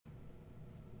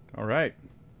All right.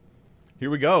 Here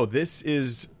we go. This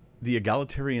is the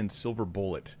egalitarian silver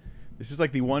bullet. This is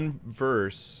like the one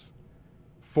verse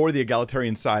for the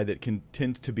egalitarian side that can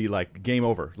tend to be like game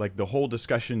over. Like the whole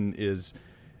discussion is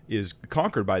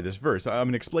conquered by this verse. I'm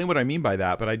going to explain what I mean by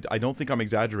that, but I don't think I'm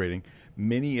exaggerating.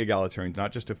 Many egalitarians,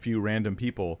 not just a few random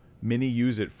people, many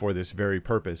use it for this very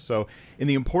purpose. So in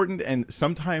the important and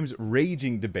sometimes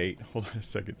raging debate, hold on a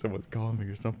second, someone's calling me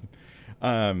or something.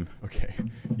 Okay,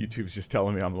 YouTube's just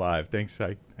telling me I'm live. Thanks,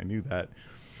 I knew that.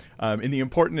 In the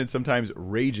important and sometimes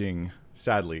raging,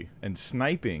 sadly, and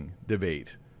sniping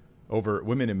debate over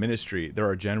women in ministry, there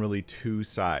are generally two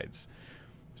sides.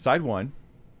 Side one,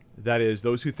 that is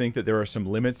those who think that there are some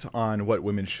limits on what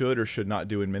women should or should not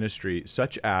do in ministry,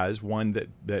 such as one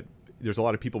that there's a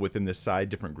lot of people within this side,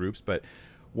 different groups, but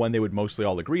one they would mostly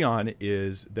all agree on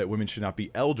is that women should not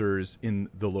be elders in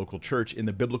the local church in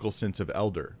the biblical sense of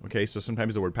elder. Okay, so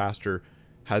sometimes the word pastor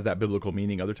has that biblical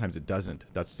meaning, other times it doesn't.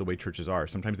 That's the way churches are.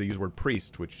 Sometimes they use the word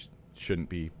priest, which shouldn't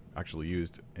be actually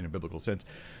used in a biblical sense.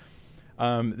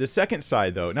 The second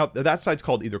side, though, now that side's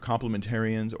called either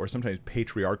complementarians or sometimes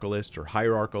patriarchalists or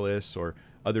hierarchalists or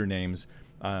other names.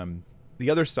 The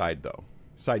other side, though,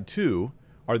 side two,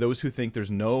 are those who think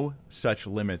there's no such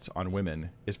limits on women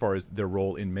as far as their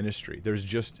role in ministry. There's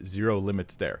just zero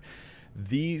limits there.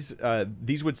 These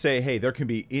would say, hey, there can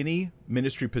be any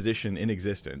ministry position in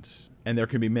existence, and there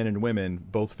can be men and women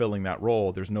both filling that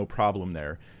role. There's no problem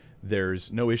there.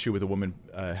 There's no issue with a woman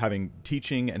having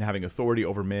teaching and having authority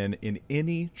over men in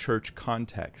any church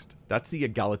context. That's the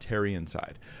egalitarian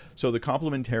side. So the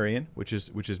complementarian, which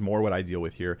is more what I deal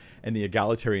with here, and the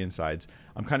egalitarian sides,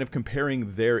 I'm kind of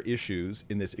comparing their issues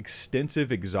in this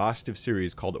extensive, exhaustive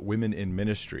series called Women in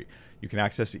Ministry. You can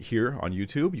access it here on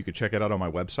YouTube. You can check it out on my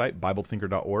website,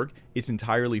 BibleThinker.org. It's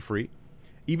entirely free.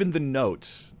 Even the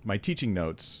notes, my teaching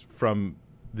notes from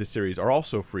this series are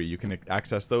also free. You can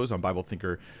access those on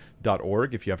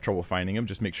BibleThinker.org. If you have trouble finding them,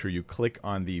 just make sure you click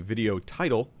on the video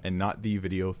title and not the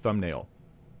video thumbnail.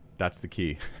 That's the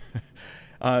key.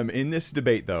 In this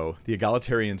debate, though, the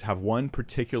egalitarians have one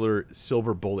particular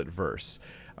silver bullet verse.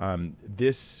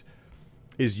 This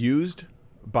is used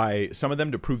by some of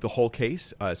them to prove the whole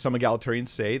case. Some egalitarians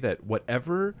say that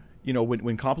whatever,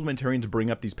 when complementarians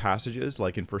bring up these passages,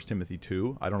 like in 1 Timothy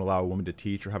 2, I don't allow a woman to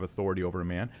teach or have authority over a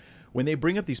man. When they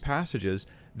bring up these passages,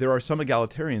 there are some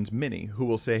egalitarians, many, who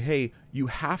will say, hey, you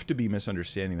have to be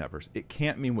misunderstanding that verse. It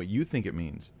can't mean what you think it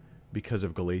means because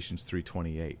of Galatians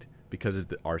 3:28, because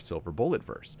of our silver bullet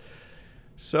verse.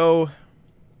 So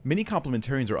many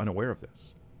complementarians are unaware of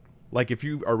this. Like if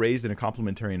you are raised in a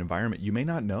complementarian environment, you may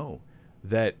not know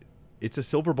that it's a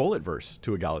silver bullet verse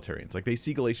to egalitarians. Like they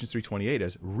see Galatians 3:28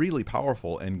 as really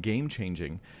powerful and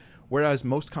game-changing, whereas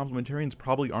most complementarians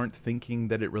probably aren't thinking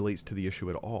that it relates to the issue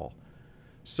at all.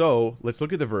 So let's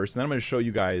look at the verse, and then I'm going to show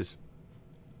you guys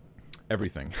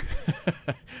everything.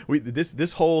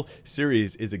 This whole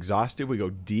series is exhaustive. We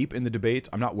go deep in the debates.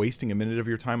 I'm not wasting a minute of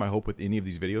your time, I hope, with any of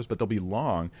these videos, but they'll be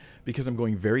long because I'm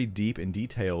going very deep and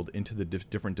detailed into the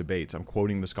different debates. I'm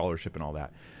quoting the scholarship and all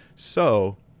that.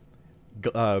 So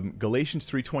Galatians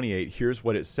 3:28, here's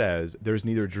what it says. There's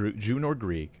neither Jew nor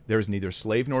Greek. There is neither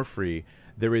slave nor free.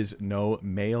 There is no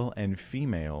male and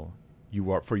female.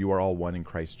 You are all one in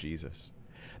Christ Jesus.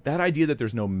 That idea that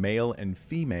there's no male and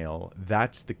female,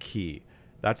 that's the key.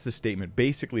 That's the statement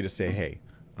basically to say, hey,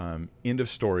 end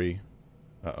of story.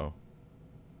 Uh-oh.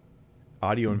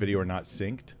 Audio and video are not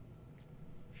synced.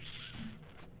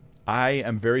 I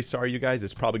am very sorry, you guys.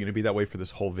 It's probably going to be that way for this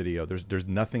whole video. There's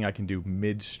nothing I can do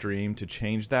midstream to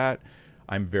change that.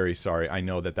 I'm very sorry. I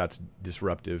know that that's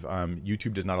disruptive.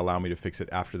 YouTube does not allow me to fix it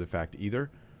after the fact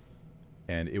either.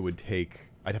 And it would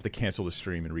take, I'd have to cancel the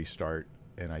stream and restart.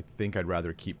 And I think I'd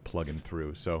rather keep plugging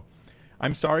through. So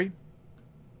I'm sorry.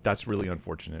 That's really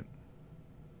unfortunate.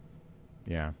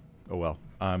 Yeah. Oh, well.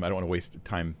 I don't want to waste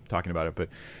time talking about it. But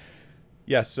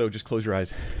yeah, so just close your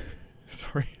eyes.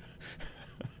 Sorry.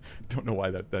 Don't know why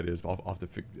that is. I'll have to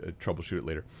troubleshoot it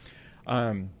later.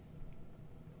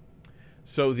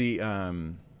 So the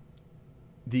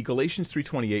Galatians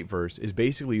 3:28 verse is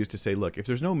basically used to say, look, if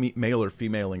there's no male or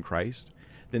female in Christ,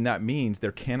 then that means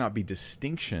there cannot be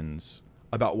distinctions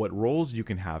about what roles you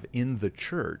can have in the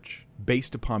church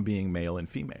based upon being male and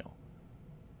female.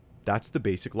 That's the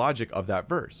basic logic of that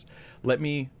verse. Let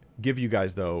me give you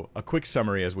guys, though, a quick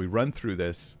summary as we run through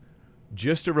this.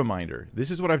 Just a reminder, this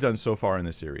is what I've done so far in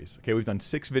this series. Okay, we've done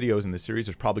 6 videos in this series.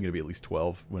 There's probably going to be at least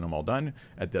 12 when I'm all done.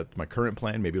 At my current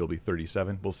plan, maybe it'll be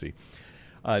 37. We'll see.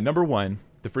 Number 1,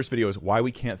 The first video is why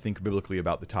we can't think biblically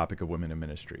about the topic of women in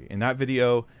ministry. In that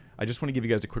video, I just want to give you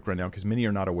guys a quick rundown because many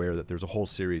are not aware that there's a whole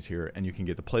series here, and you can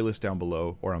get the playlist down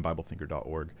below or on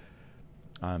BibleThinker.org.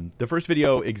 The first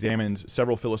video examines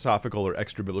several philosophical or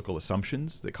extra-biblical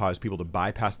assumptions that cause people to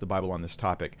bypass the Bible on this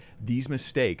topic. These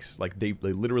mistakes, like they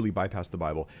literally bypass the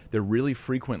Bible, they're really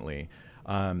frequent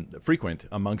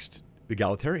amongst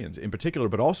egalitarians in particular,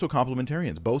 but also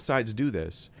complementarians. Both sides do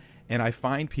this. And I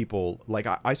find people, like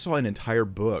I saw an entire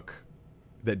book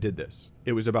that did this.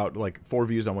 It was about like 4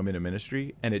 views on women in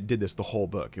ministry, and it did this the whole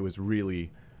book. It was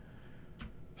really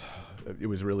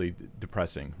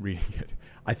depressing reading it.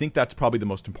 I think that's probably the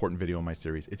most important video in my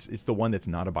series. It's the one that's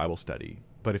not a Bible study.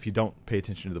 But if you don't pay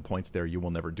attention to the points there, you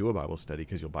will never do a Bible study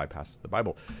because you'll bypass the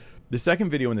Bible. The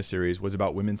second video in the series was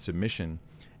about women's submission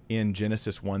in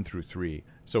Genesis 1 through 3.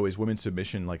 So is women's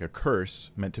submission like a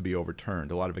curse meant to be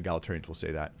overturned? A lot of egalitarians will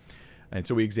say that. And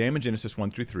so we examine Genesis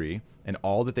 1 through 3 and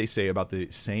all that they say about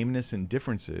the sameness and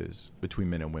differences between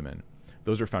men and women.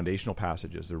 Those are foundational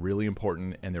passages. They're really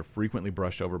important, and they're frequently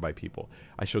brushed over by people.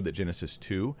 I showed that Genesis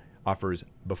 2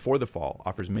 before the fall,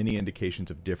 offers many indications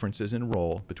of differences in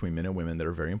role between men and women that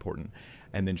are very important.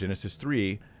 And then Genesis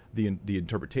 3, the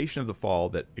interpretation of the fall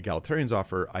that egalitarians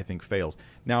offer, I think fails.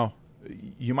 Now,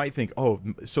 you might think, oh,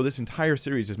 so this entire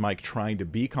series is Mike trying to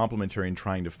be complementarian,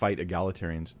 trying to fight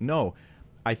egalitarians. No,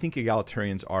 I think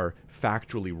egalitarians are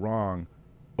factually wrong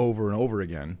over and over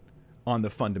again. On the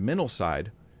fundamental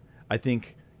side, I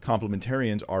think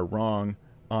complementarians are wrong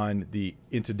on the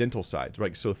incidental sides,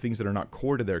 right? So things that are not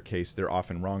core to their case, they're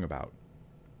often wrong about.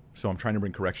 So I'm trying to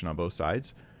bring correction on both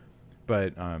sides.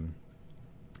 But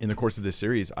in the course of this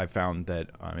series, I found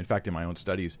that, in fact, in my own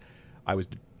studies, I was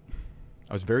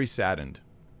very saddened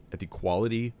at the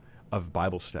quality of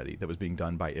Bible study that was being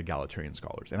done by egalitarian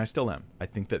scholars. And I still am. I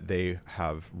think that they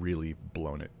have really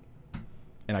blown it.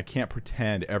 And I can't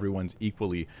pretend everyone's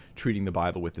equally treating the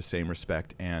Bible with the same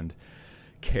respect and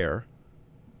care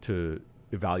to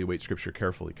evaluate Scripture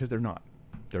carefully, because they're not.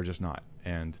 They're just not.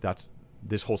 And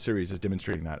this whole series is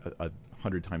demonstrating that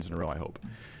 100 times in a row, I hope.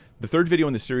 The third video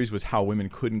in the series was how women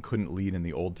couldn't lead in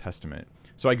the Old Testament.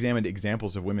 So I examined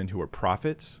examples of women who were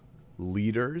prophets,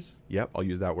 leaders, yep, I'll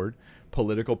use that word,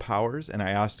 political powers, and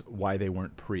I asked why they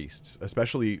weren't priests,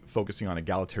 especially focusing on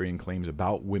egalitarian claims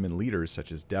about women leaders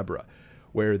such as Deborah,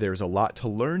 where there's a lot to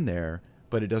learn there,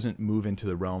 but it doesn't move into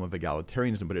the realm of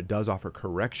egalitarianism, but it does offer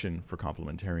correction for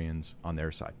complementarians on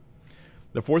their side.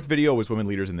 The fourth video was women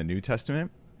leaders in the New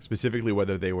Testament, specifically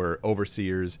whether they were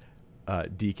overseers,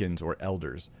 deacons, or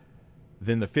elders.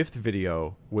 Then the fifth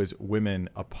video was women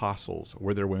apostles.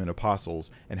 Were there women apostles,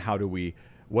 and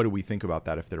what do we think about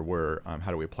that if there were?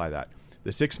 How do we apply that?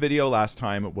 The sixth video last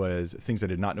time was things I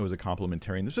did not know as a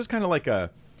complementarian. This was kind of like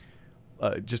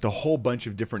just a whole bunch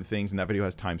of different things, and that video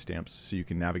has timestamps so you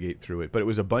can navigate through it. But it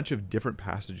was a bunch of different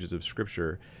passages of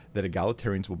Scripture that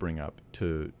egalitarians will bring up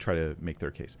to try to make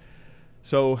their case.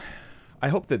 So I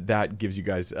hope that gives you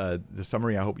guys the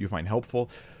summary. I hope you find helpful.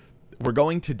 We're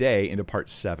going today into part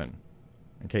 7.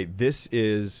 Okay, this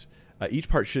is each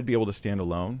part should be able to stand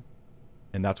alone.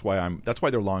 And that's why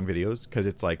they're long videos, because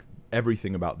it's like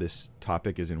everything about this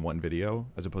topic is in one video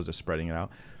as opposed to spreading it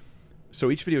out. So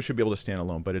each video should be able to stand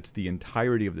alone, but it's the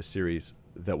entirety of the series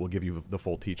that will give you the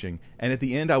full teaching. And at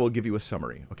the end, I will give you a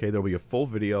summary. Okay, there'll be a full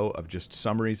video of just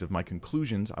summaries of my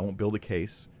conclusions. I won't build a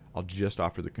case. I'll just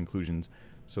offer the conclusions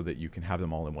so that you can have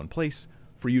them all in one place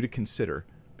for you to consider,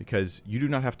 because you do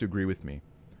not have to agree with me,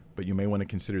 but you may want to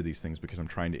consider these things because I'm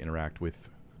trying to interact with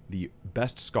the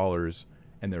best scholars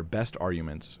and their best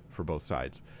arguments for both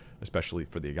sides, especially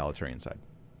for the egalitarian side.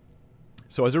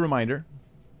 So as a reminder,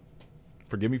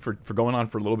 forgive me for going on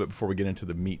for a little bit before we get into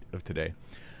the meat of today.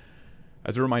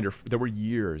 As a reminder, there were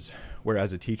years where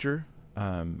as a teacher,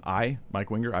 Mike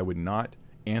Winger, I would not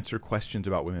answer questions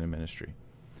about women in ministry.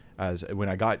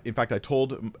 In fact, I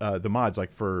told the mods,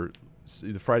 like for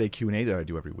the Friday Q&A that I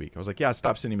do every week, I was like, yeah,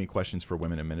 stop sending me questions for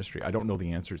women in ministry. I don't know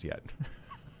the answers yet.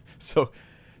 So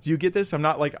do you get this?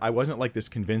 I wasn't like this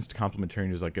convinced complementarian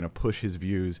who's like going to push his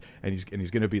views and he's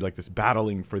going to be like this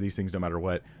battling for these things no matter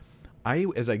what.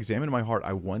 As I examined my heart,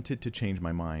 I wanted to change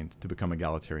my mind to become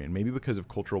egalitarian, maybe because of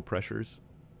cultural pressures.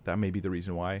 That may be the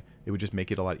reason why. It would just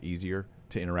make it a lot easier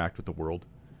to interact with the world.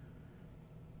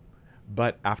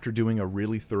 But after doing a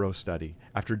really thorough study,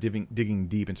 after digging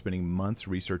deep and spending months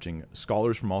researching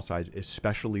scholars from all sides,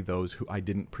 especially those who I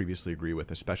didn't previously agree with,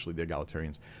 especially the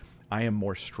egalitarians, I am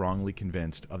more strongly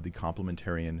convinced of the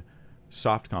complementarian,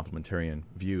 soft complementarian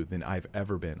view than I've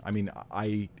ever been. I mean,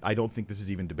 I don't think this is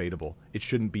even debatable. It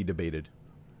shouldn't be debated.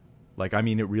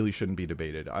 It really shouldn't be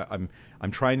debated. I'm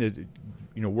trying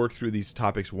to, work through these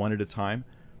topics one at a time,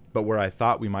 But where I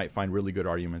thought we might find really good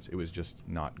arguments, it was just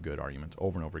not good arguments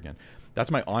over and over again.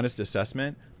 That's my honest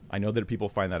assessment. I know that people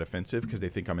find that offensive because they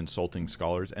think I'm insulting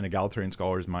scholars, and egalitarian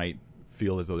scholars might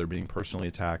feel as though they're being personally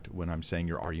attacked when I'm saying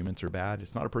your arguments are bad.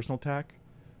 It's not a personal attack.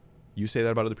 You say that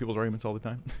about other people's arguments all the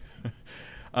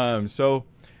time. So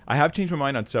I have changed my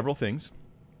mind on several things,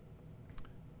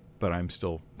 but I'm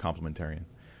still complementarian.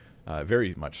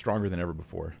 Very much stronger than ever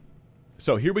before.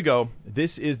 So here we go.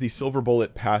 This is the silver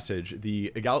bullet passage,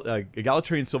 the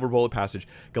egalitarian silver bullet passage,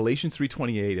 Galatians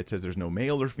 3:28. It says there's no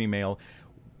male or female.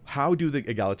 How do the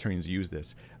egalitarians use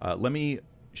this? Let me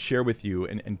share with you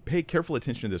and pay careful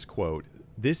attention to this quote.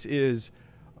 This is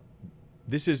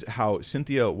how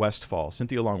Cynthia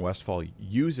Long Westfall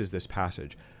uses this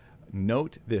passage.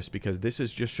 Note this, because this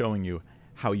is just showing you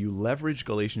how you leverage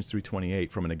Galatians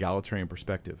 3:28 from an egalitarian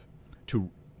perspective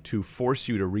to force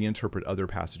you to reinterpret other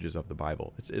passages of the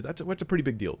Bible. That's a pretty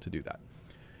big deal to do that.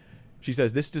 She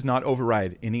says, this does not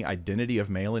override any identity of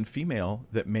male and female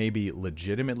that may be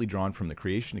legitimately drawn from the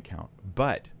creation account,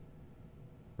 but,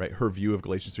 right, her view of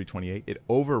Galatians 3:28, it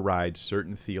overrides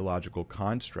certain theological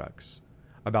constructs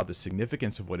about the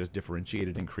significance of what is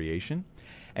differentiated in creation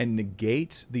and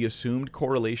negates the assumed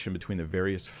correlation between the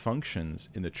various functions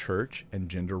in the church and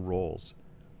gender roles.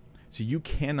 So you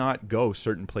cannot go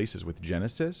certain places with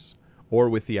Genesis or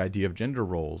with the idea of gender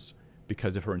roles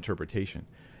because of her interpretation.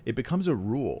 It becomes a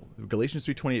rule. Galatians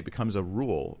 3:28 becomes a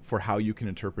rule for how you can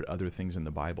interpret other things in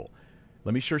the Bible.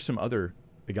 Let me share some other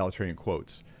egalitarian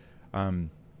quotes.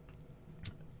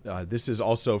 This is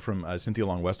also from Cynthia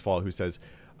Long Westfall, who says,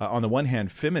 on the one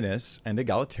hand, feminists and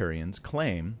egalitarians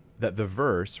claim that the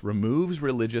verse removes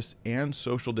religious and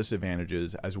social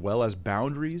disadvantages as well as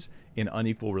boundaries in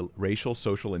unequal racial,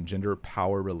 social, and gender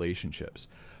power relationships.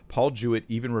 Paul Jewett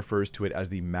even refers to it as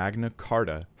the Magna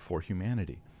Carta for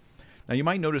humanity. Now, you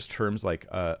might notice terms like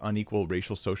unequal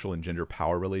racial, social, and gender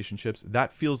power relationships.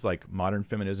 That feels like modern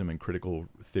feminism and critical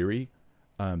theory,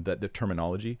 the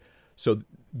terminology. So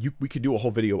we could do a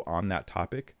whole video on that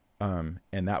topic, and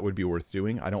that would be worth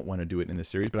doing. I don't want to do it in this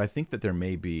series, but I think that it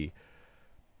may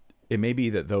be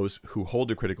that those who hold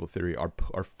to critical theory are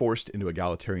forced into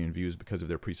egalitarian views because of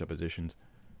their presuppositions,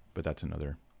 but that's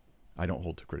another. I don't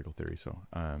hold to critical theory, so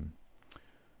it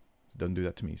doesn't do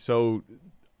that to me. So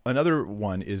another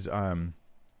one is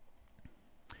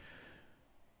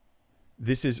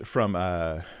this is from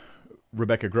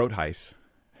Rebecca Groothuis.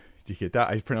 Did you get that?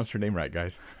 I pronounced her name right,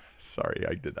 guys. Sorry,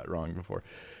 I did that wrong before.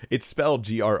 It's spelled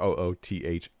Groothius,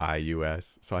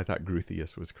 so I thought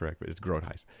Groothius was correct, but it's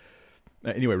Groothuis.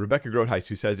 Anyway, Rebecca Groothuis,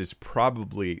 who says it's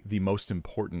probably the most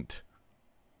important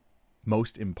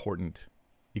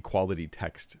equality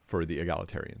text for the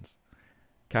egalitarians.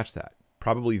 Catch that.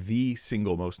 Probably the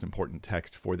single most important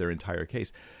text for their entire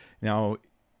case. Now,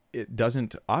 it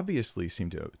doesn't obviously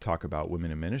seem to talk about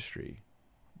women in ministry,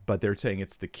 but they're saying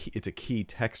it's a key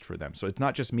text for them. So it's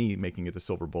not just me making it the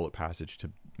silver bullet passage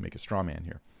to make a straw man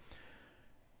here.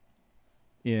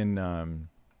 In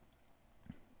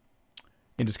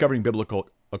Discovering Biblical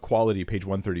Equality, page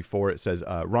 134, it says,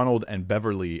 Ronald and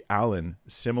Beverly Allen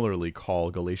similarly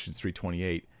call Galatians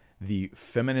 3:28 the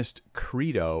feminist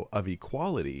credo of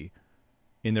equality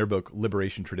in their book,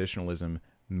 Liberation Traditionalism,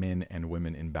 Men and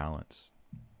Women in Balance.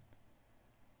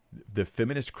 The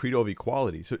feminist credo of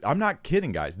equality. So I'm not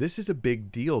kidding, guys. This is a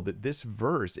big deal that this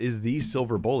verse is the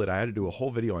silver bullet. I had to do a whole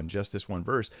video on just this one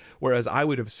verse, whereas I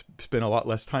would have spent a lot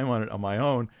less time on it on my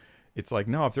own. It's like,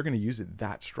 no, if they're going to use it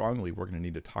that strongly, we're going to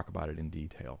need to talk about it in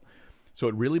detail. So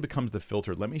it really becomes the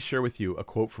filter. Let me share with you a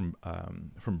quote from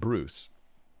Bruce.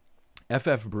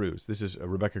 F.F. Bruce. This is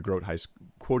Rebecca Groothuis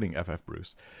quoting F.F.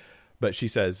 Bruce. But she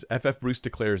says, F.F. Bruce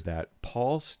declares that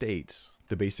Paul states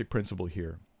the basic principle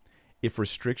here. If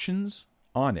restrictions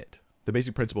on it, the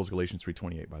basic principle is Galatians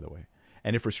 3:28, by the way.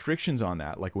 And if restrictions on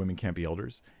that, like women can't be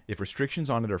elders, if restrictions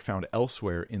on it are found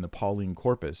elsewhere in the Pauline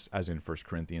corpus, as in 1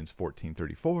 Corinthians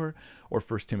 14:34 or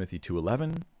 1 Timothy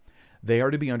 2:11, they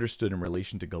are to be understood in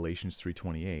relation to Galatians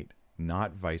 3:28,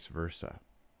 not vice versa.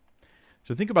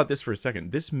 So think about this for a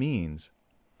second. This means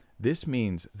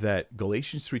that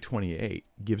Galatians 3:28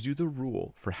 gives you the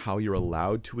rule for how you're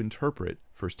allowed to interpret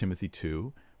 1 Timothy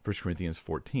 2, 1 Corinthians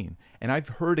 14. And I've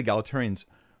heard egalitarians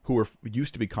who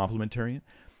used to be complementarian,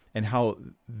 and how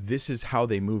this is how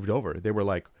they moved over. They were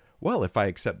like, well, if I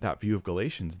accept that view of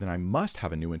Galatians, then I must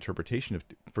have a new interpretation of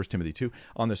 1 Timothy 2.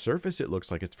 On the surface, it looks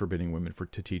like it's forbidding women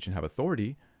to teach and have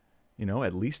authority,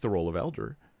 at least the role of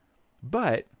elder.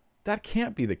 But that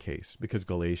can't be the case because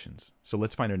Galatians. So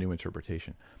let's find a new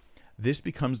interpretation. This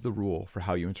becomes the rule for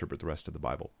how you interpret the rest of the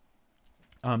Bible.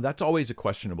 That's always a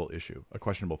questionable issue, a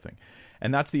questionable thing.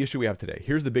 And that's the issue we have today.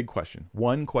 Here's the big question.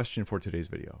 One question for today's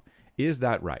video. Is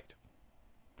that right?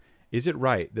 Is it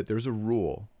right that there's a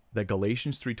rule that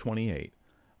Galatians 3:28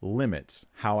 limits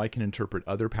how I can interpret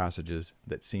other passages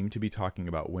that seem to be talking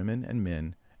about women and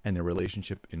men and their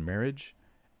relationship in marriage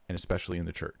and especially in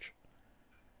the church?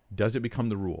 Does it become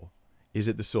the rule? Is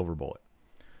it the silver bullet?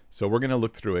 So we're going to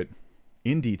look through it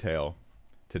in detail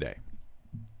today.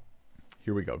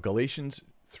 Here we go. Galatians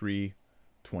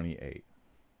 3:28.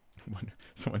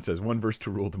 Someone says one verse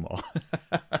to rule them all.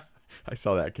 I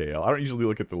saw that, KL. I don't usually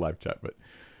look at the live chat, but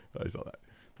I saw that.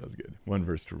 That was good. One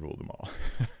verse to rule them all.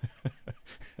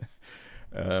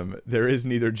 There is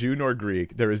neither Jew nor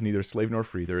Greek. There is neither slave nor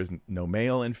free. There is no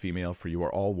male and female, for you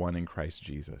are all one in Christ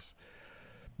Jesus.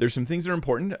 There's some things that are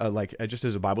important. Just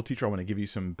as a Bible teacher, I want to give you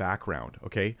some background,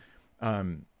 okay?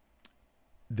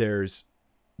 There's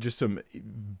just some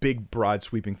big, broad,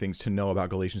 sweeping things to know about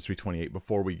Galatians 3:28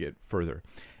 before we get further.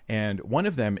 And one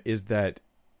of them is that,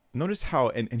 notice how,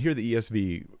 and here the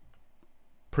ESV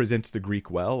presents the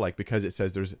Greek well, like because it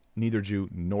says there's neither Jew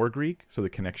nor Greek, so the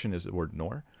connection is the word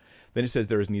nor. Then it says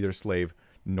there is neither slave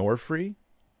nor free.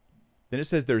 Then it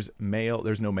says there's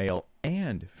no male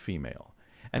and female.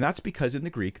 And that's because in the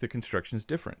Greek, the construction is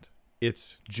different.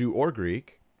 It's Jew or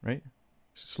Greek, right?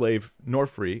 Slave nor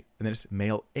free, and then it's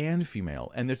male and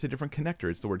female. And there's a different connector.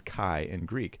 It's the word kai in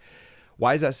Greek.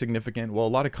 Why is that significant? Well, a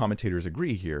lot of commentators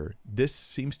agree here. This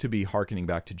seems to be hearkening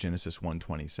back to Genesis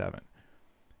 1:27.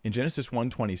 In Genesis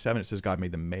 1:27, it says God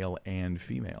made them male and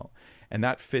female. And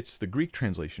that fits the Greek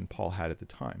translation Paul had at the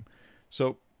time.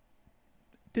 So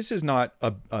this is not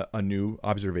a new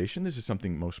observation. This is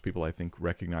something most people, I think,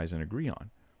 recognize and agree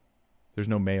on. There's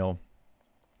no male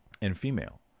and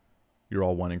female. You're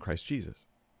all one in Christ Jesus.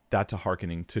 That's a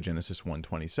hearkening to Genesis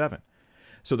 1:27.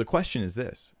 So the question is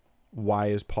this: why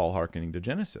is Paul hearkening to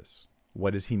Genesis?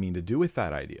 What does he mean to do with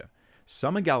that idea?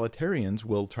 Some egalitarians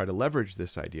will try to leverage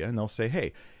this idea, and they'll say,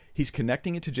 hey, he's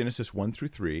connecting it to Genesis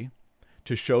 1-3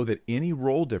 to show that any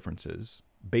role differences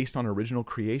based on original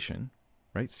creation,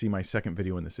 right? See my second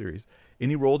video in the series.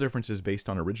 Any role differences based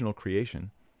on original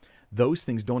creation, those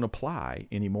things don't apply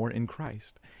anymore in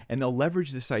Christ. And they'll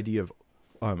leverage this idea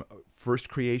of first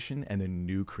creation and then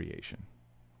new creation.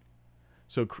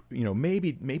 So,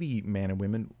 maybe men and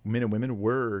women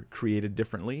were created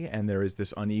differently, and there is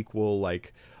this unequal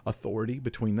authority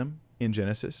between them in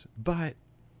Genesis. But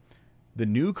the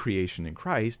new creation in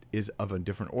Christ is of a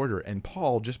different order. And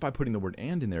Paul, just by putting the word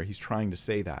 "and" in there, he's trying to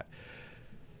say that.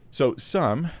 So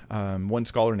one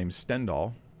scholar named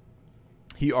Stendhal,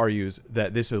 he argues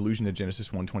that this allusion to Genesis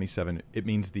 1:27, it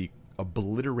means the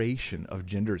obliteration of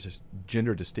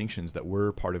gender distinctions that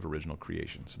were part of original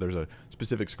creation. So there's a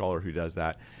specific scholar who does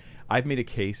that. I've made a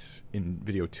case in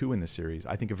video 2 in the series,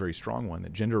 I think a very strong one,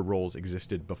 that gender roles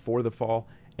existed before the fall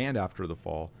and after the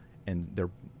fall, and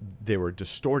they were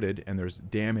distorted, and there's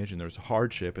damage, and there's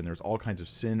hardship, and there's all kinds of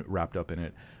sin wrapped up in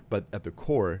it. But at the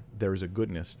core, there's a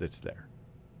goodness that's there.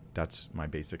 That's my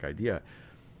basic idea.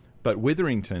 But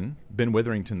Ben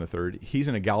Witherington III, he's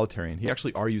an egalitarian. He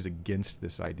actually argues against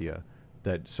this idea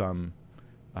that some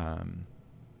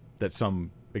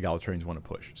egalitarians want to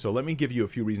push. So let me give you a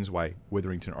few reasons why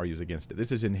Witherington argues against it.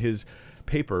 This is in his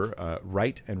paper,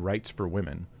 Right and Rights for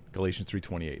Women, Galatians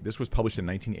 3:28. This was published in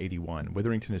 1981.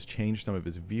 Witherington has changed some of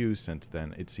his views since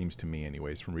then, it seems to me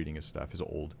anyways, from reading his stuff, his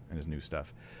old and his new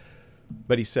stuff.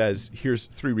 But he says, here's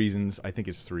 3 reasons, I think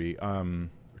it's 3,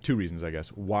 2 reasons, I guess,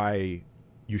 why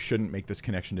you shouldn't make this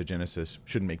connection to Genesis,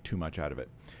 shouldn't make too much out of it.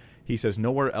 He says,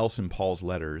 nowhere else in Paul's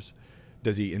letters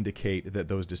does he indicate that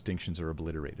those distinctions are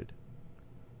obliterated.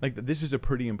 This is a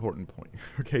pretty important point.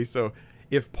 Okay, so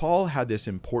if Paul had this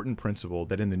important principle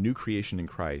that in the new creation in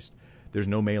Christ, there's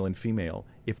no male and female,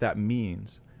 if that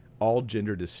means all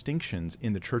gender distinctions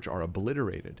in the church are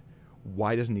obliterated,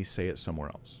 why doesn't he say it somewhere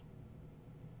else?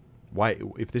 Why,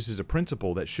 if this is a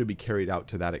principle that should be carried out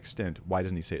to that extent, why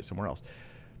doesn't he say it somewhere else?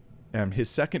 His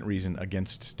second reason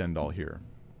against Stendhal here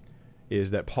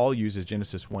is that Paul uses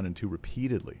Genesis 1 and 2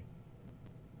 repeatedly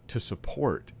to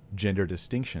support gender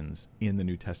distinctions in the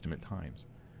New Testament times.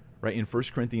 Right? In 1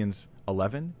 Corinthians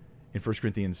 11, in 1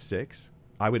 Corinthians 6,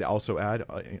 I would also add,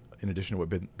 in addition to what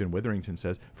Ben Witherington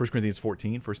says, 1 Corinthians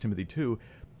 14, 1 Timothy 2,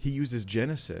 he uses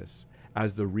Genesis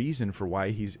as the reason for why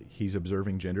he's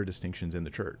observing gender distinctions in the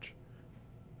church.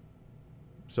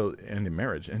 So, and in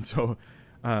marriage. And so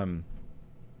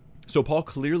Paul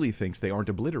clearly thinks they aren't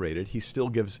obliterated. He still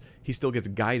gets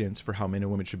guidance for how men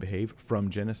and women should behave from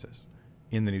Genesis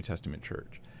in the New Testament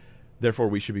church. Therefore,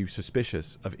 we should be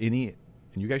suspicious of any,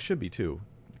 and you guys should be too,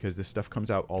 because this stuff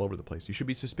comes out all over the place. You should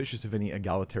be suspicious of any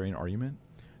egalitarian argument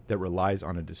that relies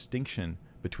on a distinction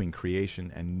between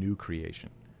creation and new creation.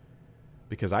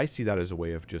 Because I see that as a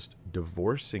way of just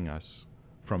divorcing us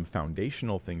from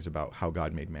foundational things about how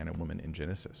God made man and woman in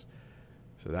Genesis.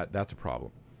 So that's a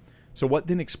problem. So what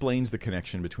then explains the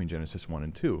connection between Genesis 1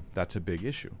 and 2? That's a big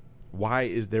issue. Why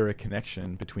is there a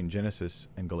connection between Genesis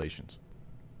and Galatians?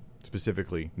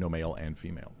 Specifically, no male and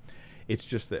female. It's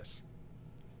just this.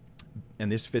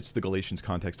 And this fits the Galatians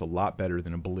context a lot better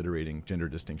than obliterating gender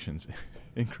distinctions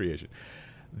in creation.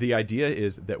 The idea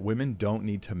is that women don't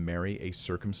need to marry a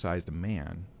circumcised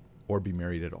man or be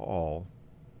married at all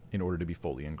in order to be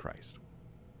fully in Christ.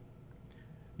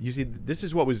 You see, this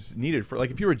is what was needed for,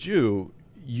 like, if you're a Jew,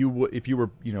 if you were,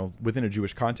 within a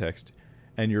Jewish context,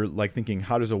 and you're like thinking,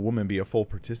 how does a woman be a full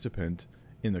participant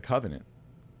in the covenant?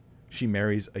 She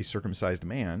marries a circumcised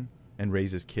man and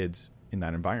raises kids in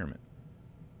that environment.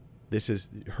 This is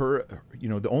her,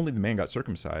 only the man got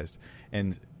circumcised,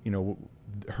 and,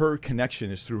 her connection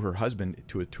is through her husband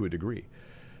to a degree.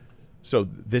 So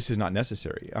this is not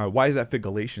necessary. Why does that fit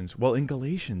Galatians? Well, in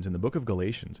the book of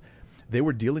Galatians, they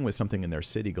were dealing with something in their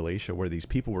city, Galatia, where these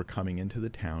people were coming into the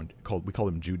town. We call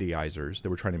them Judaizers. They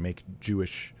were trying to make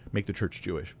the church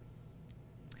Jewish.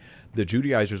 The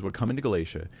Judaizers would come into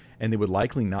Galatia, and they would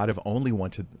likely not have only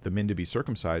wanted the men to be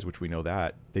circumcised, which we know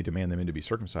that they demand the men to be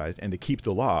circumcised and to keep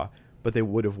the law, but they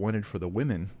would have wanted for the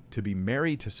women to be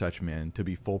married to such men to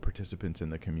be full participants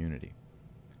in the community.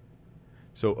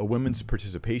 So a woman's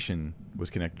participation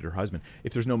was connected to her husband.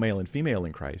 If there's no male and female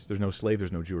in Christ, there's no slave,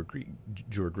 there's no Jew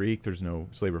or Greek, there's no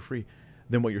slave or free,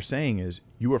 then what you're saying is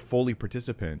you are fully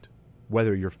participant,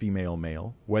 whether you're female,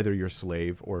 male, whether you're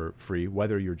slave or free,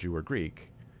 whether you're Jew or Greek.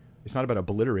 It's not about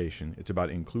obliteration. It's about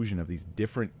inclusion of these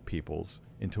different peoples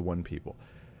into one people.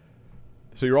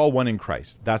 So you're all one in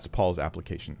Christ. That's Paul's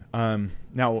application.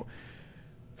 Now,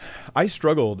 I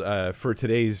struggled for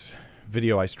today's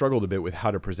video. I struggled a bit with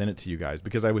how to present it to you guys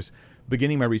because I was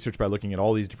beginning my research by looking at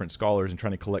all these different scholars and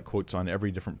trying to collect quotes on every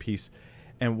different piece.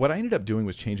 And what I ended up doing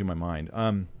was changing my mind.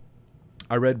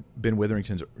 I read Ben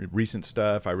Witherington's recent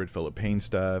stuff. I read Philip Payne's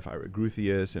stuff. I read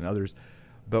Groothius and others.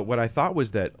 But what I thought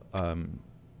was that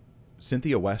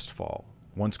Cynthia Westfall,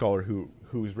 one scholar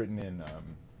who's written in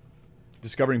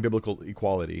Discovering Biblical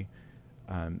Equality,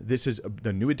 this is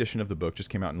the new edition of the book, just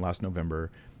came out in last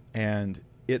November, and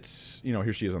it's,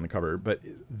 here she is on the cover, but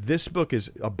this book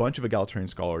is a bunch of egalitarian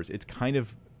scholars. It's kind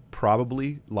of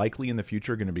likely in the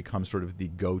future going to become sort of the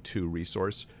go-to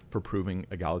resource for proving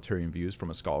egalitarian views from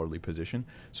a scholarly position.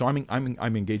 So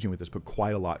I'm engaging with this book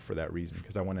quite a lot for that reason,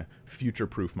 because I want to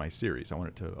future-proof my series. I want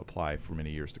it to apply for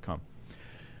many years to come.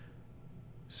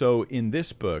 So in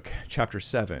this book, chapter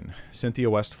 7, Cynthia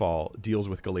Westfall deals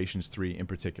with Galatians 3 in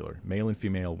particular, male and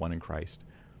female, one in Christ.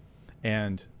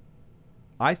 And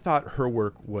I thought her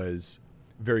work was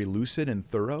very lucid and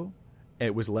thorough.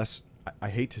 It was less, I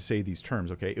hate to say these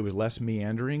terms, okay? It was less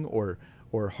meandering or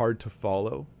hard to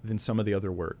follow than some of the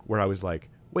other work, where I was like,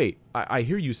 wait, I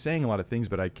hear you saying a lot of things,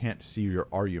 but I can't see your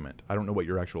argument. I don't know what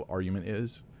your actual argument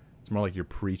is. It's more like you're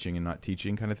preaching and not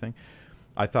teaching kind of thing.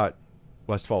 I thought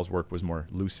Westfall's work was more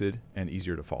lucid and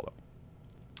easier to follow.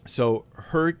 So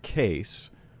her case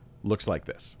looks like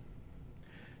this.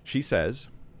 She says,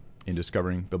 in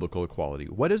Discovering Biblical Equality,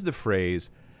 what does the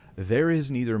phrase, "there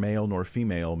is neither male nor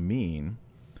female," mean?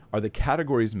 Are the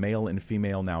categories male and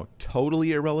female now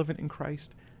totally irrelevant in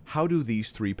Christ? How do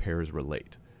these three pairs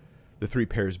relate? The three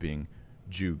pairs being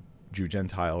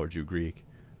Jew-Gentile or Jew-Greek,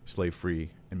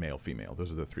 slave-free, and male-female.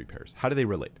 Those are the three pairs. How do they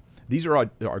relate? These are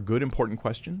good, important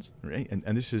questions, right?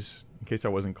 And this is, in case I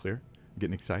wasn't clear, I'm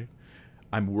getting excited.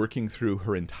 I'm working through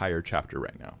her entire chapter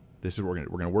right now. This is what we're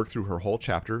going to work through her whole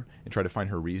chapter and try to find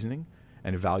her reasoning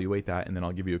and evaluate that, and then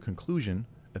I'll give you a conclusion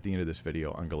at the end of this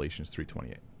video on Galatians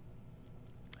 3:28.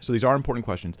 So these are important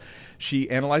questions. She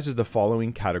analyzes the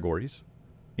following categories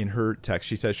in her text.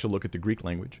 She says she'll look at the Greek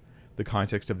language, the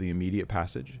context of the immediate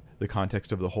passage, the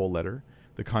context of the whole letter,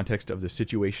 the context of the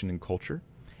situation and culture,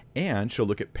 and she'll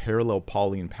look at parallel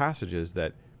Pauline passages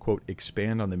that, quote,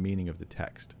 expand on the meaning of the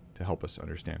text to help us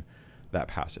understand that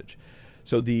passage.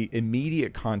 So the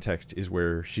immediate context is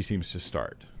where she seems to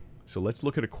start. So let's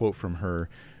look at a quote from her.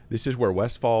 This is where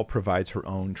Westfall provides her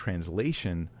own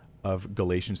translation of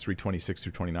Galatians 3:26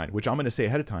 through 29, which I'm going to say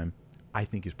ahead of time, I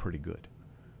think is pretty good.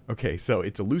 Okay, so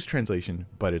it's a loose translation,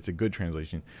 but it's a good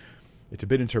translation. It's a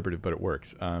bit interpretive, but it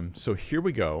works. So here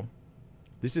we go.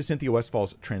 This is Cynthia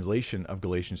Westfall's translation of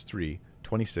Galatians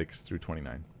 3:26 through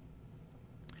 29.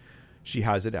 She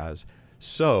has it as,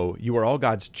 "So you are all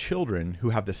God's children who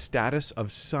have the status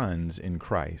of sons in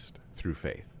Christ through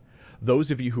faith. Those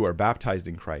of you who are baptized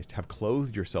in Christ have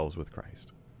clothed yourselves with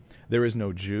Christ. There is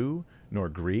no Jew nor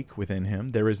Greek within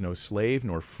him. There is no slave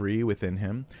nor free within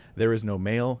him. There is no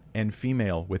male and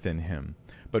female within him.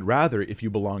 But rather, if you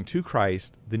belong to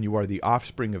Christ, then you are the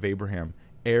offspring of Abraham,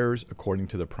 heirs according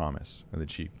to the promise. And then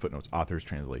she footnotes author's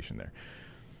translation there.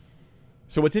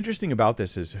 So what's interesting about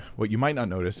this is what you might not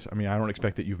notice. I mean, I don't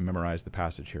expect that you've memorized the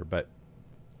passage here, but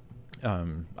I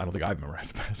don't think I've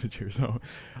memorized the passage here.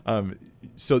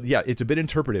 So yeah, it's a bit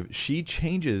interpretive. She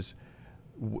changes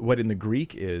what in the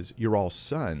Greek is, you're all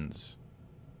sons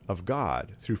of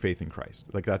God through faith in Christ.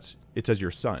 Like it says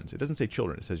your sons. It doesn't say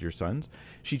children. It says your sons.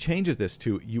 She changes this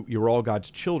to you're all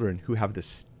God's children who have the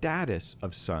status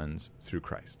of sons through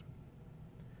Christ.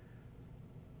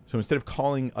 So instead of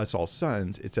calling us all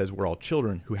sons, it says we're all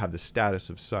children who have the status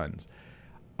of sons.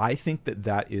 I think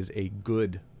that is a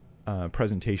good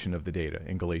presentation of the data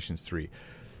in Galatians 3.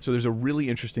 So there's a really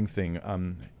interesting thing.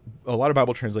 A lot of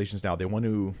Bible translations now, they want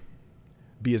to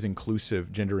be as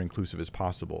gender inclusive as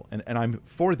possible. And I'm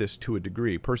for this to a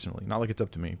degree personally, not like it's up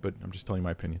to me, but I'm just telling you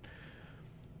my opinion.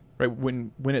 Right?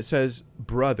 When it says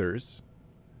brothers,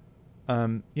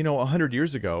 100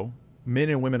 years ago, men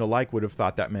and women alike would have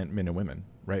thought that meant men and women,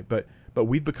 right? But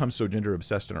we've become so gender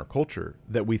obsessed in our culture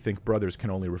that we think brothers can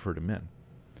only refer to men.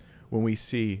 When we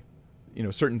see,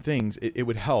 certain things, it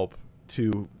would help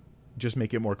to just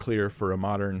make it more clear for a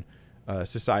modern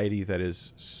society that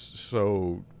is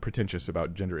so pretentious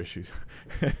about gender issues.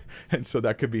 And so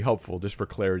that could be helpful just for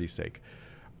clarity's sake.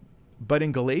 But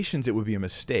in Galatians, it would be a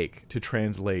mistake to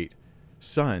translate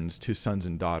sons to sons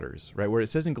and daughters, right? Where it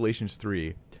says in Galatians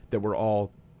 3 that we're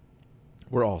all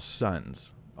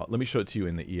sons. Let me show it to you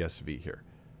in the ESV here.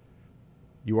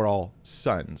 You are all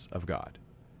sons of God.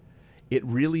 It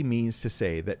really means to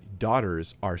say that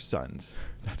daughters are sons.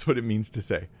 That's what it means to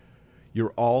say.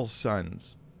 You're all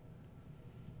sons.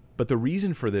 But the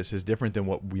reason for this is different than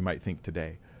what we might think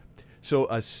today. So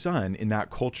a son in that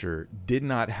culture did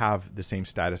not have the same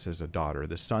status as a daughter.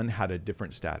 The son had a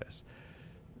different status.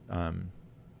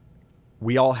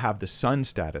 We all have the son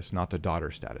status, not the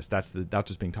daughter status. That's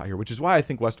what's being taught here, which is why I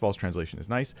think Westfall's translation is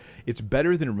nice. It's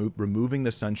better than removing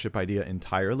the sonship idea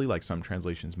entirely, like some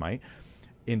translations might.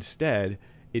 Instead,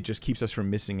 it just keeps us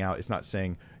from missing out. It's not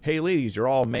saying, hey, ladies, you're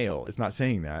all male. It's not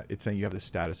saying that. It's saying you have the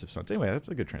status of sons. Anyway, that's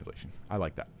a good translation. I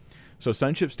like that. So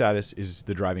sonship status is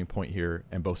the driving point here,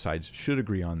 and both sides should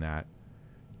agree on that.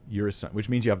 You're a son, which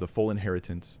means you have the full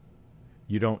inheritance.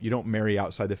 You don't marry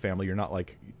outside the family. You're not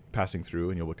like passing through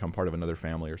and you'll become part of another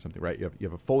family or something, right? You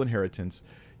have a full inheritance.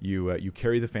 You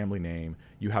carry the family name.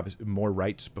 You have more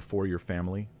rights before your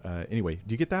family. Anyway,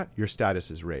 do you get that? Your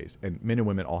status is raised, and men and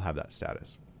women all have that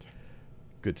status.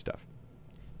 Good stuff.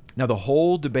 Now, the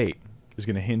whole debate is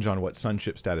going to hinge on what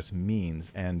sonship status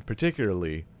means, and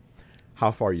particularly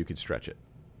how far you could stretch it.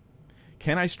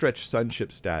 Can I stretch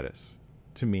sonship status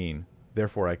to mean,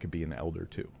 therefore, I could be an elder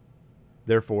too?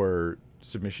 Therefore,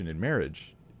 submission in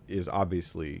marriage is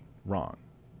obviously wrong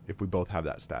if we both have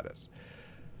that status.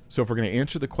 So if we're going to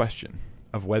answer the question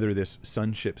of whether this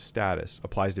sonship status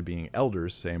applies to being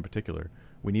elders, say in particular,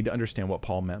 we need to understand what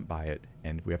Paul meant by it,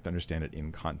 and we have to understand it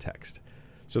in context.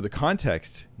 So the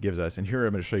context gives us, and here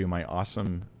I'm going to show you my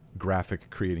awesome graphic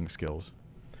creating skills.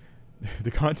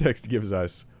 The context gives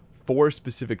us 4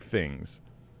 specific things,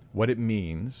 what it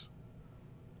means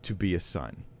to be a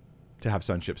son, to have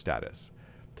sonship status.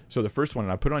 So the first one,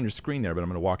 and I put it on your screen there, but I'm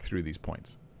going to walk through these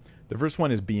points. The first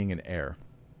one is being an heir.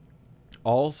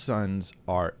 All sons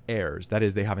are heirs. That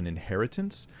is, they have an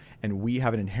inheritance, and we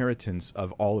have an inheritance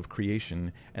of all of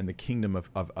creation and the kingdom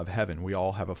of heaven. We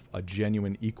all have a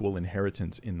genuine equal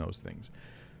inheritance in those things.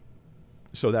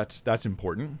 So that's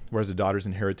important, whereas a daughter's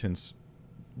inheritance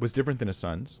was different than a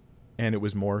son's, and it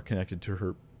was more connected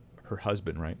to her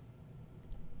husband, right?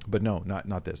 But no,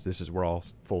 not this. This is we're all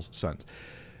full sons.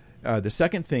 The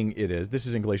second thing this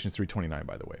is in Galatians 3:29,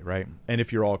 by the way, right? And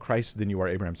if you're all Christ, then you are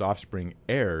Abraham's offspring,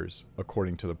 heirs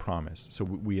according to the promise. So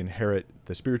we inherit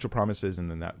the spiritual promises, and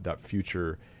then that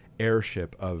future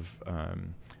heirship of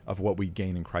what we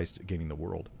gain in Christ, gaining the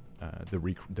world,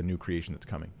 the new creation that's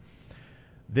coming.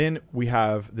 Then we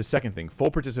have the second thing, full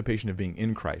participation of being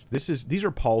in Christ. These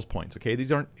are Paul's points, okay?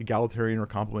 These aren't egalitarian or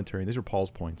complementarian. These are Paul's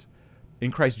points.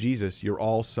 In Christ Jesus, you're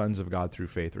all sons of God through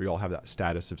faith, or you all have that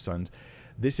status of sons.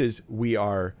 This is, we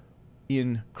are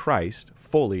in Christ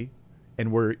fully,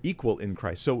 and we're equal in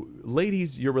Christ. So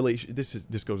ladies, your relation,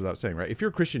 this goes without saying, right? If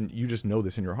you're a Christian, you just know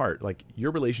this in your heart. Like,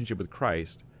 your relationship with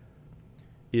Christ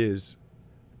is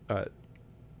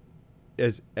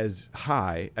as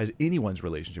high as anyone's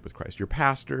relationship with Christ. Your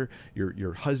pastor,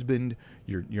 your husband,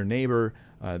 your neighbor,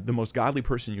 the most godly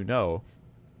person you know,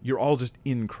 you're all just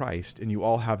in Christ, and you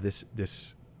all have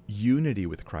this unity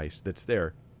with Christ that's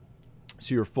there.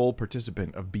 So you're a full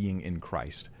participant of being in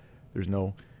Christ. There's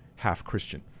no half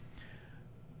Christian.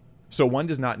 So one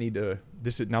does not need to,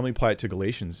 now let me apply it to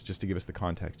Galatians just to give us the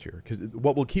context here. Because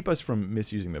what will keep us from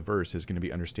misusing the verse is going to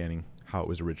be understanding how it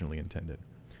was originally intended,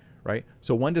 right?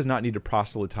 So one does not need to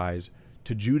proselytize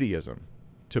to Judaism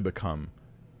to become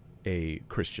a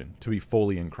Christian, to be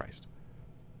fully in Christ.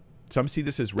 Some see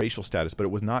this as racial status, but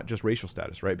it was not just racial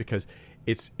status, right? Because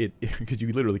because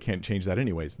you literally can't change that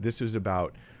anyways. This is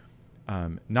about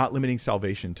not limiting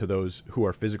salvation to those who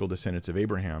are physical descendants of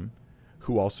Abraham,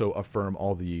 who also affirm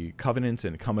all the covenants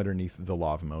and come underneath the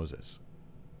law of Moses.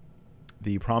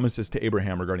 The promises to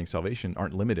Abraham regarding salvation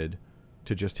aren't limited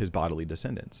to just his bodily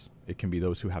descendants. It can be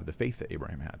those who have the faith that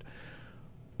Abraham had.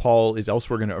 Paul is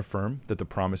elsewhere going to affirm that the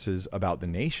promises about the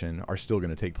nation are still going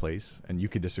to take place, and you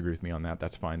could disagree with me on that.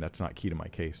 That's fine. That's not key to my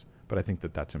case, but I think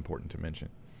that that's important to mention.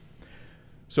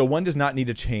 So one does not need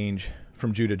to change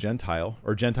from Jew to Gentile,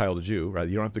 or Gentile to Jew, right?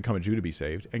 You don't have to become a Jew to be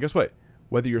saved. And guess what?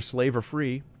 Whether you're slave or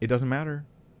free, it doesn't matter.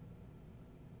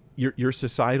 Your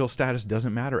societal status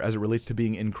doesn't matter as it relates to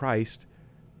being in Christ.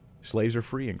 Slaves are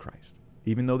free in Christ,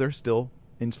 even though they're still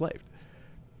enslaved.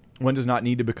 One does not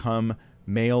need to become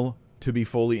male to be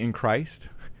fully in Christ.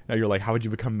 Now you're like, how would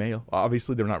you become male?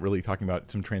 Obviously, they're not really talking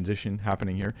about some transition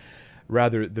happening here.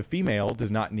 Rather, the female does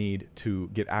not need to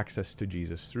get access to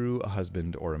Jesus through a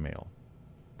husband or a male.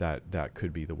 That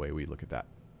could be the way we look at that.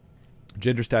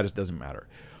 Gender status doesn't matter.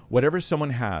 Whatever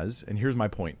someone has, and here's my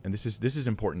point, and this is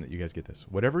important that you guys get this.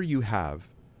 Whatever you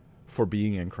have for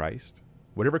being in Christ,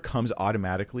 whatever comes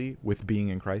automatically with being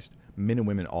in Christ, men and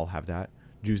women all have that.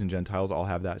 Jews and Gentiles all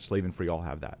have that. Slave and free all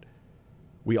have that.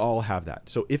 We all have that.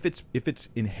 So if it's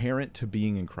inherent to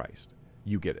being in Christ,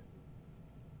 you get it.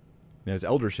 And as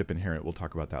eldership inherent, we'll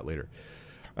talk about that later.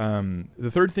 The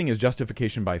third thing is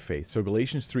justification by faith. So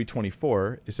Galatians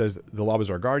 3:24, it says the law was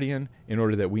our guardian in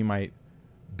order that we might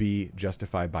be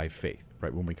justified by faith,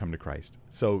 right, when we come to Christ.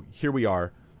 So here we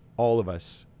are, all of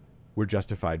us, we're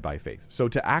justified by faith. So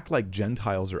to act like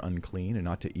Gentiles are unclean and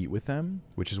not to eat with them,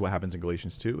 which is what happens in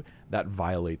Galatians 2, that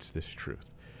violates this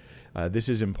truth. This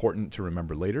is important to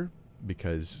remember later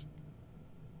because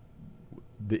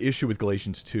the issue with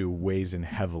Galatians 2 weighs in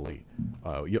heavily.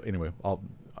 Anyway,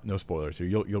 no spoilers here.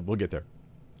 We'll get there.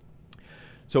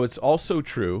 So it's also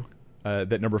true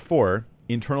that number 4,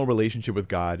 internal relationship with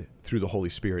God through the Holy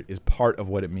Spirit is part of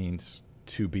what it means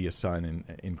to be a son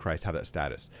in Christ, have that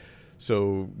status.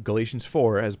 So Galatians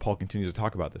 4, as Paul continues to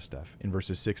talk about this stuff, in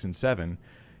verses 6 and 7,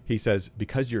 he says,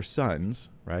 because you're sons,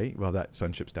 right? Well, that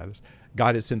sonship status.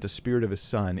 God has sent the Spirit of His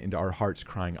Son into our hearts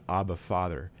crying, Abba,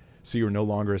 Father. So you're no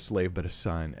longer a slave, but a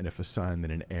son. And if a son,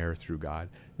 then an heir through God.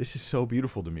 This is so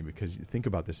beautiful to me because think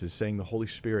about this as saying the Holy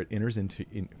Spirit enters into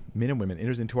men and women,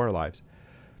 enters into our lives.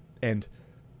 And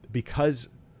because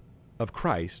of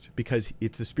Christ, because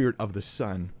it's the Spirit of the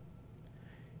Son,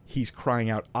 He's crying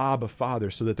out, Abba,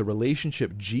 Father, so that the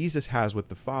relationship Jesus has with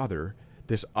the Father,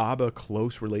 this Abba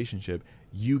close relationship,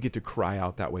 you get to cry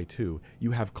out that way too.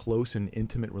 You have close and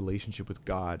intimate relationship with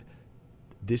God.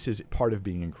 This is part of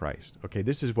being in Christ. Okay,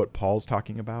 this is what Paul's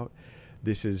talking about.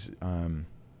 This is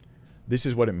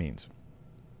what it means.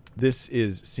 This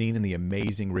is seen in the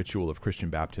amazing ritual of Christian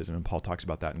baptism, and Paul talks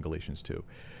about that in Galatians 2.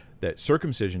 That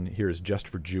circumcision here is just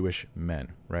for Jewish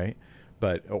men, right?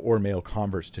 Or male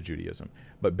converts to Judaism.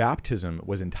 But baptism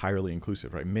was entirely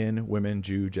inclusive, right? Men, women,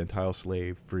 Jew, Gentile,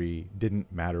 slave, free,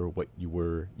 didn't matter what you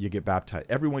were, you get baptized.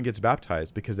 Everyone gets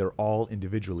baptized because they're all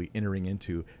individually entering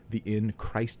into the in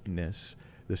Christness,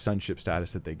 the sonship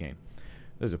status that they gain.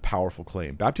 That is a powerful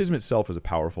claim. Baptism itself is a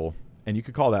powerful, and you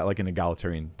could call that like an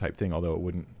egalitarian type thing, although it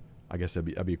wouldn't, I guess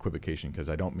that'd be equivocation because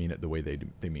I don't mean it the way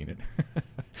they mean it.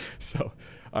 So,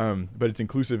 but it's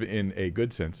inclusive in a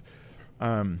good sense.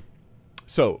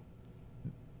 So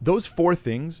those 4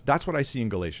 things, that's what I see in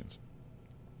Galatians.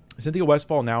 Cynthia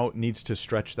Westfall now needs to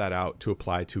stretch that out to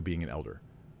apply to being an elder.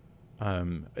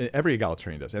 Every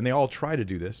egalitarian does, and they all try to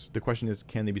do this. The question is,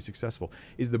 can they be successful?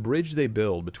 Is the bridge they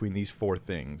build between these 4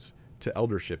 things to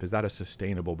eldership, is that a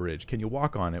sustainable bridge? Can you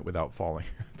walk on it without falling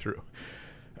through?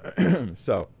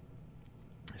 So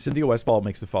Cynthia Westfall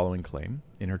makes the following claim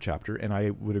in her chapter, and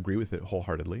I would agree with it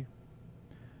wholeheartedly.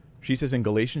 She says in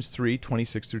Galatians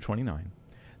 3:26 through 29,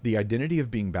 the identity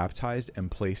of being baptized and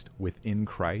placed within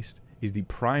Christ is the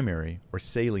primary or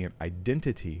salient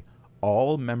identity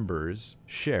all members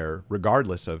share,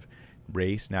 regardless of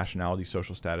race, nationality,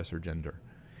 social status, or gender.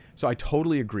 So I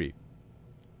totally agree.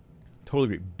 Totally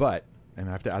agree. But, and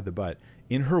I have to add the but,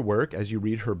 in her work, as you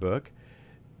read her book,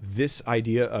 this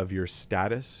idea of your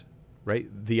status, right?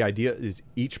 The idea is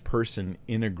each person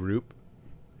in a group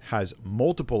has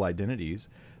multiple identities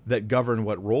that govern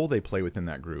what role they play within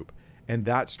that group. And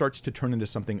that starts to turn into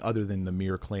something other than the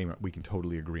mere claim we can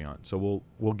totally agree on. So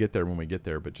we'll get there when we get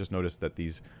there, but just notice that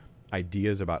these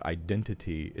ideas about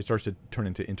identity, it starts to turn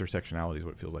into intersectionality is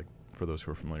what it feels like for those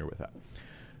who are familiar with that.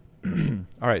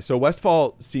 All right, so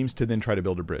Westphal seems to then try to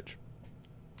build a bridge,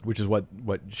 which is what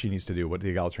she needs to do, what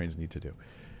the egalitarians need to do.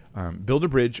 Build a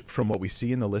bridge from what we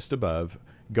see in the list above,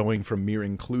 going from mere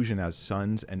inclusion as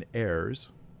sons and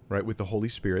heirs, right, with the Holy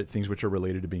Spirit, things which are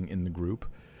related to being in the group,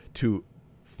 to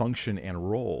function and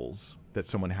roles that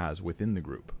someone has within the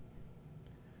group.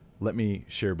 Let me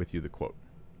share with you the quote.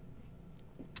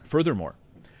 Furthermore,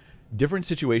 different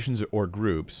situations or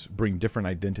groups bring different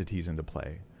identities into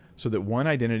play, so that one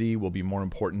identity will be more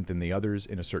important than the others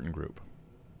in a certain group.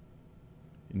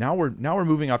 Now we're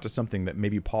moving off to something that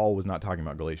maybe Paul was not talking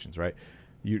about Galatians, right?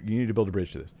 You need to build a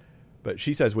bridge to this. But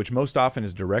she says, which most often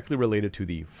is directly related to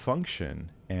the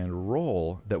function and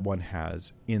role that one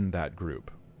has in that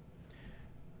group.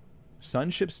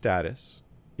 Sonship status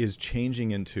is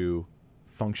changing into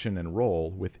function and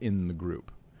role within the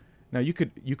group. Now you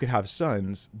could have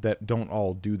sons that don't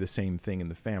all do the same thing in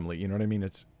the family. You know what I mean?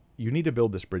 You need to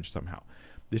build this bridge somehow.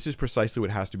 This is precisely what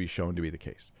has to be shown to be the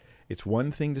case. It's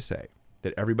one thing to say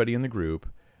that everybody in the group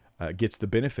gets the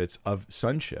benefits of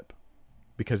sonship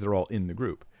because they're all in the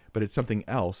group. But it's something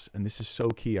else, and this is so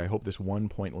key. I hope this one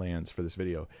point lands for this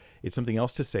video. It's something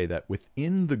else to say that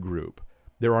within the group,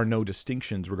 there are no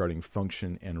distinctions regarding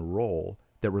function and role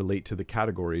that relate to the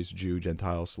categories Jew,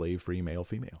 Gentile, slave, free, male,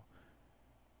 female.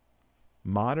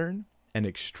 Modern and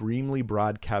extremely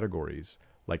broad categories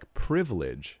like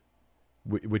privilege,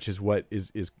 which is what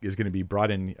is going to be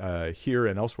brought in here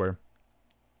and elsewhere,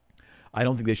 I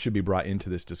don't think they should be brought into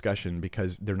this discussion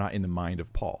because they're not in the mind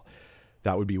of Paul.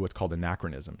 That would be what's called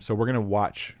anachronism. So we're going to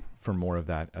watch for more of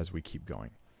that as we keep going.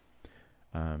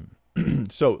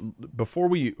 So before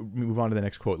we move on to the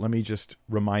next quote, let me just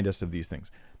remind us of these things.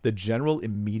 The general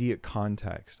immediate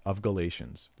context of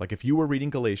Galatians, like if you were reading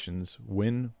Galatians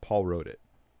when Paul wrote it,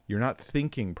 you're not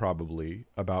thinking probably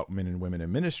about men and women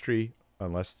in ministry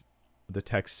unless the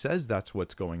text says that's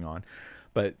what's going on.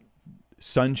 But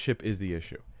sonship is the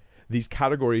issue. These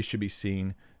categories should be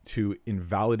seen to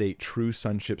invalidate true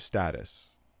sonship status.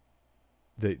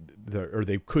 They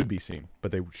could be seen,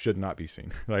 but they should not be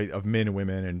seen, right? Of men and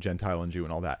women and Gentile and Jew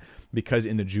and all that. Because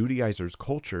in the Judaizers'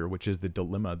 culture, which is the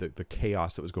dilemma, the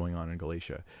chaos that was going on in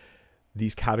Galatia,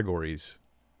 these categories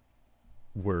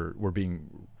were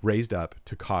being raised up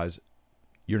to cause,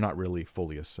 you're not really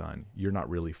fully a son. You're not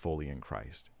really fully in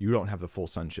Christ. You don't have the full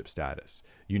sonship status.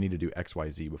 You need to do X, Y,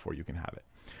 Z before you can have it.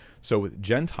 So with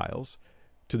Gentiles,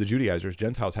 to the Judaizers,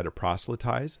 Gentiles had to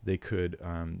proselytize. They could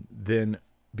then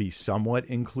be somewhat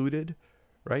included,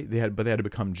 right? They had to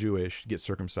become Jewish, get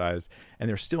circumcised, and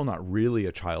they're still not really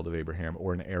a child of Abraham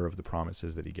or an heir of the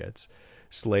promises that he gets.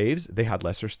 Slaves, they had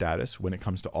lesser status when it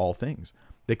comes to all things.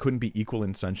 They couldn't be equal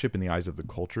in sonship in the eyes of the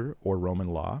culture or Roman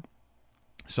law.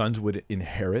 Sons would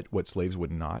inherit what slaves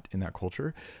would not in that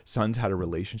culture. Sons had a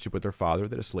relationship with their father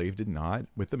that a slave did not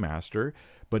with the master,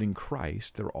 but in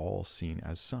Christ, they're all seen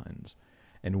as sons.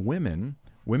 And women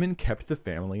kept the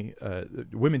family.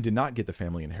 Women did not get the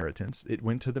family inheritance. It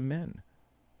went to the men.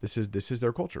 This is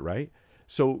their culture, right?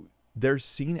 So they're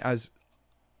seen as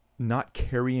not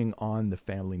carrying on the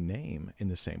family name in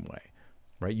the same way,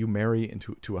 right? You marry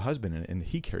into a husband, and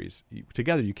he carries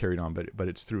together. You carried on, but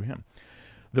it's through him.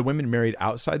 The women married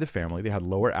outside the family. They had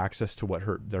lower access to what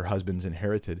their husbands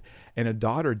inherited, and a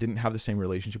daughter didn't have the same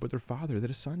relationship with her father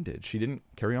that a son did. She didn't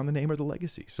carry on the name or the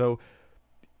legacy. So,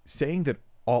 saying that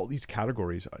all these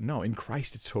categories, no, in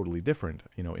Christ it's totally different.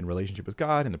 You know, in relationship with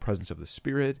God, in the presence of the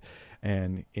Spirit,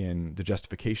 and in the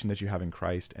justification that you have in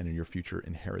Christ, and in your future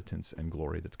inheritance and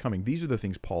glory that's coming. These are the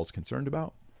things Paul's concerned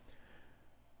about.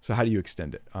 So how do you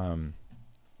extend it?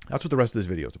 That's what the rest of this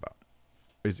video is about.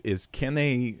 Is can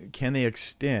they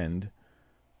extend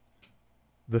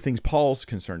the things Paul's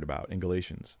concerned about in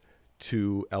Galatians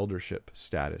to eldership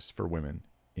status for women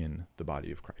in the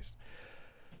body of Christ?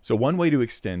 So one way to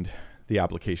extend the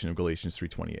application of Galatians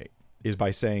 3:28 is by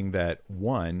saying that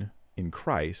one in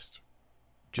Christ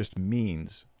just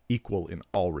means equal in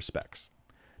all respects.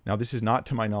 Now, this is not,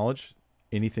 to my knowledge,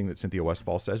 anything that Cynthia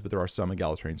Westphal says, but there are some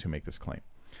egalitarians who make this claim.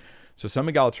 So some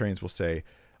egalitarians will say,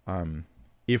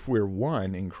 if we're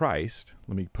one in Christ,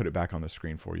 let me put it back on the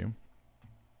screen for you.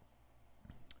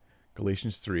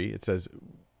 Galatians 3, it says,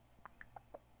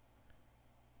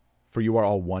 for you are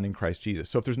all one in Christ Jesus.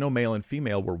 So if there's no male and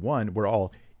female, we're one, we're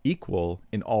all equal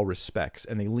in all respects.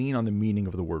 And they lean on the meaning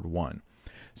of the word one.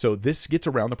 So this gets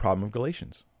around the problem of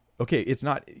Galatians. Okay, it's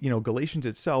not, Galatians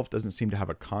itself doesn't seem to have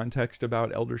a context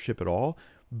about eldership at all,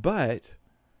 but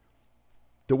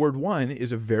The word one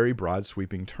is a very broad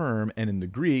sweeping term, and in the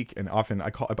Greek, and often I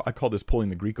call this pulling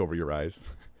the Greek over your eyes.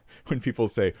 When people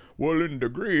say, well, in the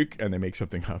Greek, and they make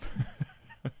something up.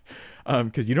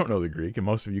 Because you don't know the Greek, and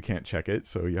most of you can't check it,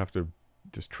 so you have to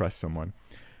just trust someone.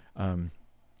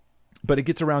 But it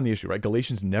gets around the issue, right?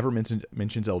 Galatians never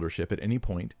mentions eldership at any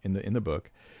point in the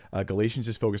book. Galatians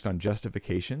is focused on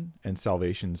justification and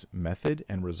salvation's method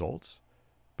and results,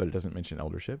 but it doesn't mention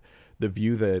eldership. The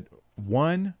view that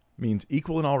one means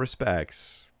equal in all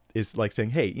respects is like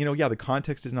saying, hey, the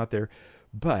context is not there,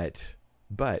 but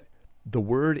the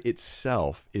word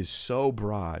itself is so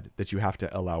broad that you have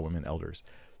to allow women elders.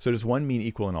 So does one mean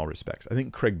equal in all respects? I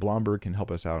think Craig Blomberg can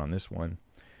help us out on this one.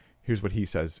 Here's what he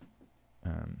says.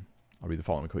 I'll read the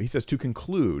following quote. He says, to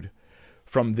conclude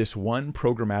from this one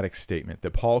programmatic statement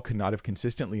that Paul could not have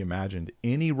consistently imagined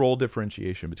any role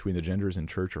differentiation between the genders in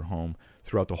church or home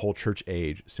throughout the whole church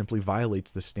age simply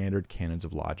violates the standard canons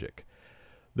of logic,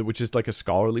 which is like a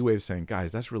scholarly way of saying,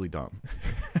 guys, that's really dumb.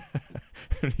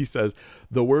 And he says,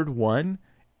 the word one,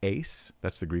 ace,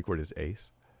 that's the Greek word is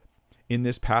ace, in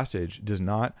this passage does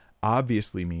not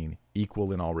obviously mean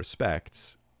equal in all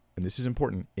respects, and this is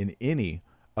important, in any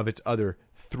of its other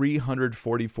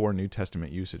 344 New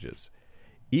Testament usages.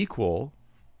 Equal,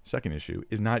 second issue,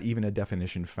 is not even a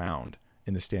definition found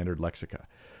in the standard lexica.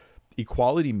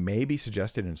 Equality may be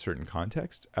suggested in certain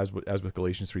contexts, as with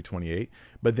Galatians 3:28,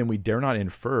 but then we dare not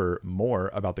infer more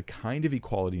about the kind of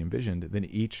equality envisioned than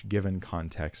each given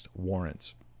context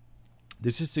warrants.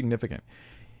 This is significant.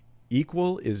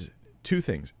 Equal is two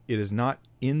things. It is not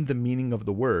in the meaning of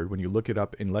the word. When you look it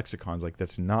up in lexicons, like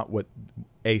that's not what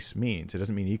ace means. It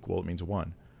doesn't mean equal, it means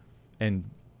one. And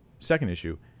second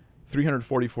issue,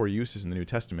 344 uses in the New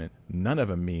Testament, none of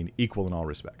them mean equal in all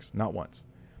respects, not once.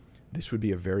 This would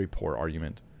be a very poor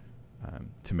argument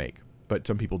to make, but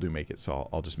some people do make it, so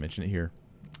I'll just mention it here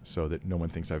so that no one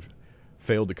thinks I've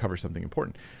failed to cover something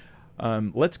important.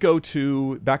 Let's go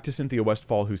back to Cynthia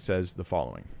Westfall, who says the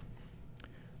following.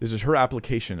 This is her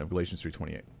application of Galatians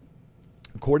 3:28.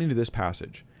 According to this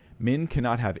passage, men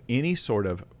cannot have any sort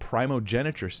of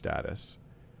primogeniture status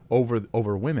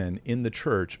over women in the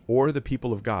church or the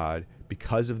people of God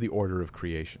because of the order of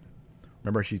creation.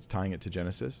 Remember, she's tying it to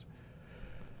Genesis.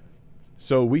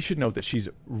 So we should note that she's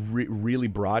really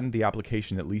broadened the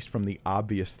application, at least from the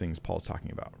obvious things Paul's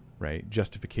talking about, right?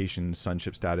 Justification,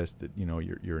 sonship status, that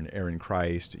you're an heir in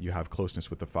Christ, you have closeness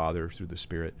with the Father through the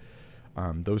Spirit,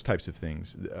 those types of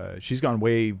things. She's gone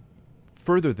way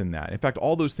further than that. In fact,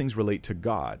 all those things relate to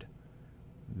God.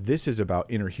 This is about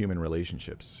interhuman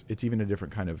relationships. It's even a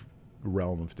different kind of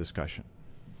realm of discussion.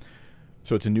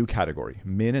 So it's a new category.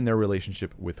 Men and their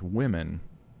relationship with women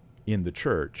in the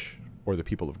church or the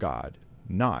people of God,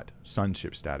 not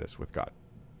sonship status with God.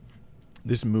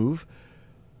 This move,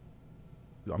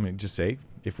 just say,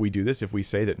 if we do this, if we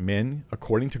say that men,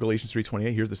 according to Galatians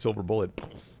 3:28, here's the silver bullet,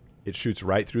 it shoots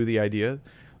right through the idea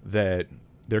that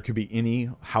there could be any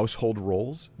household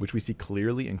roles, which we see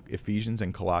clearly in Ephesians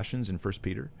and Colossians and 1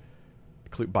 Peter,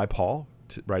 by Paul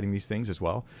writing these things as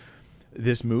well.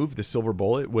 This move, the silver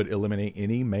bullet, would eliminate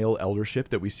any male eldership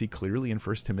that we see clearly in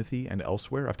 1 Timothy and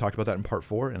elsewhere. I've talked about that in part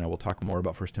 4, and I will talk more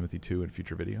about 1 Timothy 2 in a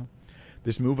future video.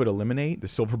 This move would eliminate the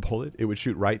silver bullet. It would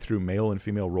shoot right through male and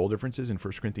female role differences in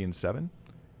 1 Corinthians 7.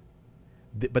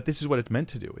 But this is what it's meant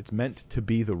to do. It's meant to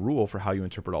be the rule for how you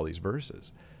interpret all these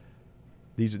verses.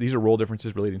 These are role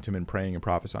differences relating to men praying and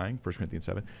prophesying, 1 Corinthians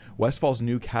 7. Westfall's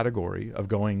new category of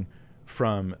going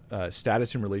from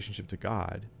status in relationship to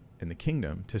God in the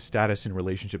kingdom to status in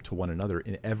relationship to one another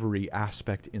in every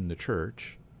aspect in the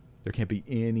church. There can't be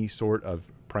any sort of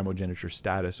primogeniture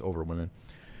status over women.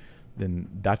 Then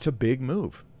that's a big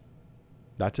move.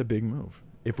 That's a big move.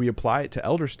 If we apply it to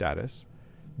elder status,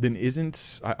 then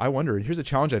I wonder, here's a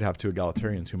challenge I'd have to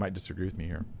egalitarians who might disagree with me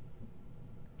here.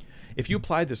 If you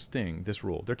apply this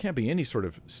rule, there can't be any sort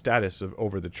of status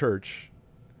over the church.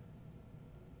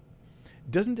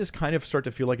 Doesn't this kind of start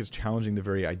to feel like it's challenging the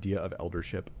very idea of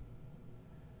eldership?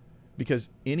 Because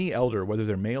any elder, whether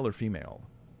they're male or female,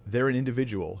 they're an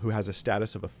individual who has a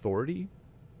status of authority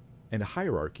and a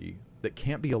hierarchy that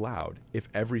can't be allowed if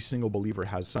every single believer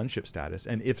has sonship status.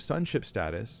 And if sonship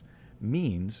status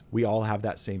means we all have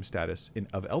that same status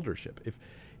of eldership.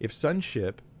 If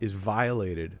sonship is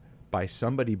violated by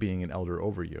somebody being an elder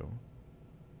over you,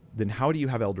 then how do you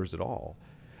have elders at all?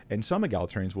 And some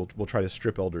egalitarians will try to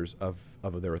strip elders of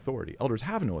their authority. Elders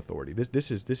have no authority. This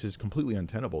is completely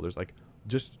untenable. There's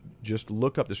just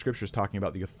look up the scriptures talking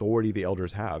about the authority the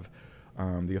elders have,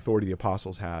 the authority the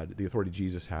apostles had, the authority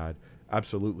Jesus had.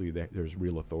 Absolutely, there's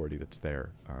real authority that's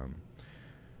there.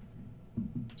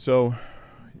 So,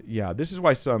 yeah, this is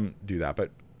why some do that.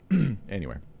 But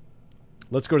Anyway,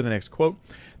 let's go to the next quote.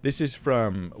 This is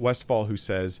from Westphal, who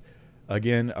says,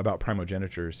 again, about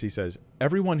primogenitures. He says,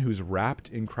 everyone who's wrapped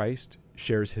in Christ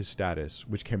shares his status,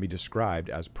 which can be described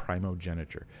as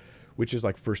primogeniture, which is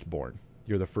like firstborn.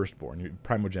 You're the firstborn.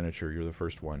 Primogeniture, you're the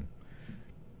first one.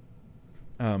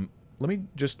 Let me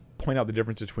just point out the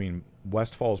difference between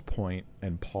Westphal's point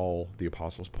and Paul the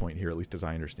Apostle's point here, at least as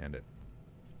I understand it.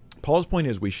 Paul's point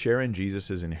is we share in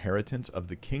Jesus' inheritance of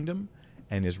the kingdom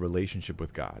and his relationship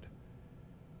with God.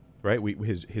 Right?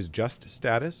 His just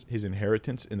status, his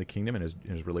inheritance in the kingdom, and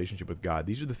his relationship with God.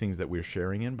 These are the things that we're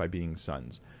sharing in by being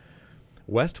sons.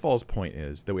 Westphal's point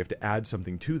is that we have to add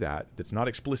something to that that's not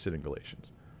explicit in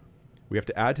Galatians. We have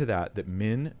to add to that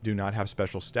men do not have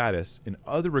special status in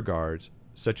other regards,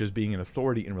 such as being an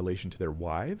authority in relation to their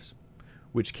wives,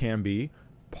 which can be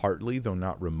partly, though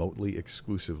not remotely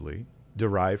exclusively,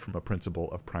 derived from a principle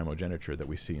of primogeniture that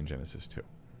we see in Genesis 2.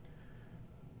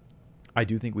 I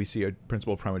do think we see a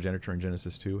principle of primogeniture in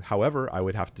Genesis 2. However, I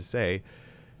would have to say,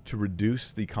 to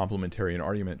reduce the complementarian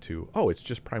argument to, oh, it's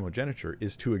just primogeniture,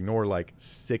 is to ignore like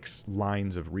 6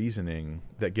 lines of reasoning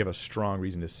that give a strong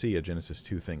reason to see a Genesis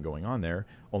 2 thing going on there,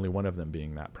 only one of them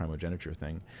being that primogeniture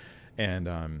thing. And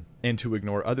to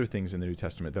ignore other things in the New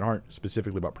Testament that aren't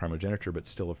specifically about primogeniture, but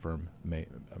still affirm, a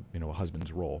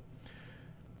husband's role.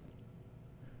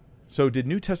 So did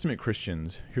New Testament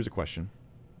Christians, here's a question.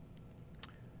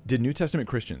 Did New Testament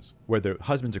Christians, where the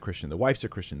husband's a Christian, the wife's a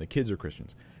Christian, the kids are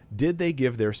Christians, did they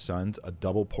give their sons a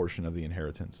double portion of the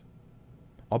inheritance?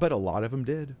 I'll bet a lot of them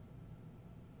did.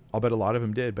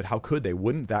 But how could they?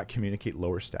 Wouldn't that communicate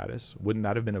lower status? Wouldn't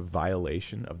that have been a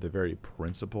violation of the very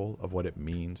principle of what it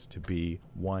means to be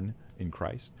one in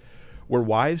Christ? Were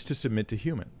wives to submit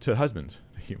to husbands,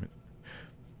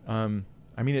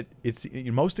 it's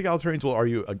most egalitarians will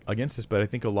argue against this, but I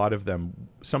think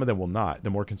some of them will not. The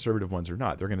more conservative ones are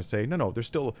not. They're going to say, no, there's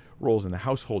still roles in the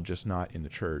household, just not in the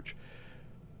church.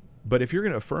 But if you're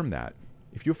going to affirm that,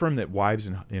 if you affirm that wives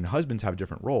and husbands have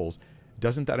different roles,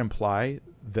 doesn't that imply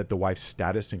that the wife's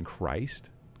status in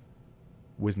Christ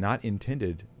was not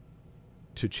intended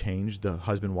to change the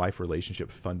husband-wife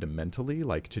relationship fundamentally,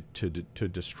 like to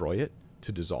destroy it,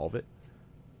 to dissolve it,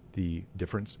 the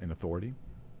difference in authority?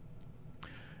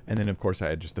 And then, of course, I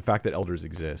had just the fact that elders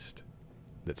exist,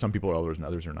 that some people are elders and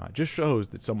others are not, just shows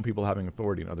that some people having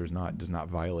authority and others not does not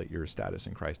violate your status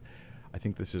in Christ. I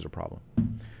think this is a problem.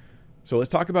 So let's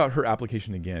talk about her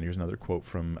application again. Here's another quote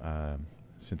from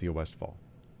Cynthia Westphal.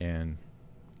 And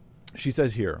she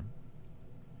says here,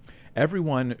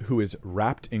 everyone who is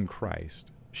wrapped in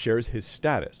Christ shares his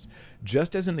status.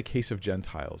 Just as in the case of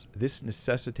Gentiles, this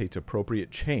necessitates appropriate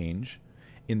change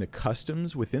in the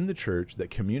customs within the church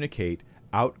that communicate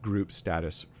out-group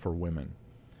status for women.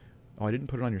 Oh, I didn't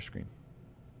put it on your screen.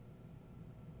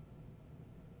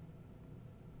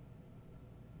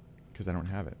 Because I don't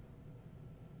have it.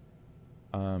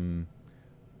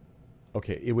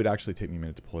 Okay, it would actually take me a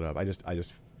minute to pull it up. I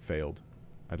just failed.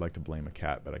 I'd like to blame a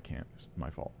cat, but I can't. It's my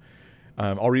fault.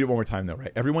 I'll read it one more time, though,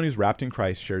 right? Everyone who's wrapped in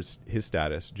Christ shares his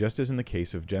status, just as in the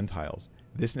case of Gentiles.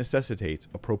 This necessitates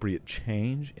appropriate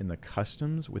change in the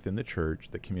customs within the church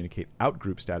that communicate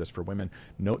out-group status for women.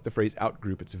 Note the phrase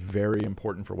out-group. It's very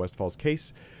important for Westphal's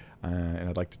case, and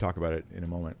I'd like to talk about it in a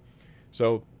moment.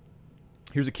 So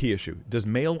here's a key issue. Does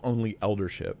male-only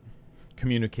eldership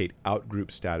communicate out-group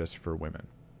status for women?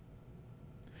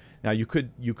 Now, you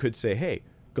could say, hey,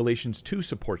 Galatians 2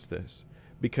 supports this,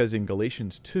 because in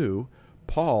Galatians 2,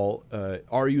 Paul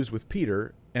argues with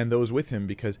Peter and those with him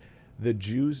because the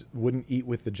Jews wouldn't eat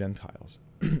with the Gentiles.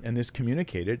 And this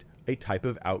communicated a type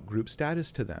of out-group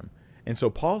status to them. And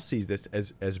so Paul sees this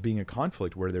as being a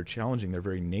conflict where they're challenging their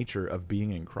very nature of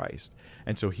being in Christ.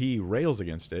 And so he rails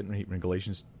against it. And in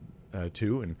Galatians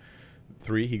 2 and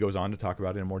 3, he goes on to talk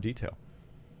about it in more detail.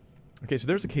 Okay, so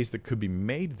there's a case that could be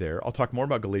made there. I'll talk more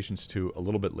about Galatians 2 a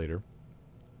little bit later.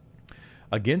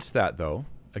 Against that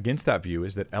view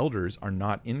is that elders are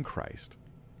not in Christ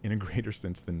in a greater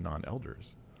sense than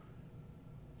non-elders.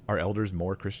 Are elders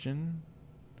more Christian?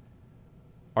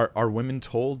 Are women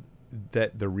told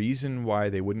that the reason why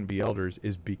they wouldn't be elders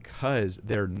is because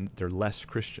they're less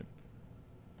Christian?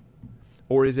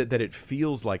 Or is it that it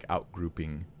feels like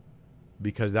outgrouping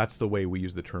because that's the way we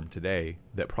use the term today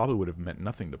that probably would have meant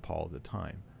nothing to Paul at the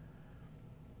time?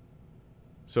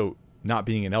 So not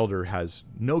being an elder has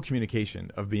no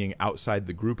communication of being outside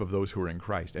the group of those who are in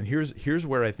Christ. And here's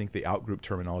where I think the outgroup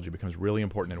terminology becomes really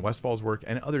important in Westphal's work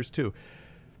and others too.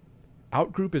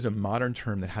 Outgroup is a modern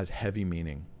term that has heavy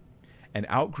meaning. And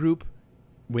outgroup,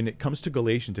 when it comes to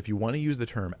Galatians, if you want to use the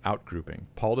term outgrouping,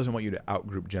 Paul doesn't want you to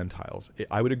outgroup Gentiles.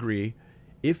 I would agree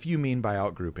if you mean by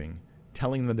outgrouping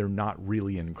telling them they're not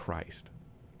really in Christ.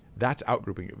 That's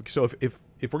outgrouping. So if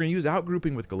we're going to use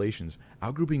outgrouping with Galatians,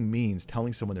 outgrouping means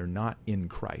telling someone they're not in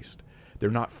Christ. They're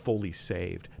not fully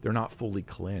saved. They're not fully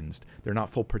cleansed. They're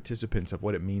not full participants of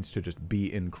what it means to just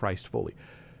be in Christ fully.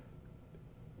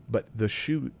 But the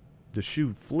shoe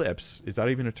flips. Is that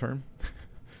even a term?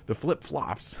 The flip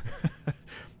flops.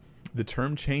 The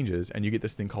term changes, and you get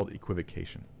this thing called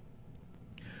equivocation,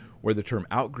 where the term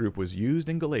outgroup was used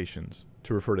in Galatians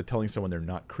to refer to telling someone they're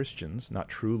not Christians, not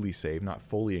truly saved, not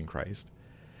fully in Christ,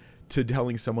 to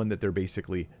telling someone that they're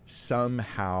basically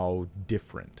somehow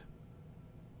different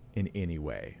in any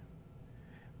way.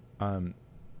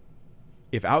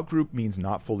 If outgroup means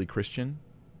not fully Christian,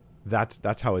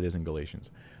 that's how it is in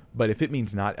Galatians. But if it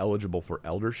means not eligible for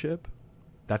eldership,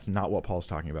 that's not what Paul's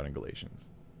talking about in Galatians.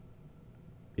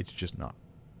 It's just not.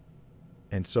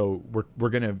 And so we're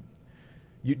gonna.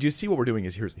 Do you see what we're doing?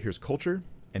 Is here's culture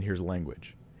and here's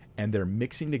language, and they're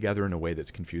mixing together in a way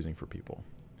that's confusing for people.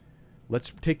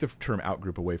 Let's take the term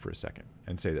outgroup away for a second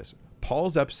and say this.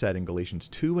 Paul's upset in Galatians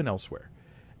 2 and elsewhere.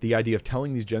 The idea of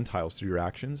telling these Gentiles through your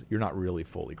actions, you're not really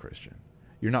fully Christian.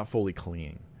 You're not fully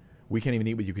clean. We can't even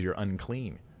eat with you because you're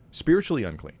unclean, spiritually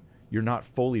unclean. You're not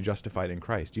fully justified in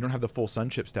Christ. You don't have the full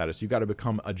sonship status. You got to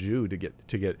become a Jew to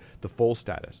get the full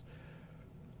status.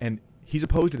 And he's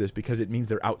opposed to this because it means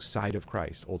they're outside of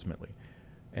Christ ultimately.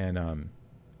 And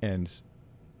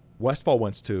Westfall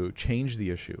wants to change the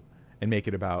issue and make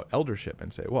it about eldership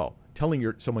and say, well,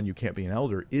 telling someone you can't be an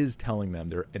elder is telling them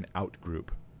they're an out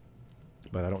group.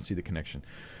 But I don't see the connection.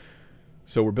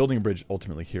 So we're building a bridge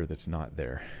ultimately here that's not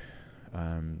there.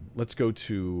 Let's go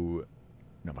to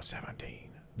number 17.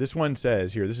 This one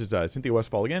says here, this is Cynthia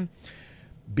Westfall again.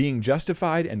 Being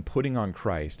justified and putting on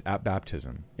Christ at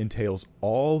baptism entails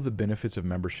all the benefits of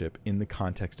membership in the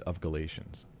context of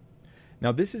Galatians.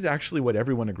 Now, this is actually what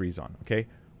everyone agrees on, okay?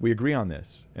 We agree on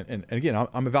this. And again,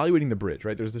 I'm evaluating the bridge,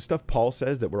 right? There's the stuff Paul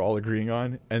says that we're all agreeing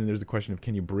on, and there's the question of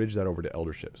can you bridge that over to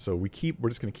eldership? So we're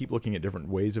just going to keep looking at different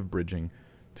ways of bridging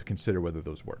to consider whether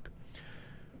those work.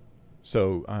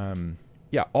 So,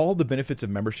 yeah, all the benefits of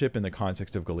membership in the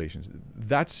context of Galatians.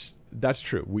 That's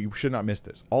true. We should not miss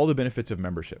this. All the benefits of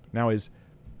membership. Now, is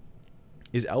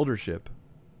eldership,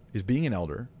 is being an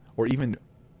elder, or even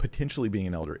potentially being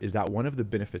an elder, is that one of the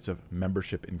benefits of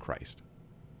membership in Christ?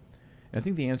 And I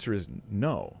think the answer is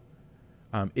no.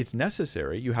 It's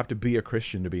necessary. You have to be a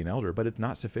Christian to be an elder, but it's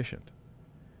not sufficient.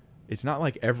 It's not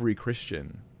like every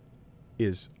Christian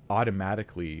is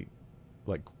automatically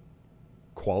like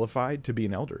qualified to be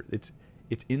an elder. It's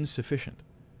insufficient.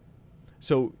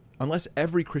 So unless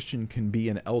every Christian can be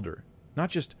an elder, not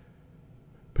just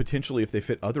potentially if they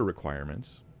fit other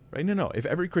requirements, right? No. If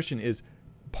every Christian is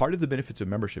part of the benefits of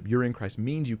membership, you're in Christ,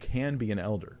 means you can be an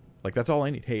elder. Like, that's all I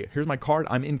need. Hey, here's my card.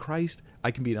 I'm in Christ. I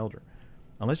can be an elder.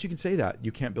 Unless you can say that,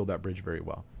 you can't build that bridge very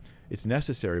well. It's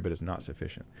necessary, but it's not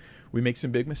sufficient. We make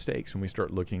some big mistakes when we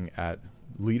start looking at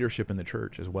leadership in the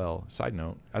church as well. Side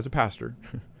note, as a pastor,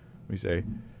 we say,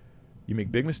 you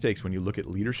make big mistakes when you look at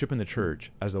leadership in the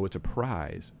church as though it's a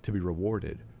prize to be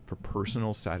rewarded for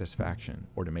personal satisfaction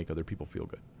or to make other people feel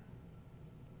good.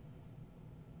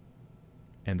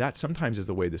 And that sometimes is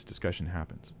the way this discussion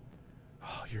happens.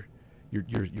 Oh,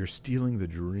 you're stealing the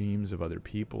dreams of other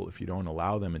people if you don't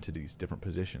allow them into these different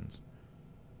positions.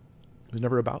 It was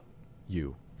never about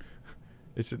you.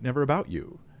 It's never about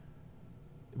you.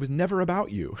 It was never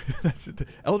about you.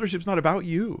 Eldership's not about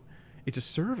you. It's a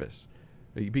service.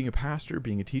 Being a pastor,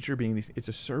 being a teacher, it's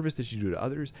a service that you do to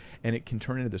others, and it can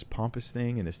turn into this pompous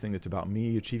thing and this thing that's about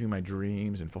me achieving my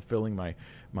dreams and fulfilling my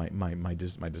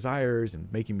desires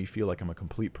and making me feel like I'm a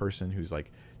complete person who's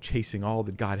like chasing all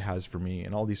that God has for me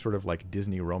and all these sort of like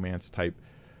Disney romance type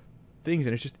things.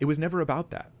 And it was never about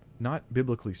that. Not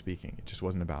biblically speaking. It just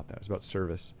wasn't about that. It was about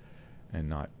service and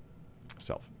not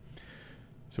self.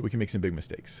 So we can make some big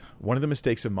mistakes. One of the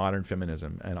mistakes of modern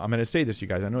feminism, and I'm going to say this, you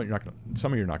guys, I know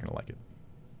some of you are not going to like it,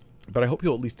 but I hope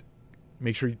you'll at least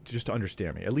make sure just to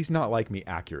understand me, at least not like me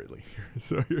accurately.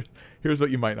 So here's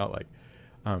what you might not like.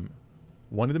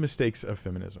 One of the mistakes of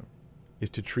feminism is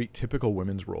to treat typical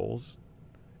women's roles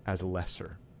as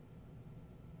lesser.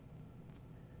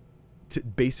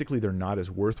 Basically, they're not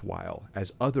as worthwhile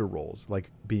as other roles,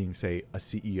 like being, say, a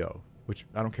CEO, which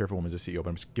I don't care if a woman's a CEO,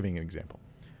 but I'm just giving an example.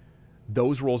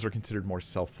 Those roles are considered more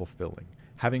self-fulfilling.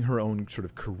 Having her own sort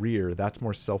of career, that's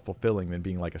more self-fulfilling than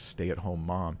being like a stay-at-home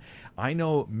mom. I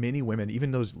know many women,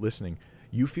 even those listening,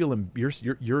 you feel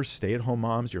you're stay-at-home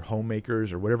moms, you're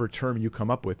homemakers, or whatever term you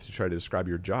come up with to try to describe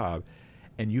your job,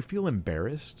 and you feel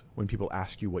embarrassed when people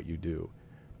ask you what you do.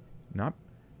 Not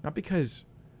because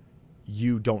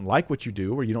you don't like what you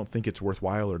do or you don't think it's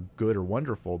worthwhile or good or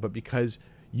wonderful, but because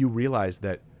you realize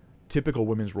that typical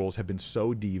women's roles have been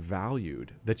so devalued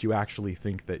that you actually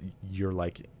think that you're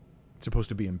like supposed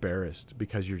to be embarrassed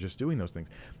because you're just doing those things.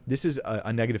 This is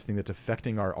a negative thing that's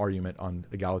affecting our argument on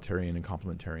egalitarian and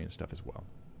complementarian stuff as well.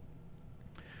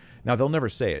 Now, they'll never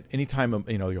say it. Anytime,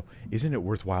 they go, isn't it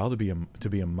worthwhile to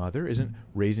be a mother? Isn't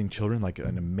raising children like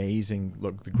an amazing,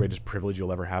 look, the greatest privilege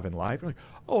you'll ever have in life? You're like,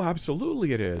 oh,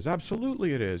 absolutely it is.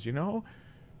 Absolutely it is, And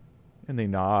they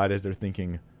nod as they're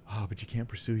thinking, oh, but you can't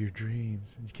pursue your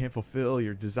dreams. And you can't fulfill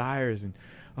your desires. And,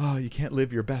 oh, you can't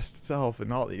live your best self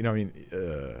and all,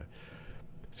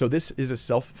 So this is a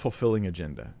self-fulfilling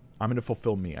agenda. I'm going to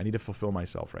fulfill me. I need to fulfill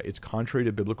myself, right? It's contrary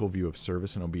to biblical view of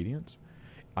service and obedience.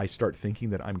 I start thinking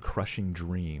that I'm crushing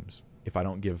dreams if I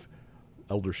don't give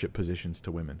eldership positions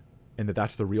to women, and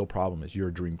that's the real problem, is you're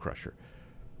a dream crusher.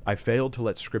 I failed to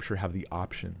let Scripture have the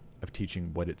option of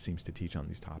teaching what it seems to teach on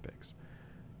these topics.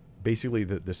 Basically,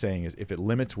 the saying is, if it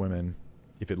limits women,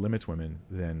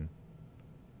 then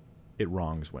it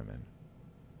wrongs women.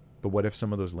 But what if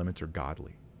some of those limits are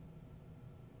godly?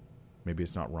 Maybe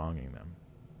it's not wronging them.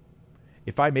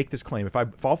 If I make this claim, if I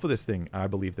fall for this thing, I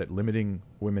believe that limiting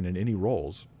women in any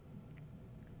roles,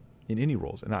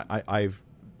 and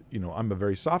I'm a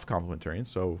very soft complementarian,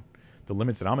 so the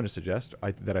limits that I'm going to suggest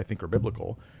that I think are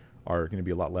biblical are going to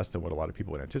be a lot less than what a lot of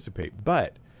people would anticipate.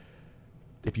 But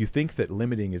if you think that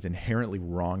limiting is inherently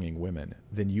wronging women,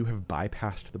 then you have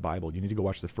bypassed the Bible. You need to go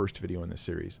watch the first video in this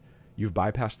series. You've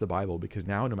bypassed the Bible, because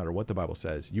now no matter what the Bible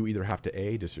says, you either have to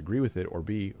A, disagree with it, or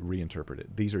B, reinterpret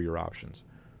it. These are your options.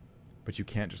 But you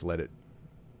can't just let it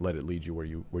lead you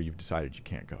where you've decided you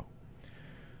can't go.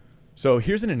 So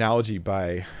here's an analogy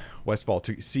by Westphal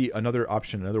to see another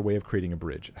option, another way of creating a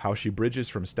bridge. How she bridges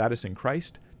from status in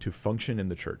Christ to function in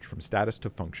the church, from status to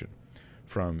function,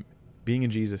 from being in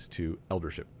Jesus to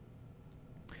eldership.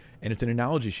 And it's an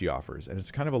analogy she offers, and it's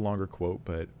kind of a longer quote,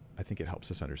 but I think it helps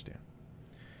us understand.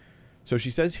 So she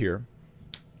says here,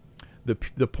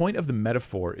 the point of the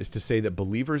metaphor is to say that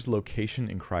believers' location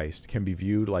in Christ can be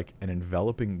viewed like an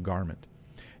enveloping garment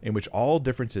in which all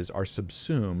differences are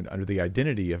subsumed under the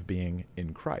identity of being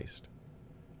in Christ.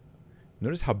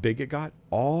 Notice how big it got?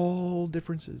 All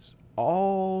differences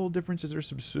are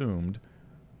subsumed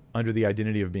under the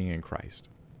identity of being in Christ.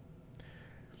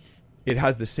 It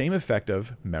has the same effect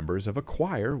of members of a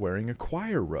choir wearing a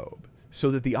choir robe, so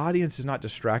that the audience is not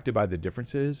distracted by the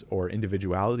differences or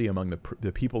individuality among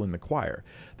the people in the choir.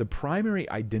 The primary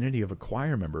identity of a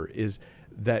choir member is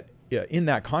that, in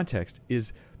that context,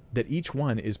 is that each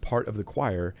one is part of the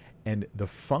choir, and the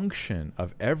function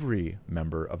of every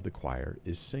member of the choir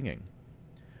is singing.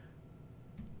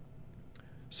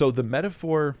 So the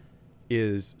metaphor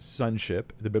is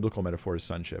sonship. The biblical metaphor is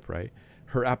sonship, right?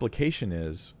 Her application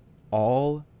is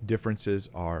all differences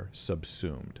are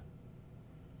subsumed.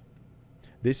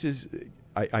 This is,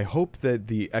 I hope that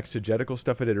the exegetical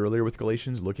stuff I did earlier with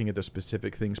Galatians, looking at the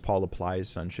specific things Paul applies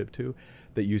sonship to,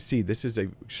 that you see this is a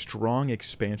strong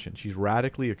expansion. She's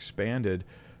radically expanded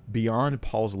beyond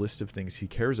Paul's list of things he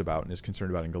cares about and is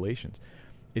concerned about in Galatians.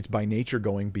 It's by nature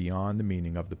going beyond the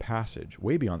meaning of the passage,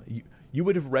 way beyond. You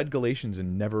would have read Galatians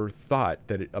and never thought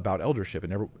about eldership,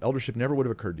 and eldership never would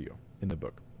have occurred to you in the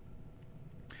book.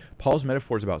 Paul's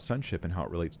metaphor is about sonship and how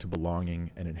it relates to belonging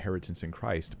and inheritance in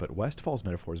Christ, but Westphal's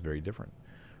metaphor is very different.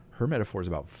 Her metaphor is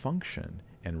about function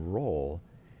and role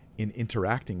in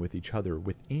interacting with each other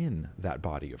within that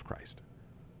body of Christ.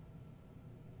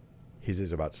 His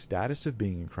is about status of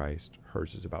being in Christ.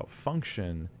 Hers is about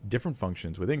function, different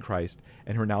functions within Christ,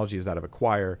 and her analogy is that of a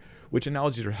choir, which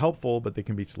analogies are helpful, but they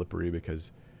can be slippery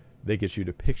because they get you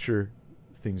to picture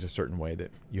things a certain way that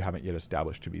you haven't yet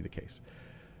established to be the case.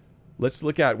 Let's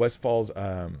look at Westphal's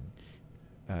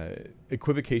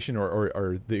equivocation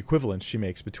or the equivalence she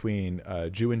makes between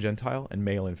Jew and Gentile and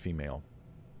male and female.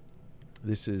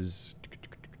 This is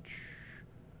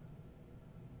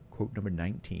quote number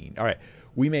 19. All right.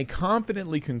 We may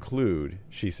confidently conclude,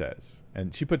 she says,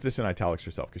 and she puts this in italics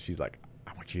herself because she's like,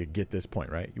 I want you to get this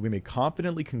point, right? We may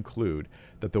confidently conclude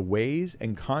that the ways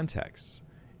and contexts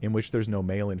in which there's no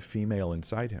male and female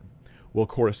inside him will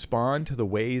correspond to the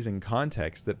ways and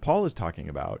contexts that Paul is talking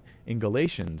about in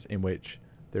Galatians, in which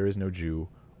there is no Jew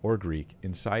or Greek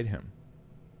inside him.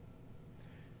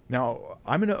 Now,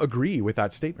 I'm going to agree with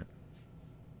that statement.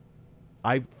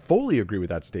 I fully agree with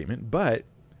that statement, but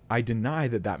I deny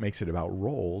that makes it about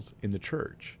roles in the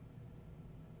church,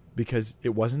 because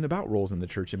it wasn't about roles in the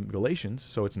church in Galatians,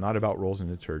 so it's not about roles in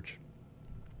the church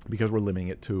because we're limiting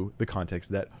it to the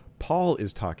context that Paul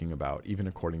is talking about, even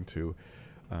according to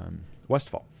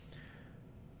Westphal.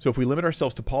 So if we limit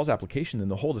ourselves to Paul's application, then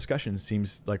the whole discussion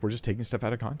seems like we're just taking stuff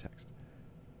out of context.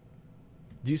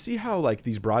 Do you see how like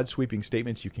these broad sweeping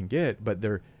statements you can get, but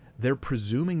they're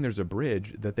presuming there's a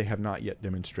bridge that they have not yet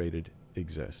demonstrated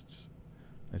exists.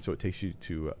 And so it takes you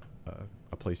to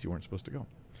a place you weren't supposed to go.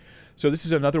 So this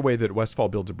is another way that Westphal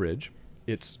builds a bridge.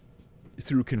 It's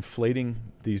through conflating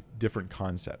these different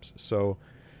concepts. So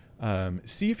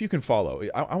see if you can follow.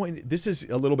 This is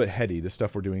a little bit heady, the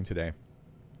stuff we're doing today,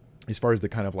 as far as the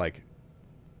kind of like,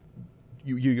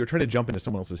 you're trying to jump into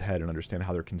someone else's head and understand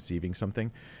how they're conceiving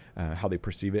something, how they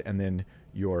perceive it, and then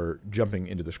you're jumping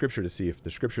into the scripture to see if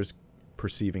the scripture's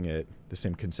perceiving it, the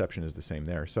same conception is the same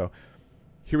there. So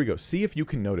here we go. See if you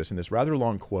can notice in this rather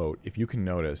long quote, if you can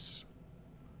notice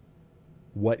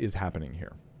what is happening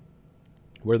here,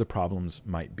 where the problems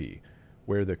might be,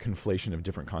 where the conflation of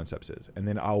different concepts is, and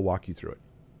then I'll walk you through it.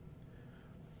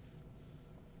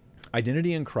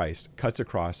 Identity in Christ cuts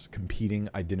across competing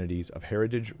identities of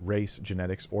heritage, race,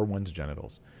 genetics, or one's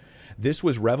genitals. This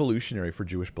was revolutionary for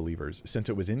Jewish believers, since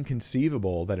it was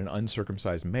inconceivable that an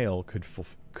uncircumcised male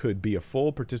could be a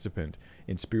full participant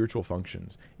in spiritual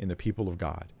functions in the people of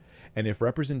God. And if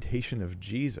representation of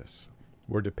Jesus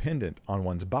were dependent on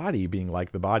one's body being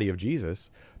like the body of Jesus,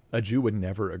 a Jew would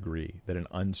never agree that an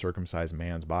uncircumcised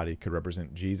man's body could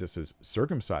represent Jesus's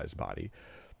circumcised body.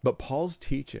 But Paul's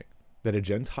teaching that a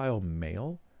Gentile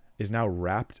male is now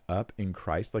wrapped up in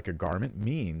Christ like a garment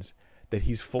means that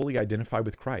he's fully identified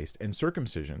with Christ, and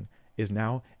circumcision is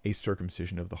now a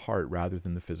circumcision of the heart rather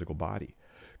than the physical body.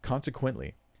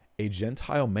 Consequently, a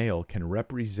Gentile male can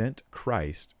represent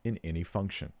Christ in any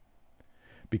function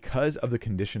because of the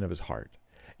condition of his heart.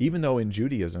 Even though in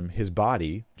Judaism, his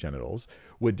body, genitals,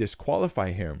 would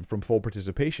disqualify him from full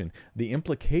participation, the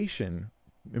implications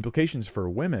for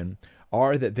women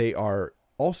are that they are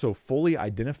also fully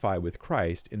identify with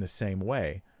Christ in the same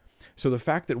way. So the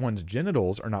fact that one's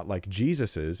genitals are not like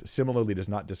Jesus's similarly does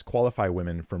not disqualify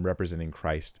women from representing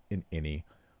Christ in any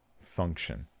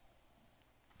function.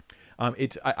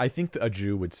 I think a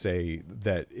Jew would say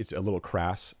that it's a little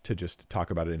crass to just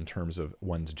talk about it in terms of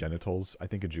one's genitals. I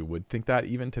think a Jew would think that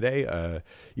even today,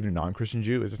 even a non-Christian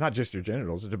Jew, it's not just your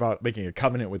genitals. It's about making a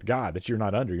covenant with God that you're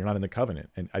not under. You're not in the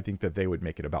covenant. And I think that they would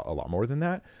make it about a lot more than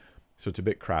that. So it's a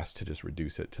bit crass to just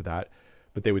reduce it to that.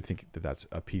 But they would think that that's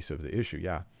a piece of the issue,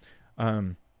 yeah.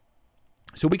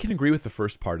 So we can agree with the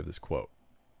first part of this quote.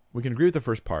 We can agree with the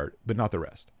first part, but not the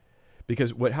rest.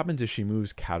 Because what happens is she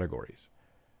moves categories.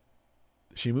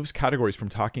 She moves categories from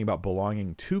talking about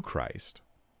belonging to Christ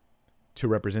to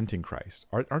representing Christ.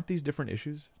 Aren't these different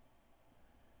issues?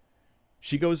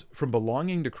 She goes from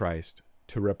belonging to Christ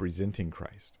to representing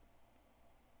Christ.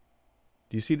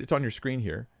 Do you see it? It's on your screen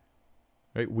here.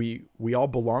 Right? We all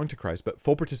belong to Christ, but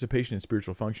full participation in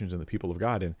spiritual functions in the people of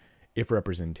God. And if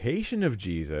representation of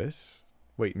Jesus,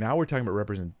 now we're talking about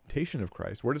representation of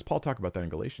Christ. Where does Paul talk about that in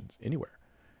Galatians? Anywhere.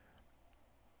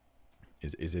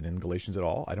 Is it in Galatians at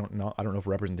all? I don't know if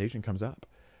representation comes up.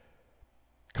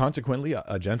 Consequently,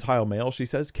 a Gentile male, she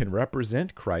says, can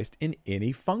represent Christ in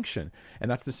any function.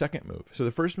 And that's the second move. So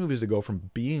the first move is to go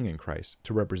from being in Christ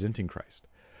to representing Christ.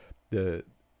 The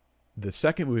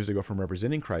second move is to go from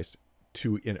representing Christ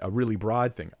to in a really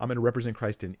broad thing. I'm going to represent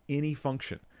Christ in any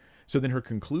function. So then her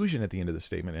conclusion at the end of the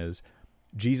statement is,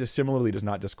 Jesus similarly does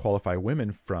not disqualify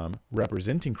women from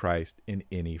representing Christ in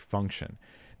any function.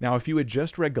 Now, if you had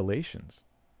just read Galatians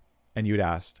and you'd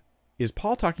asked, is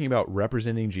Paul talking about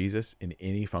representing Jesus in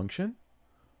any function?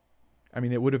 I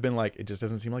mean, it would have been like, it just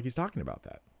doesn't seem like he's talking about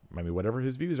that. I mean, whatever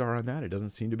his views are on that, it doesn't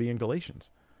seem to be in Galatians.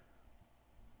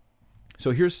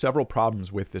 So here's several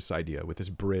problems with this idea, with this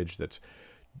bridge that's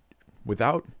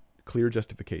without clear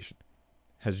justification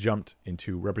has jumped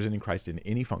into representing Christ in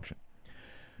any function.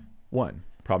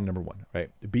 Problem number one, right?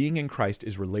 Being in Christ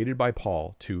is related by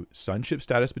Paul to sonship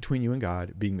status between you and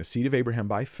God, being the seed of Abraham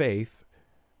by faith,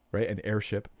 right? And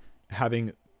heirship,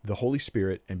 having the Holy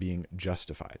Spirit, and being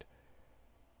justified.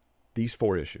 These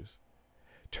four issues.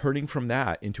 Turning from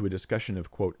that into a discussion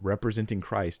of, quote, representing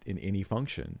Christ in any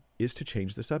function is to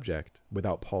change the subject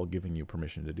without Paul giving you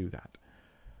permission to do that.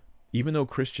 Even though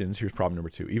Christians, here's problem number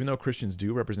two, even though Christians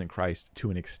do represent Christ to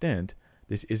an extent,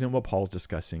 this isn't what Paul's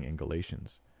discussing in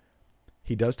Galatians.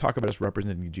 He does talk about us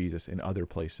representing Jesus in other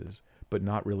places, but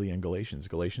not really in Galatians.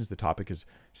 Galatians, the topic is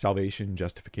salvation,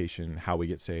 justification, how we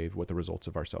get saved, what the results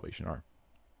of our salvation are,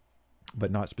 but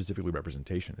not specifically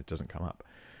representation. It doesn't come up.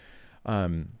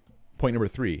 Point number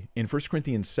three, in 1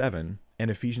 Corinthians 7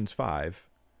 and Ephesians 5,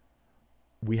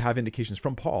 we have indications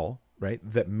from Paul, right,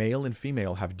 that male and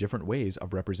female have different ways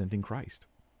of representing Christ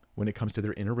when it comes to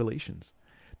their inner relations.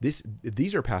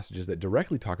 These are passages that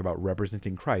directly talk about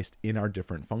representing Christ in our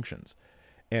different functions.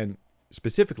 And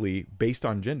specifically, based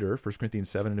on gender, 1 Corinthians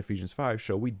 7 and Ephesians 5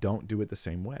 show we don't do it the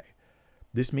same way.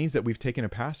 This means that we've taken a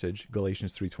passage,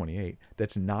 Galatians 3:28,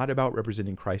 that's not about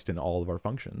representing Christ in all of our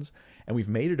functions, and we've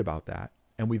made it about that,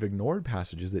 and we've ignored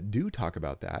passages that do talk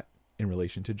about that in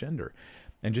relation to gender.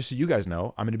 And just so you guys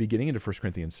know, I'm going to be getting into 1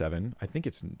 Corinthians 7. I think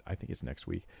it's next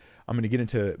week. I'm going to get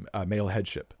into male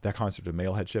headship, that concept of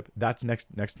male headship. That's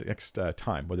next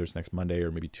time, whether it's next Monday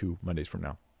or maybe 2 Mondays from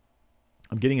now.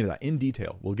 I'm getting into that in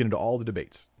detail. We'll get into all the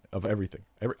debates of everything,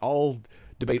 all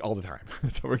debate all the time.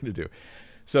 That's what we're going to do.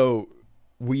 So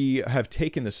we have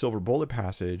taken the silver bullet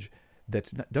passage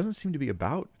that doesn't seem to be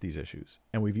about these issues,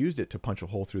 and we've used it to punch a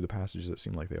hole through the passages that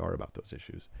seem like they are about those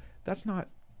issues. That's not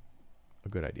a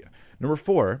good idea. Number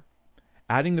 4,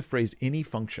 adding the phrase any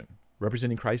function,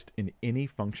 representing Christ in any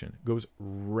function, goes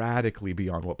radically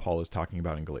beyond what Paul is talking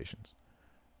about in Galatians.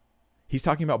 He's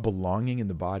talking about belonging in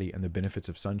the body and the benefits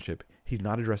of sonship. He's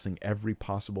not addressing every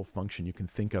possible function you can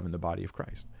think of in the body of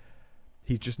Christ.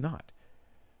 He's just not.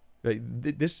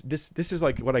 This is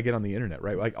like what I get on the internet,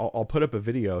 right? Like I'll put up a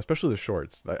video, especially the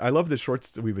shorts. I love the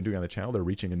shorts that we've been doing on the channel. They're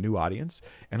reaching a new audience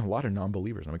and a lot of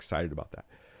non-believers. I'm excited about that.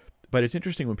 But it's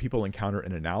interesting when people encounter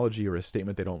an analogy or a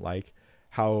statement they don't like,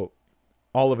 how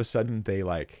all of a sudden they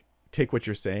like take what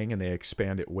you're saying and they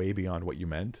expand it way beyond what you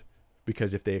meant.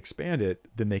 Because if they expand it,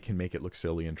 then they can make it look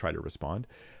silly and try to respond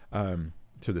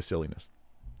to the silliness.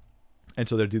 And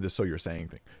so they do the "so you're saying"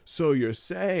 thing. So you're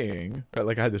saying,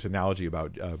 like I had this analogy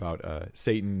about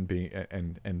Satan being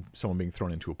and someone being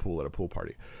thrown into a pool at a pool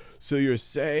party. So you're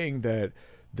saying that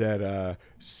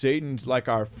Satan's like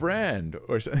our friend,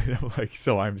 or something. I'm like,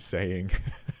 so I'm saying.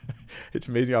 It's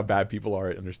amazing how bad people are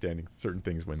at understanding certain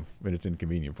things when it's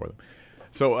inconvenient for them.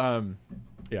 So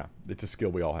yeah, it's a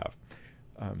skill we all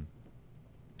have.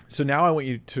 So now I want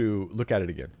you to look at it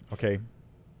again, okay?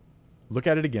 Look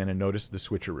at it again and notice the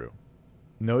switcheroo.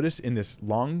 Notice in this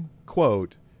long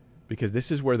quote, because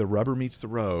this is where the rubber meets the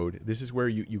road. This is where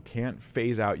you can't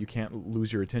phase out. You can't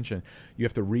lose your attention. You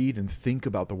have to read and think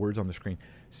about the words on the screen.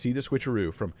 See the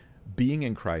switcheroo from being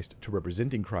in Christ to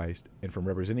representing Christ, and from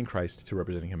representing Christ to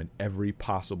representing him in every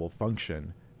possible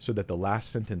function, so that the last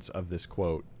sentence of this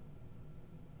quote,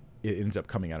 it ends up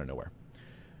coming out of nowhere.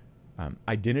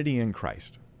 Identity in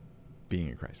Christ. Being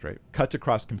in Christ, right? Cuts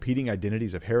across competing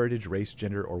identities of heritage, race,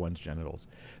 gender, or one's genitals.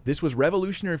 This was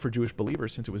revolutionary for Jewish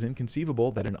believers, since it was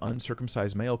inconceivable that an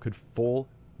uncircumcised male could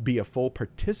be a full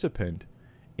participant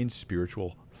in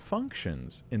spiritual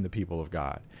functions in the people of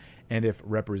God. And if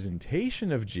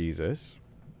representation of Jesus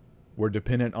were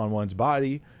dependent on one's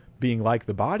body being like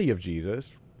the body of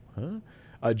Jesus,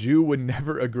 a Jew would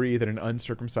never agree that an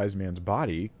uncircumcised man's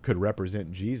body could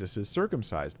represent Jesus'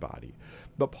 circumcised body.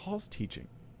 But Paul's teaching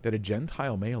that a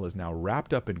Gentile male is now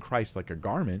wrapped up in Christ like a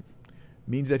garment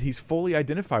means that he's fully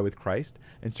identified with Christ,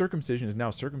 and circumcision is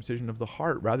now circumcision of the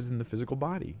heart rather than the physical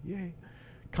body. Yay.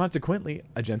 Consequently,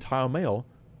 a Gentile male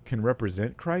can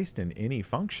represent Christ in any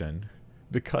function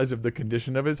because of the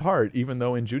condition of his heart, even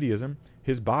though in Judaism,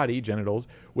 his body, genitals,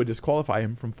 would disqualify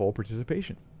him from full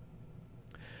participation.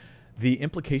 The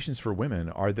implications for women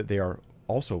are that they are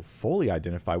also fully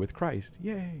identified with Christ,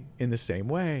 yay, in the same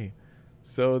way,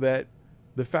 so that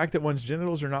the fact that one's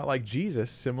genitals are not like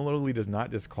Jesus similarly does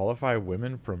not disqualify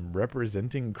women from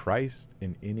representing Christ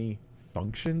in any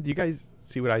function. Do you guys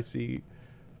see what I see?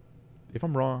 If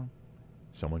I'm wrong,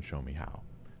 someone show me how.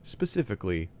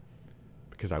 Specifically,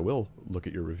 because I will look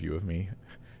at your review of me,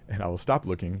 and I will stop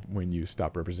looking when you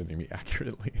stop representing me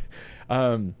accurately.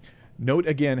 Note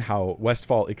again how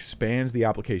Westphal expands the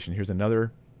application. Here's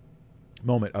another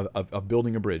moment of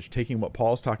building a bridge, taking what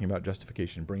Paul's talking about,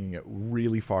 justification, bringing it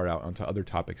really far out onto other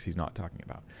topics he's not talking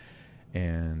about.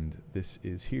 And this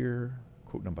is here,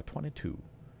 quote number 22.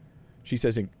 She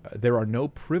says, there are no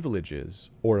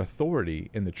privileges or authority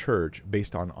in the church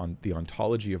based on the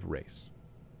ontology of race.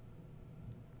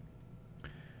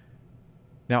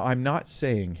 Now, I'm not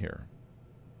saying here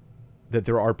that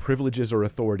there are privileges or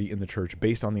authority in the church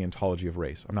based on the ontology of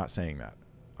race. I'm not saying that.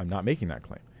 I'm not making that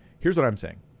claim. Here's what I'm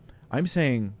saying. I'm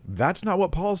saying that's not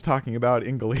what Paul's talking about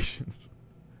in Galatians.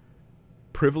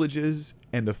 Privileges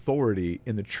and authority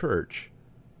in the church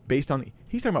based on,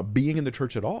 he's talking about being in the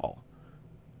church at all.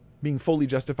 Being fully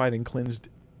justified and cleansed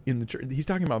in the church. He's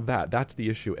talking about that. That's the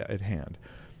issue at hand.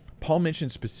 Paul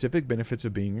mentions specific benefits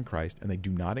of being in Christ, and they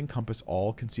do not encompass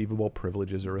all conceivable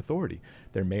privileges or authority.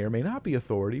 There may or may not be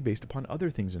authority based upon other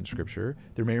things in Scripture.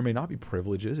 There may or may not be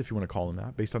privileges, if you want to call them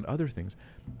that, based on other things.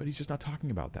 But he's just not talking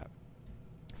about that.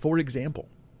 For example,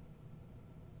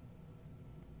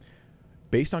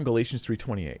 based on Galatians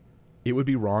 3:28, It would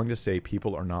be wrong to say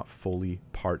people are not fully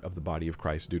part of the body of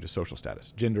Christ due to social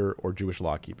status, gender, or Jewish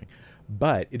law keeping.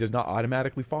 But it does not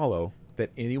automatically follow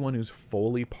that anyone who's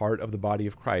fully part of the body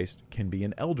of Christ can be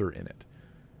an elder in it.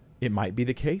 It might be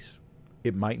the case.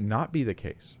 It might not be the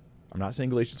case. I'm not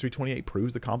saying Galatians 3:28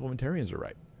 proves the complementarians are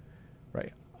right.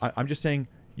 Right? I'm just saying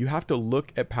you have to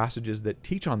look at passages that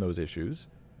teach on those issues,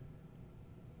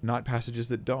 not passages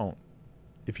that don't,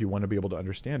 if you want to be able to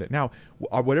understand it. Now,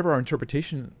 whatever our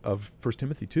interpretation of 1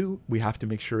 Timothy 2, we have to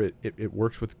make sure it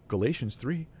works with Galatians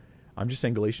 3. I'm just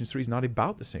saying Galatians 3 is not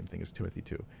about the same thing as Timothy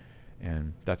 2,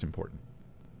 and that's important.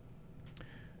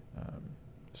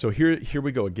 So here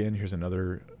we go again. Here's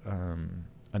another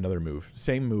move.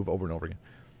 Same move over and over again.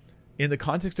 In the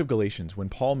context of Galatians, when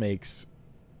Paul makes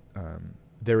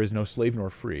there is no slave nor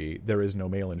free, there is no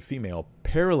male and female,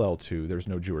 parallel to there's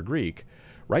no Jew or Greek,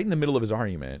 right in the middle of his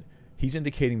argument, he's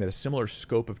indicating that a similar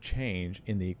scope of change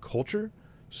in the culture,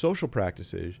 social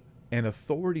practices, and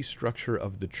authority structure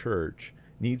of the church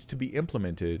needs to be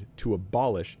implemented to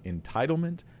abolish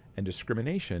entitlement and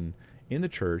discrimination in the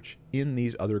church in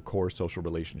these other core social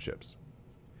relationships.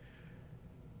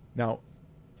 Now,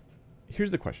 here's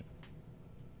the question.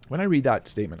 When I read that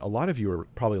statement, a lot of you are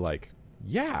probably like,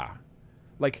 yeah,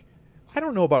 like, I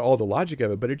don't know about all the logic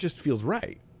of it, but it just feels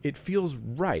right. It feels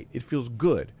right. It feels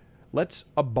good. Let's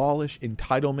abolish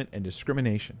entitlement and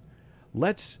discrimination.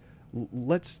 Let's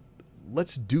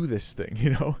do this thing,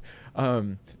 you know?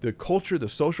 The culture, the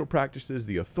social practices,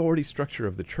 the authority structure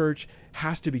of the church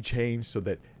has to be changed so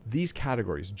that these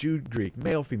categories, Jew, Greek,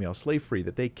 male, female, slave free,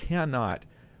 that they cannot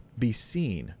be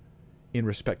seen in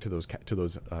respect to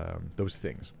those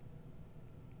things.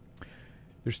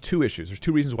 There's two issues. There's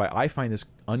two reasons why I find this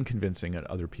unconvincing and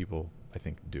other people, I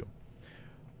think, do.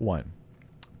 One,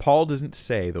 Paul doesn't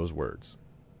say those words.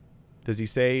 Does he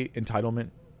say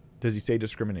entitlement? Does he say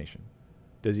discrimination?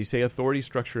 Does he say authority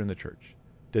structure in the church?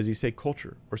 Does he say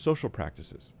culture or social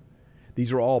practices?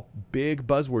 These are all big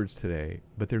buzzwords today,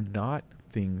 but they're not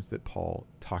things that Paul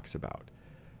talks about.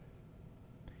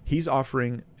 He's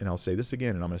offering, and I'll say this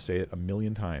again, and I'm going to say it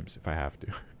 1,000,000 times if I have to.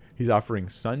 He's offering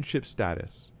sonship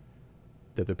status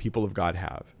that the people of God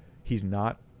have. He's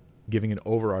not giving an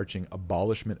overarching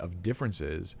abolishment of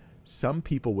differences some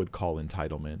people would call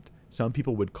entitlement, some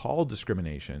people would call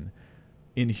discrimination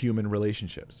in human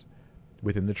relationships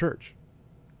within the church.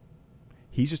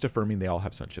 He's just affirming they all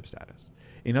have sonship status.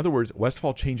 In other words,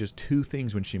 Westphal changes two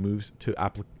things when she moves to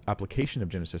application of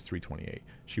Genesis 3:28.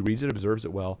 She reads it, observes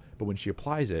it well, but when she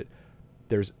applies it,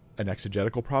 there's an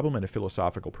exegetical problem and a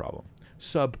philosophical problem.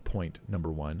 Sub-point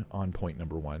number one, on point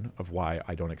number one of why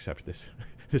I don't accept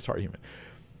this argument.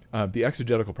 The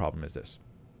exegetical problem is this.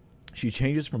 She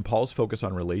changes from Paul's focus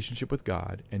on relationship with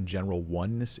God and general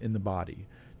oneness in the body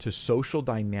to social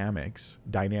dynamics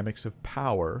of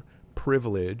power,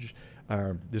 privilege,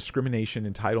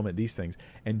 discrimination, entitlement, these things,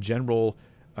 and general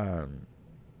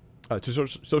to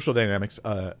social dynamics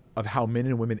of how men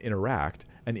and women interact,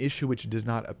 an issue which does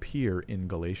not appear in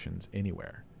Galatians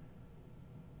anywhere.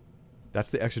 That's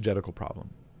the exegetical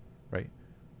problem, right?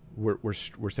 We're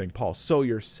saying Paul. So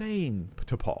you're saying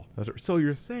to Paul. So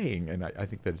you're saying, and I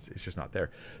think that it's just not there.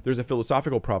 There's a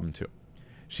philosophical problem too.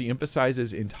 She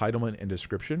emphasizes entitlement and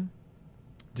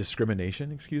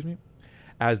discrimination,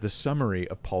 as the summary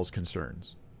of Paul's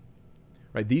concerns.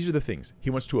 Right? These are the things. He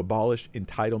wants to abolish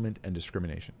entitlement and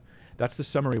discrimination. That's the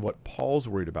summary of what Paul's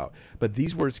worried about. But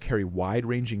these words carry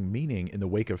wide-ranging meaning in the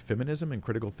wake of feminism and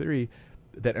critical theory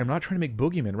that I'm not trying to make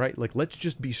boogeymen, right? Like, let's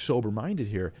just be sober-minded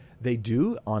here. They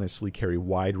do honestly carry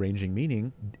wide-ranging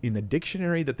meaning in the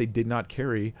dictionary that they did not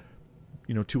carry,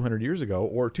 200 years ago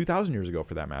or 2,000 years ago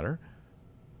for that matter.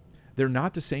 They're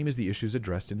not the same as the issues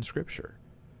addressed in Scripture.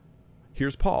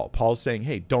 Here's Paul. Paul's saying,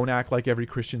 hey, don't act like every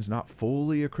Christian's not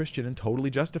fully a Christian and totally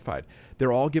justified.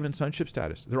 They're all given sonship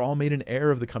status. They're all made an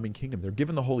heir of the coming kingdom. They're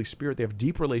given the Holy Spirit. They have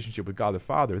deep relationship with God the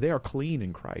Father. They are clean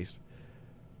in Christ.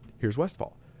 Here's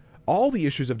Westphal. All the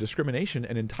issues of discrimination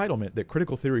and entitlement that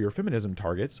critical theory or feminism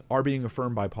targets are being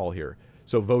affirmed by Paul here.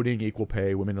 So voting, equal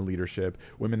pay, women in leadership,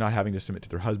 women not having to submit to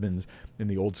their husbands in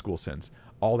the old school sense.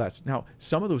 All that's now,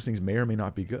 some of those things may or may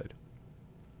not be good.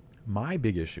 My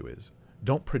big issue is,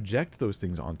 don't project those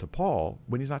things onto Paul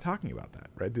when he's not talking about that,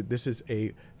 right? This is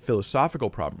a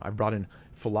philosophical problem. I've brought in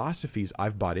philosophies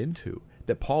I've bought into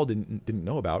that Paul didn't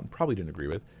know about, and probably didn't agree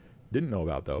with, didn't know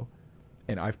about though,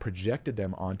 and I've projected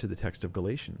them onto the text of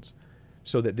Galatians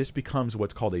so that this becomes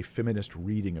what's called a feminist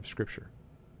reading of Scripture.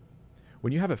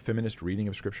 When you have a feminist reading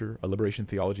of Scripture, a liberation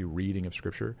theology reading of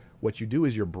Scripture, what you do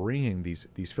is you're bringing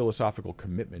these philosophical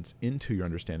commitments into your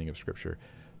understanding of Scripture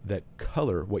that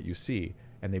color what you see.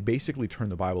 and they basically turn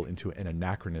the Bible into an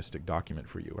anachronistic document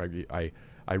for you.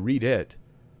 I read it,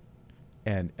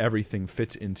 and everything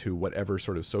fits into whatever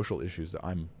sort of social issues that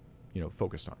I'm,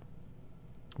 focused on,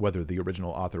 whether the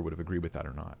original author would have agreed with that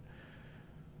or not.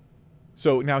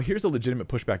 So now here's a legitimate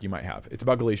pushback you might have. It's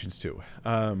about Galatians 2.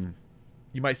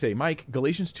 You might say, Mike,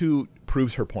 Galatians 2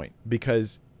 proves her point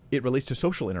because it relates to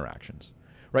social interactions,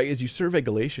 right? As you survey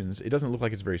Galatians, it doesn't look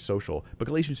like it's very social, but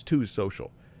Galatians 2 is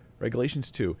social, right?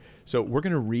 Galatians 2. So we're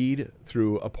going to read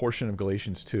through a portion of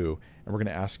Galatians 2, and we're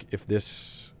going to ask if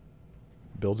this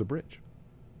builds a bridge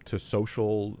to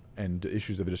social and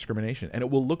issues of discrimination. And it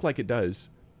will look like it does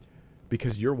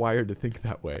because you're wired to think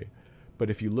that way. But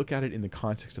if you look at it in the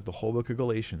context of the whole book of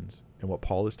Galatians and what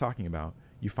Paul is talking about,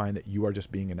 you find that you are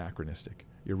just being anachronistic.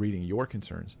 You're reading your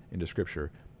concerns into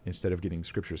Scripture instead of getting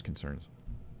Scripture's concerns.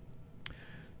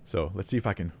 So let's see if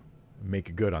I can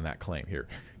make good on that claim here.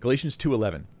 Galatians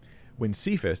 2:11. When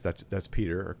Cephas, that's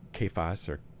Peter, or Cephas,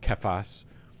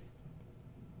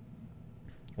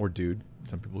 or dude,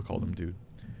 some people call him dude.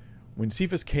 When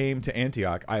Cephas came to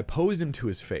Antioch, I opposed him to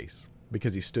his face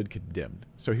because he stood condemned.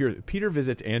 So here, Peter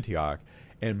visits Antioch,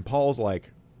 and Paul's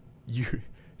like,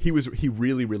 he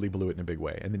really, really blew it in a big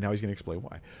way. And then now he's going to explain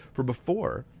why. For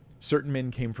before, certain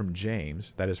men came from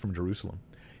James, that is from Jerusalem.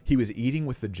 He was eating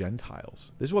with the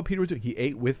Gentiles. This is what Peter was doing. He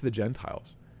ate with the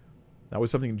Gentiles. That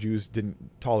was something Jews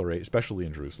didn't tolerate, especially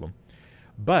in Jerusalem.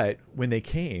 But when they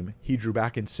came, he drew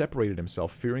back and separated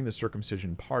himself, fearing the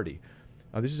circumcision party.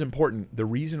 Now, this is important. The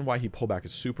reason why he pulled back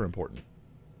is super important.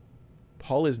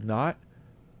 Paul is not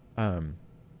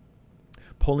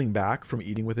pulling back from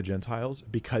eating with the Gentiles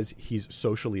because he's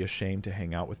socially ashamed to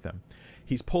hang out with them.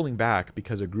 He's pulling back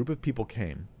because a group of people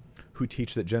came who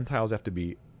teach that Gentiles have to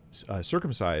be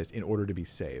circumcised in order to be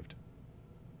saved.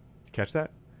 Catch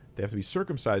that? They have to be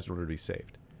circumcised in order to be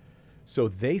saved. So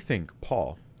they think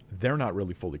Paul, they're not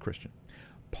really fully Christian.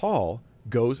 Paul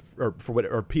goes, or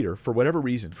Peter, for whatever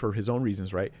reason, for his own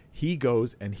reasons, right? He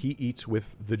goes and he eats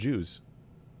with the Jews.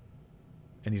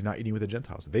 And he's not eating with the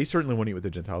Gentiles. They certainly won't eat with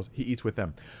the Gentiles. He eats with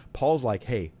them. Paul's like,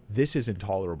 hey, this is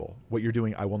intolerable. What you're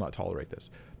doing, I will not tolerate this.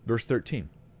 Verse 13.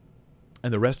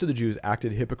 And the rest of the Jews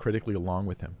acted hypocritically along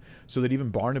with him, so that even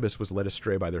Barnabas was led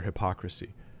astray by their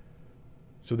hypocrisy.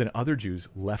 So then other Jews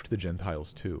left the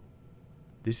Gentiles too.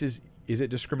 Is it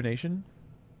discrimination?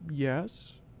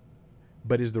 Yes.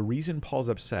 But is the reason Paul's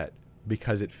upset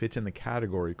because it fits in the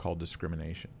category called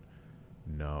discrimination?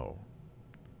 No.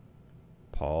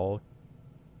 Paul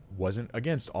wasn't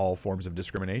against all forms of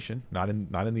discrimination, not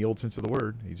in the old sense of the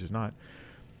word. He's just not.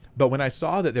 But when I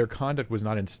saw that their conduct was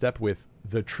not in step with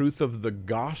the truth of the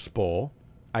gospel,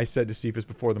 I said to Cephas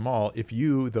before them all, if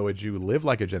you, though a Jew, live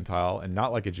like a Gentile and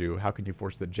not like a Jew, how can you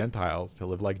force the Gentiles to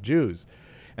live like Jews?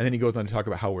 And then he goes on to talk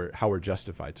about how we're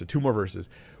justified. So 2 more verses.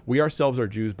 We ourselves are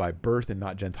Jews by birth and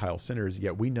not Gentile sinners,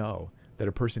 yet we know that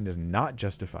a person is not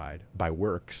justified by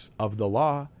works of the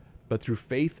law, but through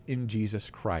faith in Jesus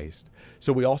Christ.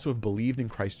 So we also have believed in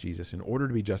Christ Jesus in order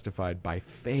to be justified by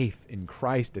faith in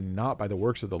Christ and not by the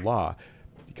works of the law,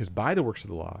 because by the works of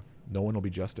the law, no one will be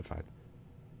justified.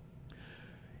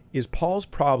 Is Paul's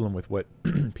problem with what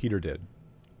Peter did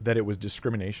that it was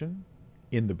discrimination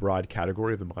in the broad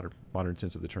category of the modern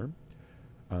sense of the term,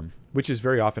 which is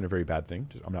very often a very bad thing?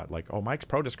 I'm not like, oh, Mike's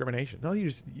pro-discrimination. No,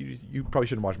 you probably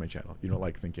shouldn't watch my channel. You don't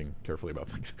like thinking carefully about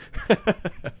things.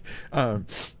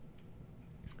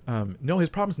 No, his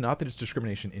problem is not that it's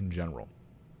discrimination in general.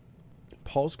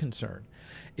 Paul's concern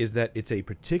is that it's a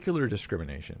particular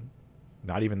discrimination,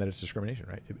 not even that it's discrimination,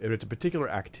 right? It's a particular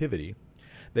activity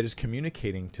that is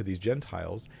communicating to these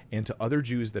Gentiles and to other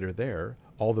Jews that are there,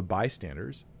 all the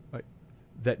bystanders, right,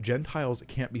 that Gentiles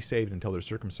can't be saved until they're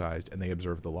circumcised and they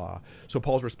observe the law. So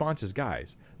Paul's response is,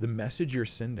 guys, the message you're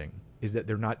sending is that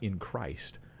they're not in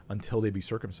Christ until they be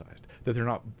circumcised, that they're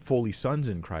not fully sons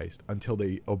in Christ until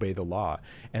they obey the law.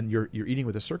 And you're eating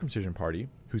with a circumcision party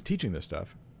who's teaching this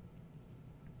stuff.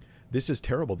 This is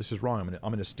terrible. This is wrong. I'm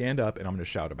going to stand up and I'm going to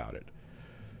shout about it.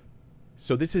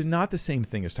 So this is not the same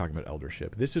thing as talking about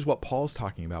eldership. This is what Paul's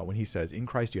talking about when he says, in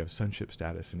Christ you have sonship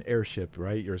status and heirship,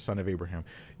 right? You're a son of Abraham.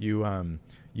 You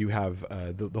have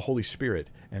the Holy Spirit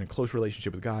and a close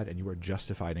relationship with God, and you are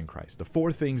justified in Christ. The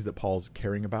 4 things that Paul's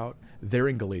caring about, they're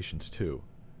in Galatians 2.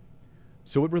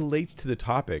 So it relates to the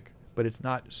topic, but it's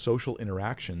not social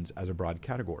interactions as a broad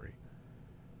category.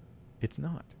 It's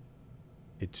not.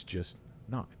 It's just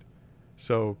not.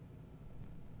 So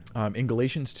in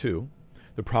Galatians 2,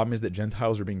 the problem is that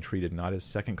Gentiles are being treated not as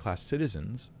second-class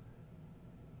citizens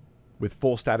with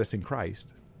full status in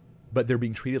Christ, but they're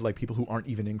being treated like people who aren't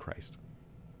even in Christ.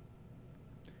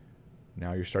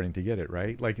 Now you're starting to get it,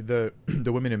 right? Like the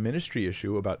women in ministry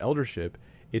issue about eldership,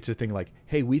 it's a thing like,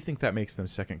 hey, we think that makes them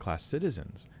second-class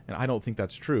citizens. And I don't think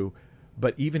that's true.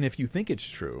 But even if you think it's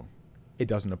true, it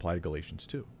doesn't apply to Galatians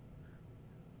 2.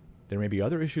 There may be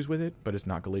other issues with it, but it's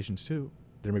not Galatians 2.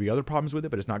 There may be other problems with it,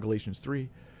 but it's not Galatians 3.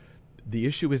 The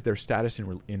issue is their status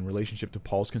in relationship to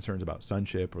Paul's concerns about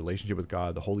sonship, relationship with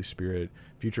God, the Holy Spirit,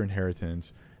 future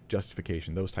inheritance,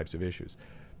 justification, those types of issues.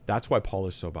 That's why Paul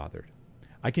is so bothered.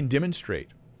 I can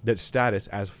demonstrate that status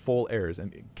as full heirs.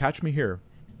 And catch me here.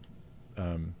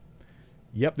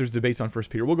 Yep, there's debates on 1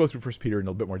 Peter. We'll go through 1 Peter in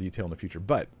a bit more detail in the future.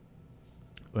 But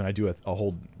when I do a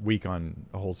whole week on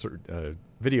a whole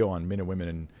video on men and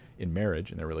women in marriage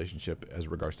and their relationship as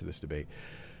regards to this debate.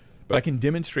 But I can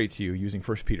demonstrate to you using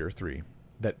 1 Peter 3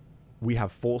 that we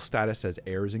have full status as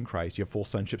heirs in Christ. You have full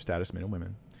sonship status, men and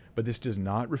women. But this does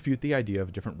not refute the idea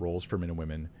of different roles for men and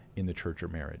women in the church or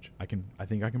marriage. I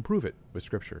think I can prove it with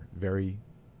Scripture very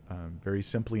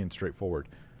simply and straightforward.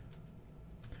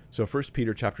 So 1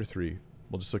 Peter chapter 3,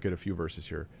 we'll just look at a few verses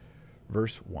here.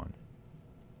 Verse 1.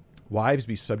 Wives,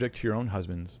 be subject to your own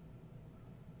husbands,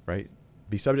 right?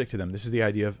 Be subject to them. This is the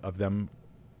idea of them,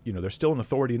 they're still an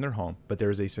authority in their home, but there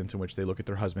is a sense in which they look at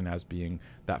their husband as being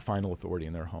that final authority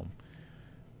in their home.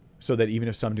 So that even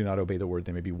if some do not obey the word,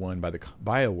 they may be won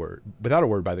without a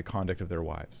word by the conduct of their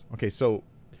wives. Okay, so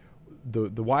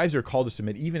the wives are called to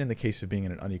submit even in the case of being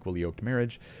in an unequally yoked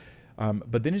marriage.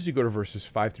 But then as you go to verses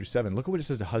 5 through 7, look at what it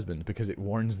says to husbands, because it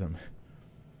warns them.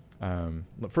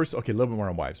 First, okay, a little bit more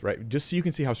on wives, right? Just so you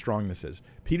can see how strong this is.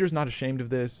 Peter's not ashamed of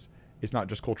this. It's not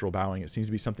just cultural bowing. It seems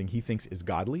to be something he thinks is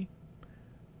godly.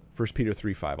 1 Peter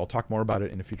 3:5. I'll talk more about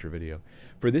it in a future video.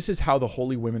 For this is how the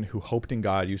holy women who hoped in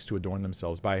God used to adorn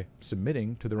themselves, by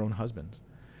submitting to their own husbands.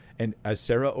 And as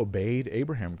Sarah obeyed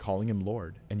Abraham, calling him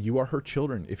Lord, and you are her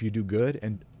children if you do good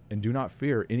and do not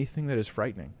fear anything that is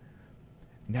frightening.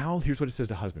 Now here's what it says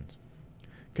to husbands.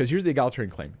 Because here's the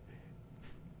egalitarian claim.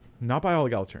 Not by all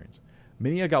egalitarians.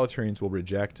 Many egalitarians will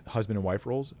reject husband and wife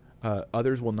roles.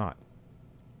 Others will not.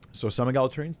 So some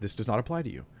egalitarians, this does not apply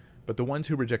to you. But the ones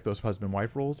who reject those husband and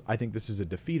wife roles, I think this is a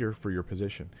defeater for your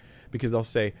position. Because they'll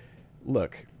say,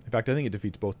 look, in fact, I think it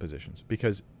defeats both positions.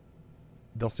 Because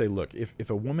they'll say, look, if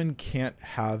a woman can't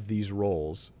have these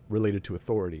roles related to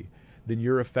authority, then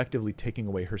you're effectively taking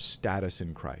away her status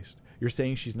in Christ. You're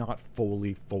saying she's not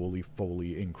fully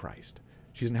in Christ.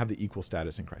 She doesn't have the equal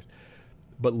status in Christ.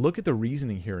 But look at the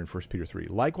reasoning here in 1 Peter 3.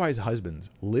 Likewise, husbands,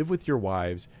 live with your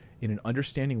wives in an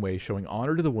understanding way, showing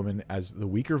honor to the woman as the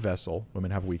weaker vessel.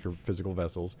 Women have weaker physical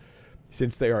vessels,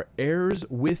 since they are heirs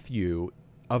with you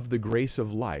of the grace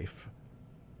of life.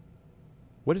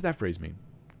 What does that phrase mean?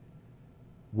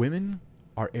 Women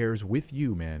are heirs with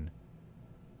you, men.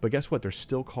 But guess what? They're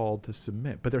still called to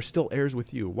submit. But they're still heirs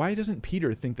with you. Why doesn't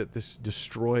Peter think that this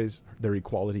destroys their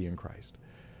equality in Christ?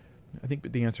 I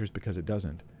think the answer is because it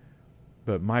doesn't.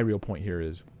 But my real point here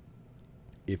is,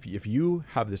 if you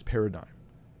have this paradigm,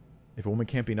 if a woman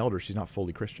can't be an elder, she's not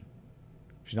fully Christian.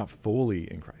 She's not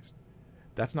fully in Christ.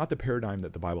 That's not the paradigm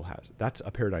that the Bible has. That's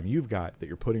a paradigm you've got that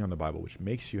you're putting on the Bible, which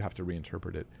makes you have to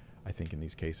reinterpret it, I think, in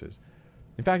these cases.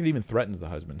 In fact, it even threatens the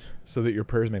husband so that your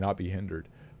prayers may not be hindered.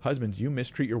 Husbands, you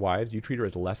mistreat your wives. You treat her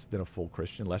as less than a full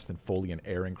Christian, less than fully an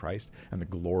heir in Christ and the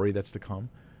glory that's to come,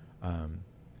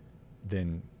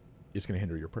 then it's going to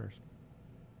hinder your prayers.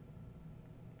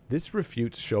 This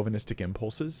refutes chauvinistic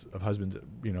impulses of husbands,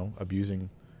 abusing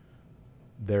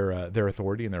their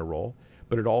authority and their role,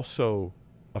 but it also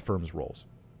affirms roles.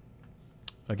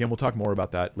 Again, we'll talk more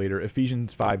about that later.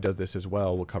 Ephesians 5 does this as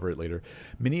well. We'll cover it later.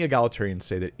 Many egalitarians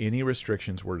say that any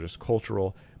restrictions were just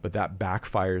cultural, but that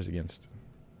backfires against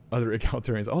other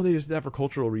egalitarians. Oh, they just did that for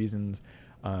cultural reasons.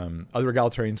 Other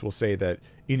egalitarians will say that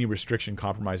any restriction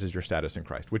compromises your status in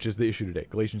Christ, which is the issue today.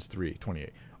 Galatians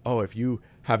 3:28. Oh, if you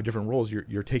have different roles,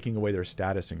 you're taking away their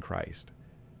status in Christ.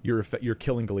 You're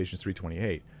killing Galatians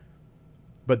 3:28.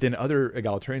 But then other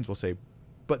egalitarians will say,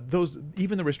 but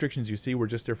even the restrictions you see were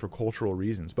just there for cultural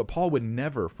reasons. But Paul would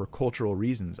never, for cultural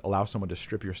reasons, allow someone to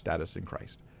strip your status in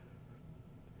Christ.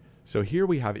 So here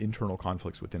we have internal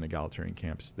conflicts within egalitarian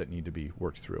camps that need to be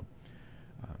worked through.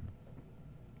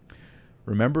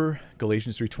 Remember,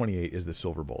 Galatians 3:28 is the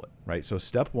silver bullet, right? So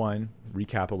step one,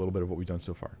 recap a little bit of what we've done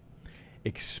so far.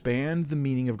 Expand the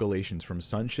meaning of Galatians from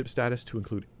sonship status to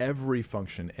include every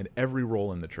function and every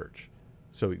role in the church.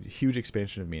 So huge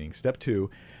expansion of meaning. Step two,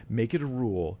 make it a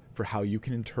rule for how you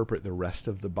can interpret the rest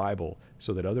of the Bible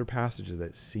so that other passages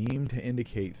that seem to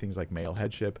indicate things like male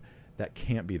headship, that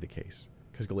can't be the case,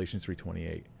 because Galatians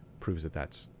 3:28 proves that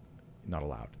that's not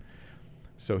allowed.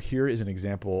 So here is an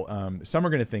example. Some are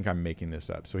going to think I'm making this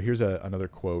up. So here's another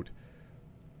quote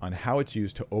on how it's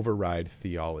used to override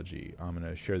theology. I'm going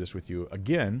to share this with you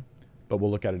again, but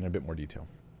we'll look at it in a bit more detail.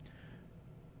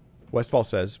 Westphal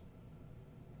says,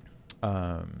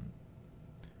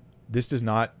 this does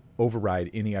not override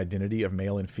any identity of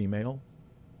male and female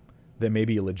that may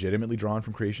be legitimately drawn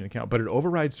from creation account, but it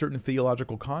overrides certain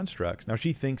theological constructs. Now,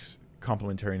 she thinks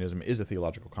complementarianism is a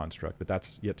theological construct, but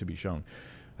that's yet to be shown.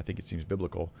 I think it seems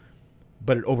biblical.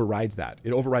 But it overrides that.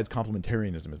 It overrides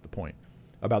complementarianism is the point,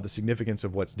 about the significance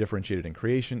of what's differentiated in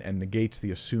creation, and negates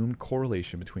the assumed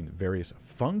correlation between various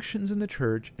functions in the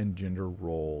church and gender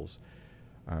roles.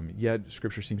 Yet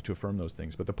Scripture seems to affirm those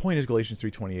things. But the point is, Galatians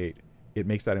 3:28, it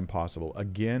makes that impossible.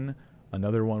 Again,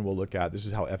 another one we'll look at. This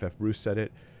is how F.F. Bruce said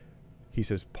it. He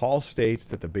says, Paul states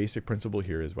that the basic principle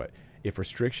here is what? If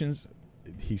restrictions,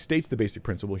 he states the basic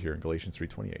principle here in Galatians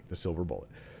 3:28, the silver bullet.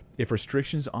 If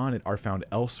restrictions on it are found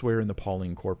elsewhere in the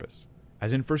Pauline corpus,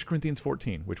 as in 1 Corinthians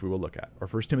 14, which we will look at, or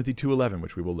 1 Timothy 2:11,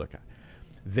 which we will look at,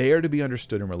 they are to be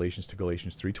understood in relations to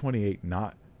Galatians 3:28,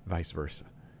 not vice versa.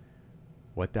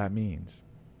 What that means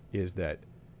is that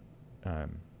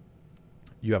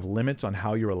you have limits on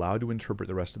how you're allowed to interpret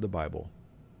the rest of the Bible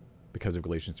because of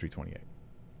Galatians 3:28.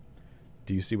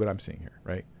 Do you see what I'm seeing here,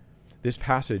 right? This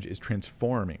passage is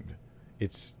transforming.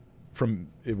 It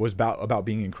was about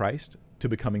being in Christ to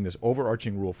becoming this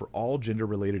overarching rule for all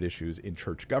gender-related issues in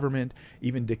church government,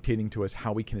 even dictating to us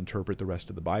how we can interpret the rest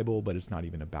of the Bible, but it's not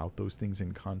even about those things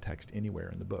in context anywhere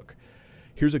in the book.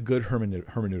 Here's a good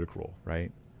hermeneutic rule,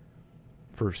 right,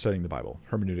 for studying the Bible.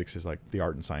 Hermeneutics is like the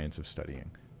art and science of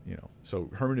studying, So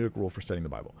hermeneutic rule for studying the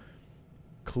Bible.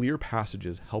 Clear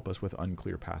passages help us with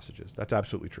unclear passages. That's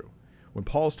absolutely true. When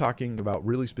Paul's talking about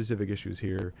really specific issues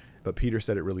here, but Peter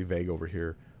said it really vague over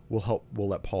here, we'll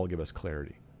let Paul give us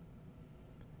clarity.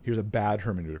 Here's a bad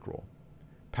hermeneutic rule.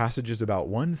 Passages about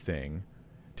one thing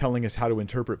telling us how to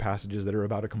interpret passages that are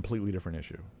about a completely different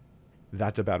issue.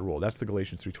 That's a bad rule. That's the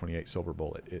Galatians 3:28 silver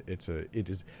bullet. It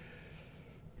is.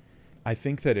 I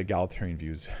think that egalitarian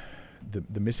views,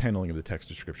 the mishandling of the text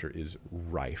of Scripture is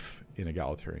rife in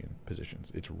egalitarian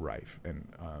positions. It's rife. And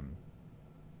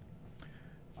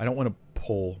I don't want to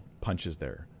pull punches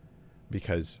there,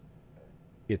 because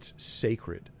it's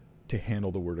sacred to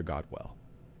handle the Word of God well.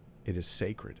 It is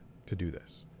sacred to do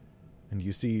this. And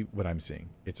you see what I'm seeing.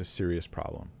 It's a serious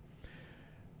problem.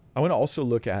 I want to also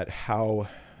look at how,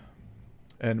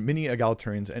 and many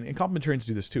egalitarians and complementarians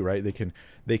do this too, right?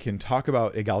 They can talk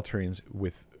about egalitarians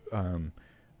with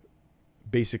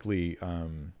basically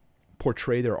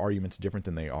portray their arguments different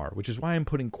than they are, which is why I'm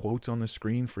putting quotes on the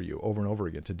screen for you over and over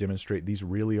again to demonstrate these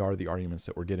really are the arguments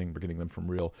that we're getting. We're getting them from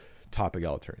real top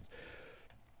egalitarians.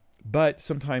 But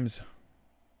sometimes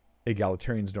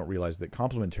egalitarians don't realize that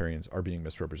complementarians are being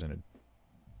misrepresented.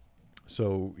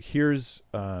 So here's,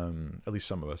 at least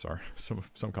some of us are, some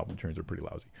complementarians are pretty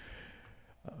lousy.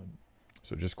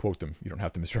 So just quote them. You don't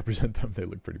have to misrepresent them. They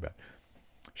look pretty bad.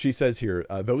 She says here,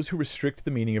 those who restrict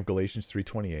the meaning of Galatians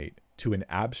 3:28 to an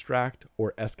abstract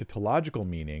or eschatological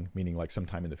meaning like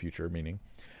sometime in the future meaning,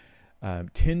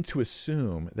 tend to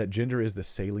assume that gender is the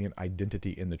salient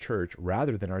identity in the church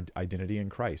rather than our identity in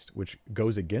Christ, which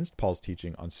goes against Paul's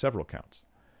teaching on several counts.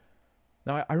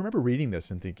 Now, I remember reading this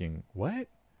and thinking, what?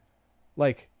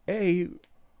 Like,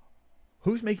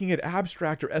 who's making it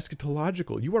abstract or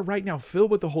eschatological? You are right now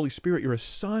filled with the Holy Spirit. You're a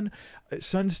son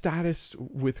status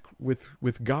with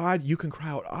God. You can cry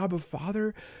out, Abba,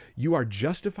 Father. You are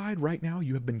justified right now.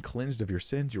 You have been cleansed of your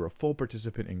sins. You're a full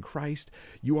participant in Christ.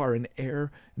 You are an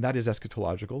heir. And that is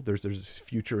eschatological. There's this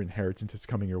future inheritance that's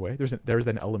coming your way. There's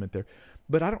an element there.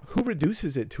 But who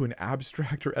reduces it to an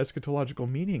abstract or eschatological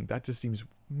meaning? That just seems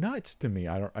nuts to me.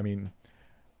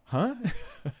 Huh?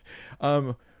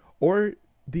 Or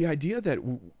the idea that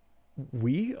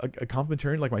we, a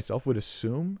complementarian like myself, would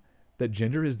assume that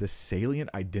gender is the salient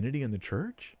identity in the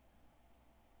church?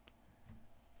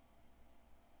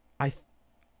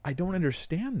 I don't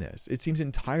understand this. It seems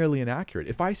entirely inaccurate.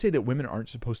 If I say that women aren't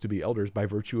supposed to be elders by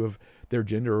virtue of their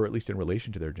gender, or at least in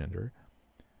relation to their gender,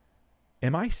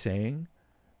 am I saying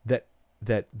that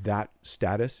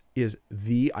status is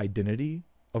the identity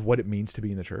of what it means to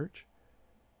be in the church?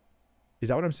 Is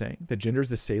that what I'm saying? That gender is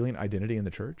the salient identity in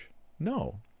the church?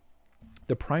 No.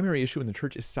 The primary issue in the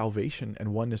church is salvation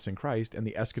and oneness in Christ, and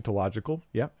the eschatological,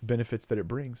 benefits that it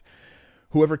brings.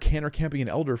 Whoever can or can't be an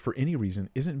elder for any reason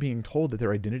isn't being told that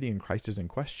their identity in Christ is in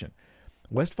question.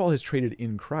 Westphal has traded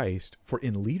in Christ for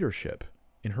in leadership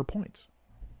in her points.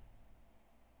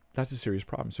 That's a serious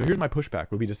problem. So here's my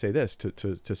pushback, would be to say this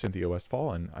to Cynthia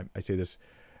Westphal, and I say this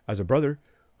as a brother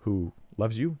who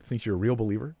loves you, thinks you're a real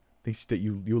believer, thinks that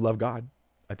you love God.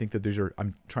 I think that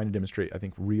I'm trying to demonstrate, I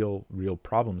think, real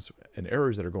problems and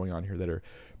errors that are going on here that are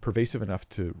pervasive enough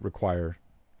to require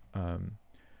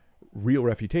real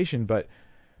refutation. But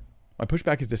my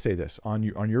pushback is to say this: on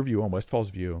your view, on Westfall's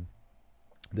view,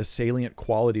 the salient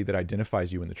quality that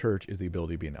identifies you in the church is the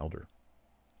ability to be an elder.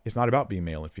 It's not about being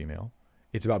male and female.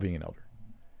 It's about being an elder.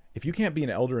 If you can't be an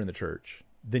elder in the church,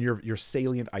 then your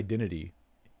salient identity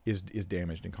is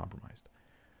damaged and compromised.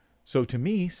 So to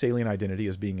me, salient identity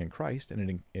is being in Christ,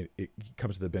 and it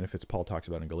comes to the benefits Paul talks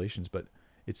about in Galatians. But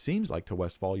it seems like to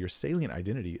Westfall, your salient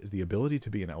identity is the ability to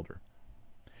be an elder.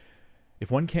 If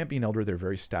one can't be an elder, their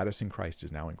very status in Christ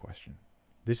is now in question.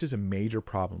 This is a major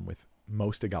problem with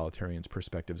most egalitarians'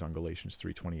 perspectives on Galatians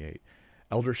 3:28.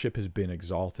 Eldership has been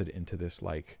exalted into this,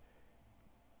 like,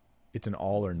 it's an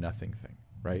all or nothing thing,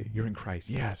 right? You're in Christ.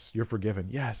 Yes. You're forgiven.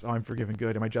 Yes. Oh, I'm forgiven.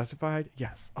 Good. Am I justified?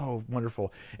 Yes. Oh,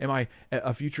 wonderful. Am I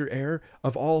a future heir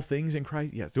of all things in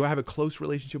Christ? Yes. Do I have a close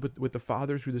relationship with the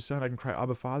Father through the Son? I can cry,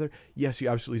 Abba, Father. Yes, you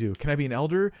absolutely do. Can I be an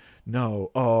elder?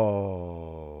 No.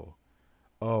 Oh,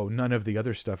 none of the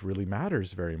other stuff really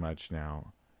matters very much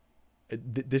now.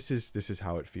 This is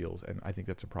how it feels, and I think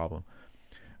that's a problem.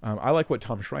 I like what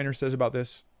Tom Schreiner says about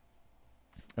this,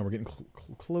 and we're getting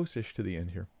close-ish to the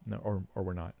end here. No, or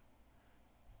we're not.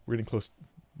 We're getting close.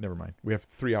 Never mind. We have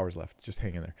 3 hours left. Just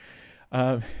hang in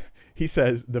there. He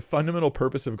says, the fundamental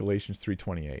purpose of Galatians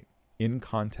 3:28, in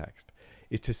context,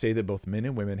 is to say that both men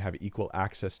and women have equal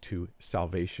access to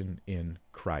salvation in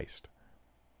Christ.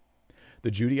 The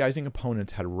Judaizing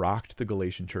opponents had rocked the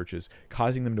Galatian churches,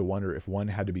 causing them to wonder if one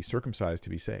had to be circumcised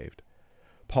to be saved.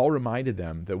 Paul reminded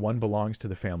them that one belongs to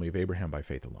the family of Abraham by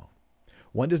faith alone.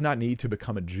 One does not need to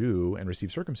become a Jew and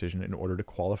receive circumcision in order to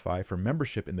qualify for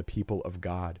membership in the people of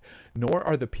God, nor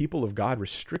are the people of God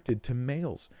restricted to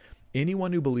males.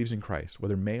 Anyone who believes in Christ,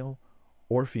 whether male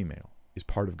or female, is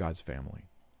part of God's family.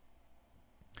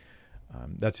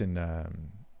 That's in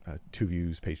 2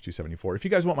 Views, page 274. If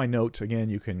you guys want my notes, again,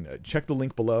 you can check the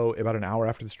link below. About an hour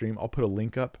after the stream, I'll put a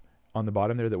link up on the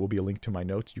bottom there that will be a link to my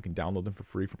notes. You can download them for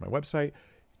free from my website.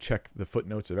 Check the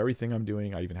footnotes of everything I'm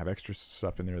doing. I even have extra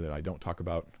stuff in there that I don't talk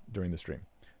about during the stream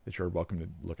that you're welcome to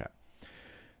look at.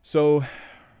 So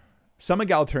some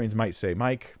egalitarians might say,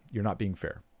 Mike, you're not being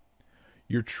fair.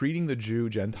 You're treating the Jew,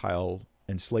 Gentile,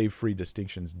 and slave-free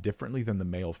distinctions differently than the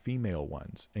male-female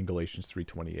ones in Galatians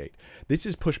 3:28. This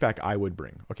is pushback I would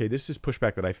bring. Okay, this is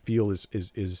pushback that I feel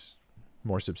is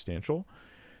more substantial,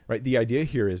 right? The idea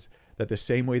here is that the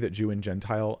same way that Jew and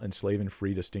Gentile and slave and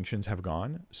free distinctions have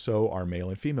gone, so are male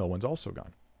and female ones also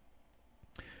gone.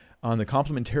 On the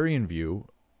complementarian view,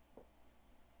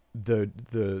 the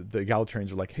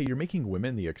egalitarians are like, hey, you're making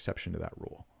women the exception to that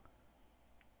rule.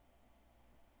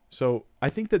 So I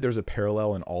think that there's a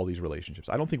parallel in all these relationships.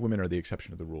 I don't think women are the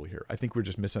exception to the rule here. I think we're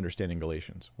just misunderstanding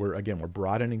Galatians. We're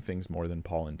broadening things more than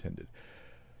Paul intended.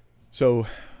 So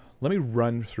let me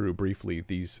run through briefly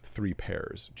these 3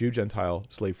 pairs: Jew, Gentile,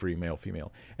 slave-free, male,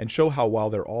 female, and show how while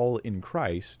they're all in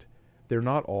Christ, they're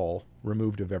not all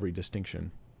removed of every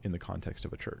distinction in the context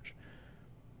of a church.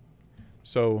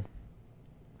 So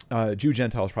Jew,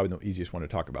 Gentile is probably the easiest one to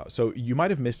talk about. So you might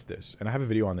have missed this, and I have a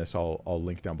video on this I'll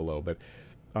link down below, but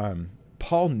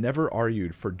Paul never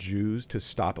argued for Jews to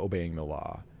stop obeying the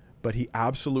law, but he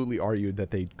absolutely argued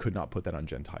that they could not put that on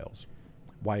Gentiles.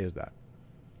 Why is that?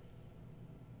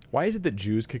 Why is it that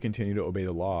Jews could continue to obey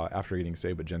the law after getting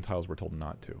saved, but Gentiles were told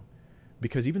not to?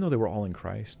 Because even though they were all in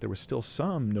Christ, there was still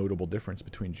some notable difference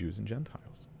between Jews and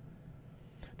Gentiles.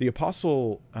 The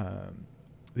apostles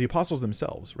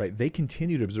themselves, right? They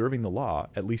continued observing the law,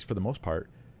 at least for the most part.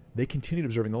 They continued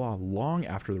observing the law long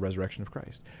after the resurrection of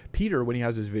Christ. Peter, when he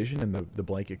has his vision and the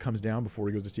blanket comes down before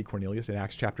he goes to see Cornelius in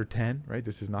Acts chapter 10, right?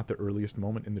 This is not the earliest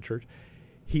moment in the church.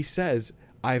 He says,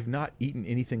 I've not eaten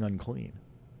anything unclean.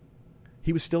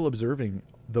 He was still observing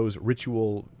those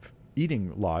ritual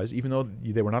eating laws, even though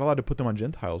they were not allowed to put them on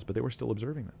Gentiles, but they were still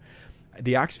observing them.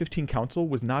 The Acts 15 council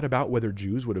was not about whether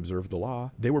Jews would observe the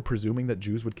law. They were presuming that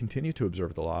Jews would continue to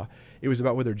observe the law. It was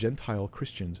about whether Gentile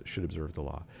Christians should observe the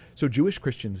law. So Jewish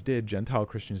Christians did, Gentile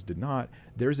Christians did not.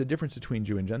 There's a difference between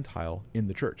Jew and Gentile in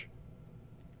the church.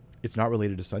 It's not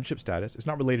related to sonship status. It's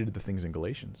not related to the things in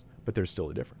Galatians, but there's still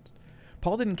a difference.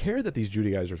 Paul didn't care that these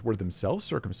Judaizers were themselves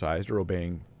circumcised or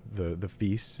obeying the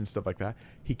feasts and stuff like that.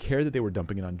 He cared that they were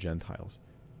dumping it on Gentiles.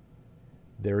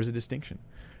 There is a distinction.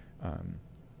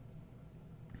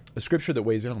 A scripture that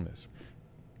weighs in on this.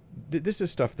 This is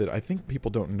stuff that I think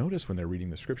people don't notice when they're reading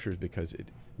the scriptures, because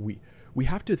we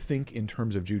have to think in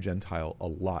terms of Jew-Gentile a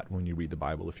lot when you read the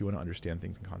Bible if you want to understand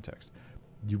things in context.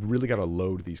 You really got to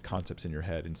load these concepts in your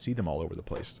head and see them all over the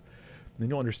place. And then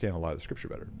you'll understand a lot of the scripture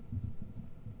better.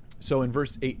 So in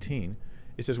verse 18,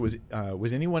 It says,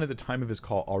 was anyone at the time of his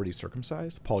call already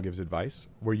circumcised? Paul gives advice.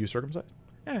 Were you circumcised?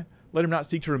 Let him not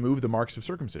seek to remove the marks of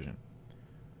circumcision.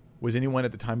 Was anyone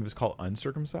at the time of his call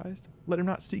uncircumcised? Let him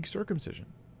not seek circumcision.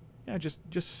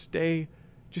 Just stay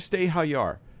how you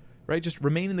are, right? Just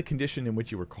remain in the condition in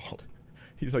which you were called.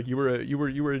 He's like, you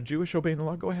were a Jewish obeying the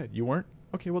law. Go ahead. You weren't?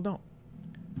 Okay, well, don't.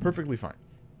 Perfectly fine.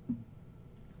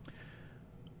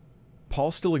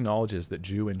 Paul still acknowledges that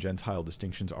Jew and Gentile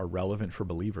distinctions are relevant for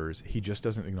believers. He just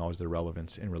doesn't acknowledge their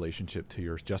relevance in relationship to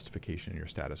your justification and your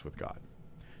status with God.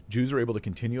 Jews are able to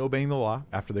continue obeying the law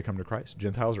after they come to Christ.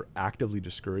 Gentiles are actively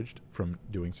discouraged from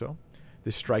doing so.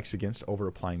 This strikes against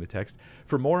over-applying the text.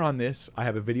 For more on this, I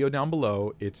have a video down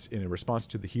below. It's in a response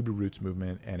to the Hebrew Roots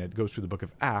movement, and it goes through the book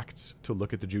of Acts to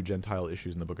look at the Jew-Gentile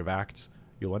issues in the book of Acts.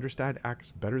 You'll understand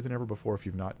Acts better than ever before if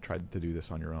you've not tried to do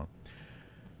this on your own.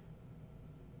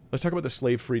 Let's talk about the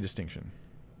slave-free distinction.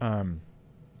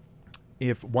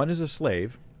 If one is a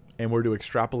slave, and we're to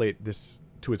extrapolate this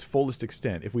to its fullest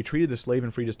extent, if we treated the slave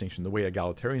and free distinction the way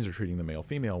egalitarians are treating the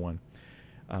male-female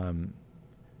one,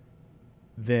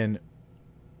 then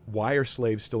why are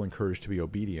slaves still encouraged to be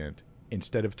obedient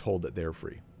instead of told that they're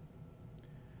free?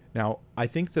 Now, I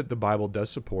think that the Bible does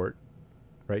support,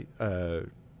 right?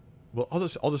 Well, I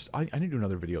need to do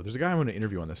another video. There's a guy I'm going to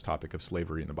interview on this topic of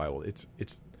slavery in the Bible. It's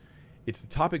the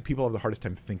topic people have the hardest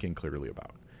time thinking clearly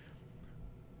about.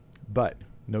 But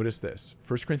notice this,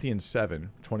 1 Corinthians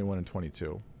 7, 21 and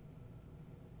 22.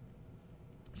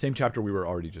 Same chapter we were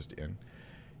already just in.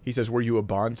 He says, were you a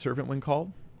bondservant when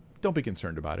called? Don't be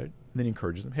concerned about it. And then he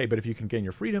encourages them, hey, but if you can gain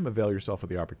your freedom, avail yourself of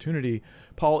the opportunity.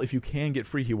 Paul, if you can get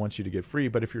free, he wants you to get free.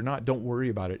 But if you're not, don't worry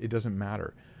about it. It doesn't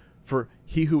matter. For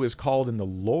he who is called in the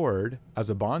Lord as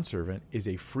a bondservant is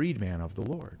a freedman of the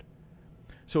Lord.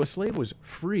 So a slave was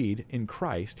freed in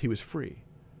Christ. He was free.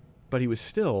 But he was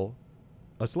still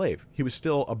a slave. He was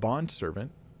still a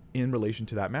bondservant in relation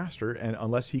to that master. And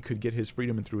unless he could get his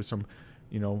freedom and through some,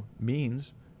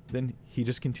 means, then he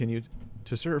just continued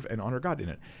to serve and honor God in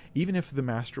it. Even if the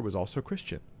master was also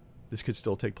Christian, this could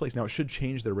still take place. Now, it should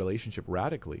change their relationship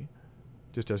radically.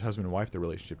 Just as husband and wife, their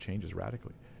relationship changes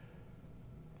radically.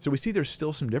 So we see there's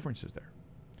still some differences there.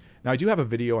 Now, I do have a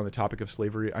video on the topic of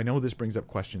slavery. I know this brings up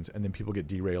questions, and then people get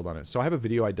derailed on it. So I have a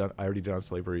video I already did on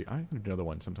slavery. I can do another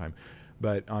one sometime.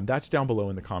 But that's down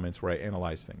below in the comments where I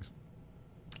analyze things.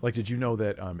 Like, did you know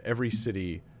that every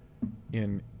city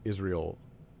in Israel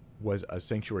was a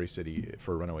sanctuary city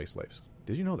for runaway slaves?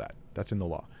 Did you know that? That's in the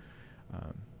law.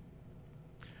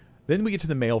 Then we get to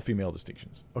the male-female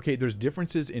distinctions. Okay, there's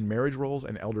differences in marriage roles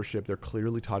and eldership. They're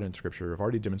clearly taught in Scripture. I've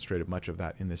already demonstrated much of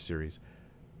that in this series.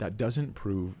 That doesn't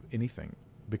prove anything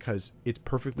because it's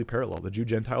perfectly parallel. The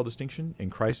Jew-Gentile distinction, in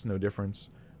Christ, no difference,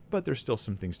 but there's still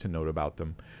some things to note about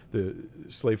them. The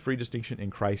slave-free distinction, in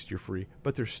Christ, you're free,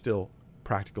 but there's still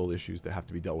practical issues that have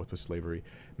to be dealt with slavery.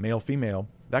 Male-female,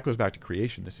 that goes back to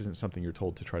creation. This isn't something you're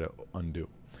told to try to undo.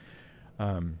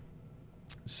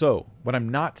 So what I'm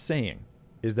not saying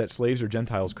is that slaves or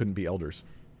Gentiles couldn't be elders.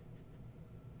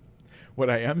 What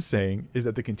I am saying is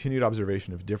that the continued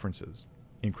observation of differences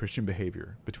in Christian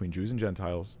behavior between Jews and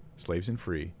Gentiles, slaves and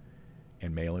free,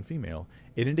 and male and female,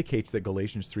 it indicates that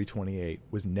Galatians 3:28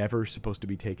 was never supposed to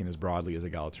be taken as broadly as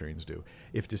egalitarians do.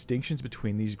 If distinctions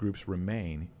between these groups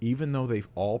remain, even though they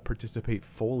all participate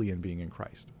fully in being in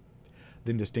Christ,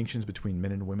 then distinctions between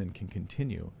men and women can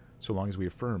continue so long as we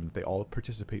affirm that they all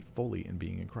participate fully in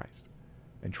being in Christ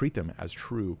and treat them as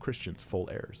true Christians, full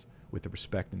heirs, with the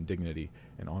respect and dignity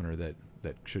and honor that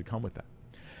should come with that.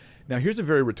 Now, here's a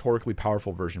very rhetorically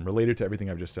powerful version related to everything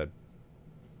I've just said.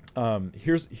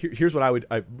 Here's what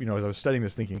as I was studying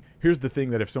this, thinking, here's the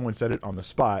thing that if someone said it on the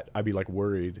spot, I'd be like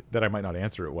worried that I might not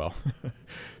answer it well.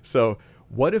 So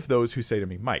what if those who say to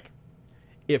me, Mike,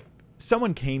 if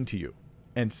someone came to you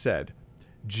and said,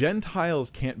 Gentiles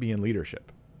can't be in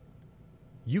leadership,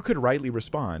 you could rightly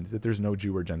respond that there's no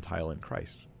Jew or Gentile in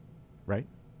Christ, right?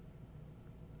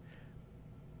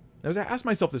 As I asked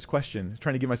myself this question,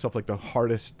 trying to give myself like the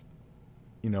hardest,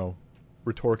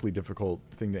 rhetorically difficult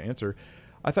thing to answer,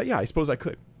 I thought, yeah, I suppose I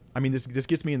could. I mean, this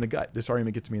gets me in the gut. This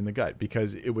argument gets me in the gut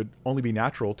because it would only be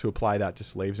natural to apply that to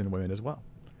slaves and women as well,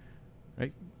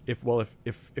 right? If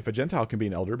a Gentile can be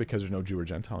an elder because there's no Jew or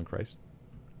Gentile in Christ,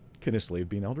 can a slave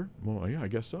be an elder? Well, yeah, I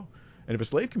guess so. And if a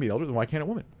slave can be an elder, then why can't a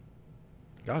woman?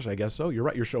 Gosh, I guess so. You're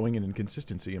right. You're showing an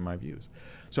inconsistency in my views.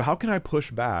 So how can I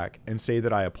push back and say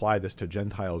that I apply this to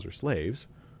Gentiles or slaves,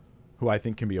 who I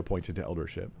think can be appointed to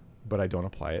eldership, but I don't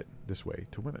apply it this way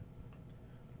to women?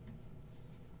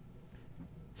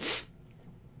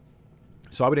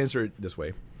 So I would answer it this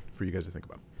way for you guys to think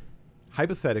about.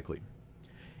 Hypothetically,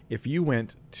 if you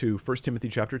went to 1 Timothy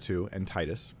chapter 2 and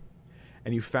Titus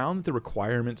and you found that the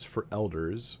requirements for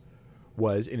elders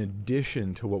was, in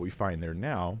addition to what we find there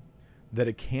now, that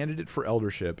a candidate for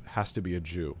eldership has to be a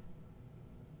Jew,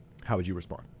 how would you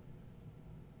respond?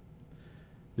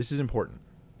 This is important.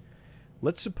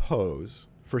 Let's suppose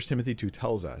 1 Timothy 2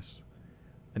 tells us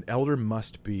an elder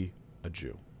must be a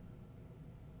Jew.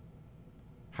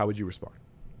 How would you respond?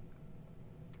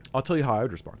 I'll tell you how I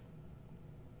would respond.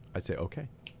 I'd say, okay,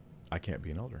 I can't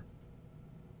be an elder.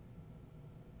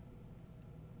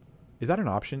 Is that an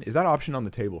option? Is that option on the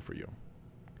table for you?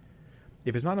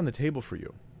 If it's not on the table for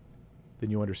you, then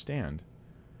you understand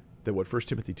that what 1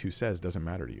 Timothy 2 says doesn't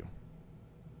matter to you.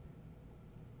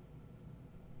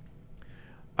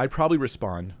 I'd probably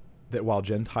respond that while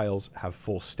Gentiles have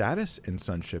full status and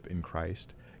sonship in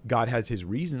Christ, God has his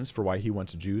reasons for why he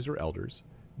wants Jews for elders,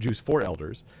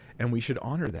 and we should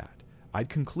honor that. I'd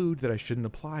conclude that I shouldn't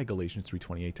apply Galatians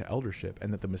 3:28 to eldership,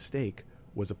 and that the mistake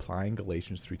was applying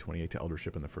Galatians 3:28 to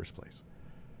eldership in the first place.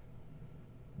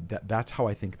 That's how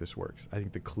I think this works. I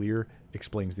think the clear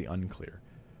explains the unclear.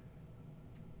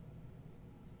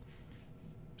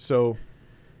 So,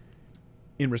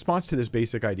 in response to this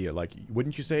basic idea, like,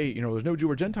 wouldn't you say, there's no Jew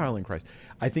or Gentile in Christ?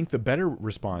 I think the better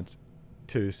response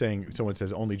to saying, someone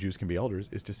says only Jews can be elders,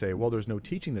 is to say, well, there's no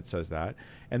teaching that says that,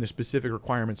 and the specific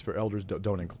requirements for elders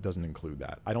doesn't include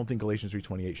that. I don't think Galatians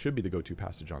 3:28 should be the go-to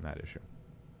passage on that issue.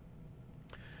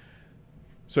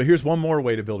 So here's one more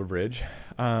way to build a bridge.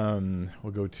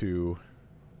 We'll go to,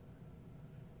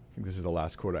 I think this is the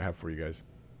last quote I have for you guys,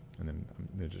 and then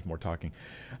there's just more talking.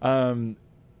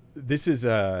 This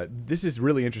is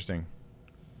really interesting.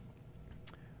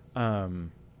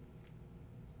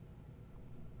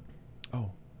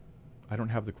 I don't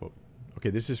have the quote. Okay,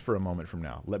 this is for a moment from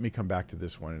now. Let me come back to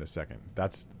this one in a second.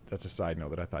 That's a side note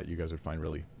that I thought you guys would find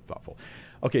really thoughtful.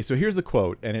 Okay, so here's the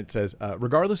quote, and it says,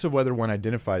 regardless of whether one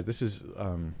identifies, this is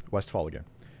Westphal again.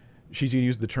 She's going to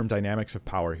use the term dynamics of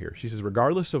power here. She says,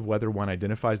 regardless of whether one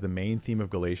identifies the main theme of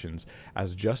Galatians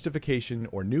as justification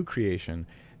or new creation,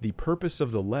 the purpose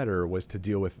of the letter was to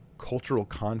deal with cultural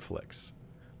conflicts,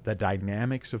 the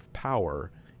dynamics of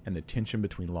power, and the tension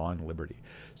between law and liberty.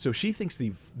 So she thinks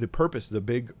the purpose, the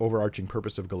big overarching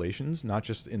purpose of Galatians, not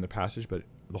just in the passage, but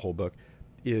the whole book,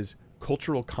 is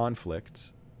cultural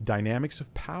conflicts, dynamics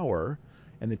of power,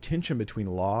 and the tension between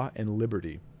law and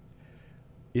liberty.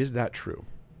 Is that true?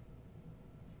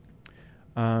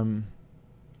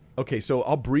 Okay, so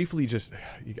I'll briefly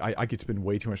I could spend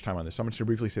way too much time on this, so I'm just going to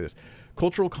briefly say this.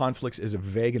 Cultural conflicts is a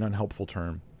vague and unhelpful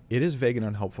term. It is vague and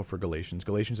unhelpful for Galatians.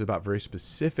 Galatians is about very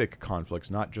specific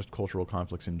conflicts, not just cultural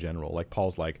conflicts in general. Like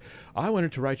Paul's like, I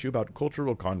wanted to write you about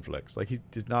cultural conflicts. Like,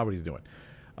 he's not what he's doing.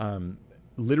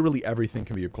 Literally everything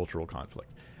can be a cultural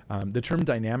conflict. The term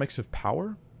dynamics of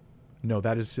power, no,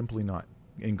 that is simply not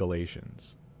in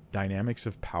Galatians. Dynamics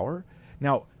of power.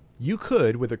 Now, you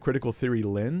could, with a critical theory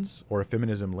lens or a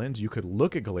feminism lens, you could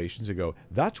look at Galatians and go,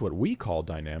 that's what we call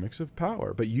dynamics of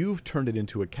power. But you've turned it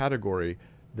into a category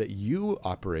that you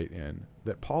operate in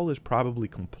that Paul is probably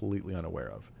completely unaware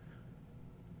of.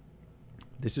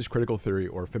 This is critical theory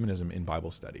or feminism in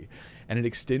Bible study, and it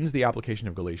extends the application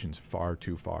of Galatians far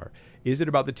too far. Is it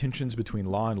about the tensions between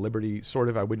law and liberty? Sort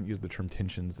of. I wouldn't use the term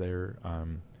tensions there.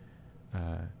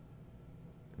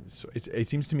 So it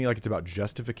seems to me like it's about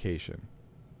justification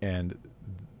and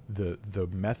the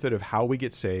method of how we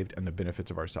get saved and the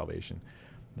benefits of our salvation.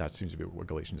 That seems to be what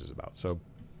Galatians is about. So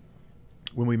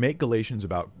when we make Galatians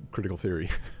about critical theory,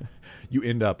 you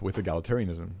end up with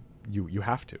egalitarianism. You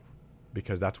have to,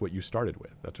 because that's what you started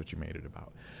with. That's what you made it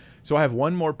about. So I have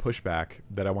one more pushback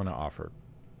that I want to offer,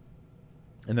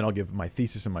 and then I'll give my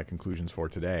thesis and my conclusions for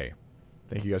today.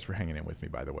 Thank you guys for hanging in with me,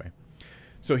 by the way.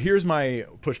 So here's my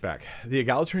pushback. The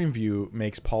egalitarian view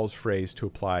makes Paul's phrase to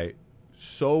apply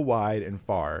so wide and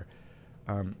far,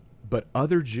 but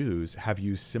other Jews have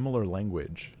used similar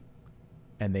language,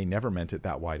 and they never meant it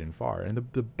that wide and far. And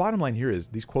the bottom line here is,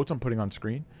 these quotes I'm putting on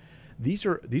screen, these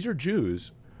are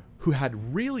Jews who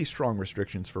had really strong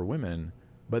restrictions for women,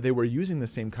 but they were using the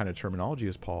same kind of terminology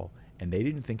as Paul, and they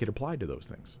didn't think it applied to those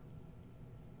things.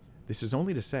 This is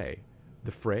only to say,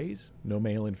 the phrase, no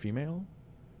male and female,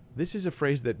 this is a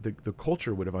phrase that the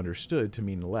culture would have understood to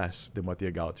mean less than what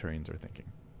the egalitarians are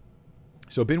thinking.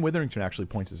 So Ben Witherington actually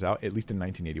points this out. At least in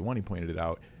 1981, he pointed it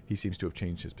out. He seems to have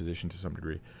changed his position to some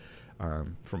degree,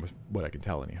 from what I can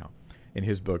tell anyhow. In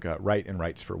his book, Right and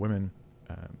Rights for Women,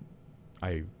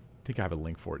 I think I have a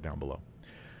link for it down below.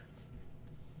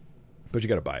 But you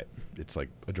got to buy it. It's like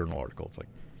a journal article. It's like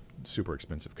super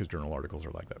expensive because journal articles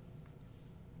are like that.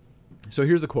 So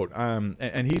here's the quote,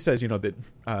 and he says, that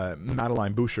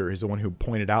Madeline Boucher is the one who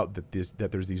pointed out that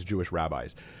there's these Jewish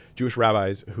rabbis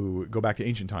who go back to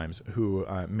ancient times, who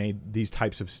made these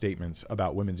types of statements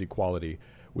about women's equality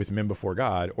with men before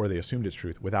God, or they assumed its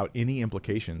truth, without any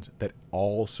implications that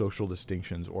all social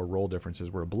distinctions or role differences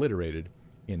were obliterated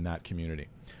in that community.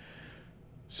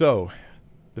 So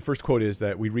the first quote is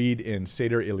that we read in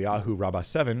Seder Eliyahu Rabbah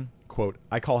 7, quote,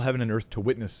 "I call heaven and earth to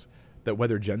witness that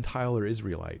whether Gentile or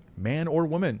Israelite, man or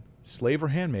woman, slave or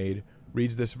handmaid,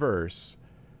 reads this verse,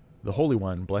 the Holy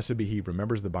One, blessed be he,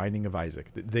 remembers the binding of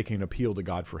Isaac." They can appeal to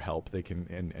God for help. They can,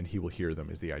 and he will hear them,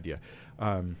 is the idea.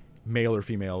 Male or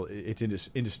female, it's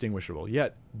indistinguishable.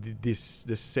 Yet this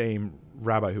same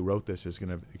rabbi who wrote this is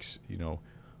going to,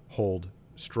 hold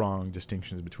strong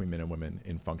distinctions between men and women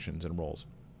in functions and roles.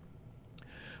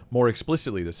 More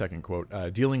explicitly, the second quote,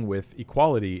 dealing with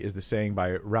equality is the saying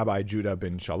by Rabbi Judah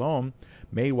ben Shalom,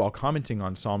 made while commenting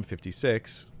on Psalm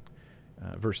 56,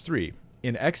 verse 3.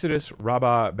 In Exodus,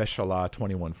 Rabbah Beshalah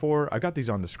 21:4, I got these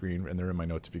on the screen and they're in my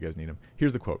notes if you guys need them.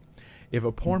 Here's the quote. "If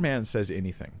a poor man says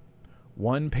anything,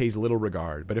 one pays little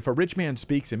regard, but if a rich man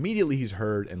speaks, immediately he's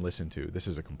heard and listened to. This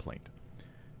is a complaint."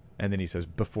 And then he says,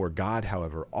 "Before God,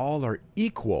 however, all are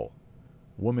equal,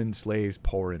 women, slaves,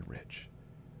 poor, and rich."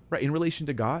 Right, in relation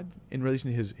to God, in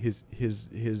relation to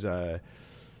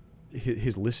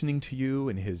his listening to you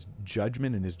and his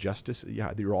judgment and his justice,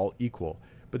 yeah, they're all equal.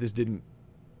 But this didn't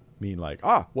mean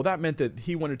that meant that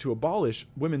he wanted to abolish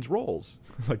women's roles.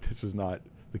 This is not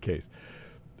the case.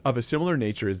 Of a similar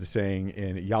nature is the saying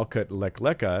in Yalkut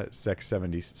Lekleka,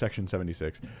 section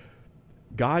 76,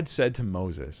 God said to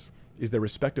Moses, "Is there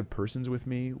respect of persons with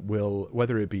me?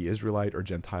 Whether it be Israelite or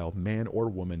Gentile, man or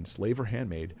woman, slave or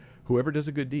handmaid, whoever does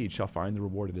a good deed shall find the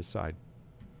reward at his side."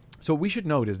 So what we should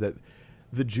note is that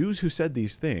the Jews who said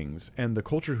these things and the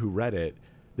culture who read it,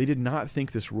 they did not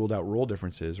think this ruled out role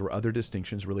differences or other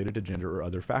distinctions related to gender or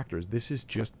other factors. This is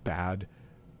just bad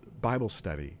Bible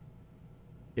study.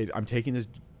 I'm taking this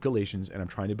Galatians and I'm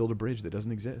trying to build a bridge that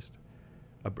doesn't exist.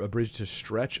 A bridge to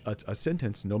stretch a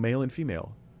sentence, no male and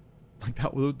female.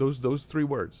 Those three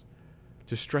words,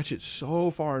 to stretch it so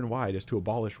far and wide as to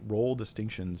abolish role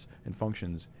distinctions and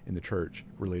functions in the church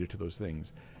related to those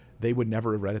things. They would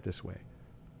never have read it this way.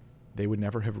 It would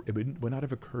not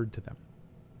have occurred to them.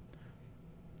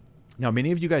 Now,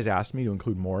 many of you guys asked me to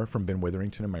include more from Ben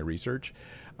Witherington in my research.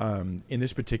 In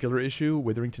this particular issue,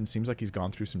 Witherington seems like he's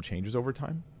gone through some changes over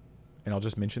time. And I'll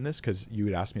just mention this because you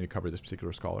had asked me to cover this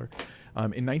particular scholar.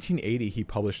 In 1980, he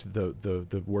published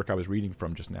the work I was reading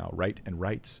from just now, Right and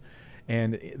Rights.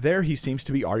 And there he seems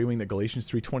to be arguing that Galatians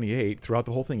 3:28, throughout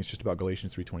the whole thing, it's just about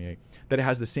Galatians 3:28, that it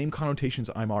has the same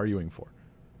connotations I'm arguing for.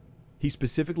 He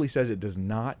specifically says it does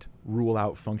not rule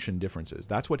out function differences.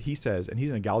 That's what he says, and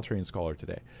he's an egalitarian scholar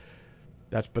today.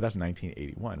 But that's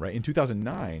 1981, right? In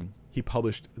 2009, he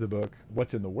published the book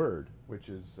What's in the Word, which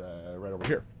is right over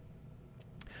here.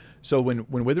 So when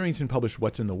Witherington published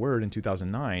What's in the Word in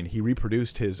 2009, he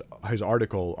reproduced his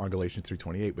article on Galatians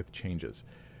 3:28 with changes.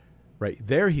 Right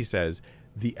there, he says,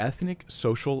 the ethnic,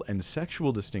 social, and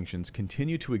sexual distinctions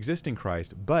continue to exist in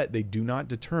Christ, but they do not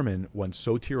determine one's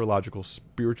soteriological,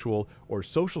 spiritual, or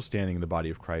social standing in the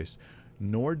body of Christ,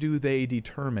 nor do they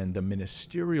determine the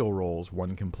ministerial roles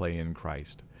one can play in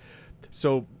Christ.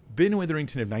 So Ben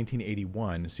Witherington of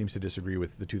 1981 seems to disagree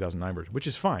with the 2009 version, which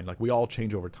is fine. We all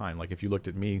change over time. If you looked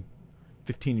at me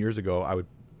 15 years ago,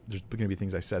 there's going to be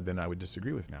things I said then I would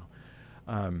disagree with now.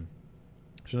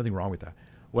 There's nothing wrong with that.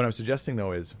 What I'm suggesting,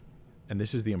 though, is, and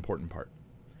this is the important part,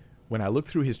 when I look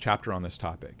through his chapter on this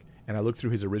topic and I look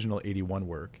through his original 81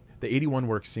 work, the 81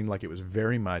 work seemed like it was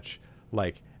very much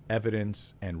like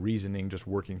evidence and reasoning, just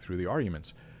working through the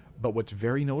arguments. But what's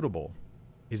very notable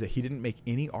is that he didn't make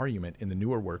any argument in the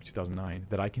newer work, 2009,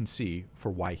 that I can see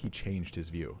for why he changed his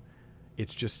view.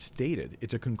 It's just stated.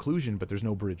 It's a conclusion, but there's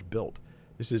no bridge built.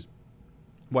 This is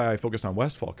why I focused on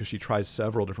Westphal, because she tries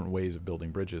several different ways of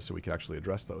building bridges so we could actually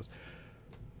address those.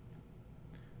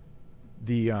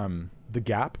 The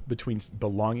gap between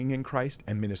belonging in Christ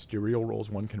and ministerial roles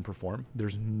one can perform,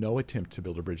 there's no attempt to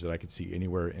build a bridge that I could see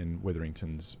anywhere in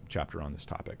Witherington's chapter on this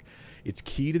topic. It's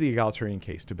key to the egalitarian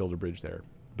case to build a bridge there,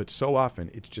 but so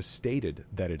often it's just stated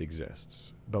that it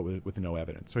exists, but with no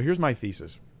evidence. So here's my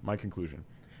thesis, my conclusion.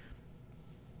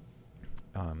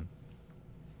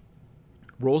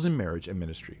 Roles in marriage and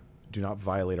ministry do not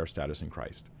violate our status in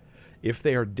Christ. If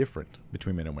they are different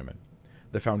between men and women,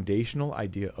 the foundational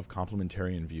idea of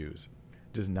complementarian views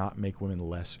does not make women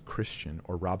less Christian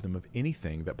or rob them of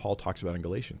anything that Paul talks about in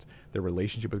Galatians, their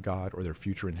relationship with God or their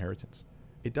future inheritance.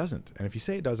 It doesn't. And if you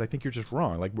say it does, I think you're just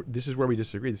wrong. This is where we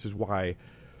disagree. This is why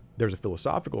there's a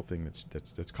philosophical thing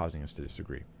that's causing us to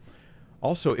disagree.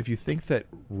 Also, if you think that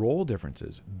role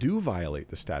differences do violate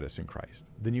the status in Christ,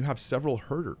 then you have several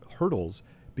hurdles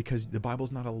because the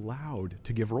Bible's not allowed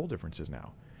to give role differences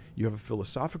now. You have a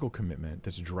philosophical commitment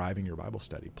that's driving your Bible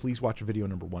study. Please watch video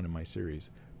number 1 in my series.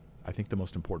 I think the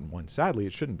most important one. Sadly,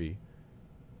 it shouldn't be,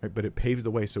 right? But it paves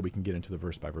the way so we can get into the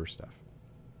verse-by-verse stuff.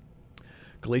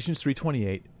 Galatians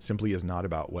 3:28 simply is not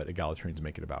about what egalitarians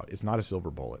make it about. It's not a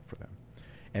silver bullet for them.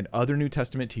 And other New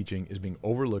Testament teaching is being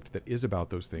overlooked that is about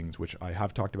those things, which I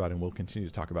have talked about and will continue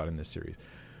to talk about in this series.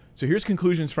 So here's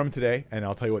conclusions from today, and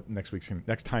I'll tell you what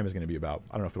next time is going to be about.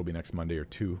 I don't know if it'll be next Monday or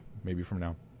 2, maybe from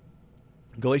now.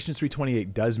 Galatians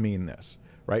 3:28 does mean this,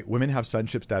 right? Women have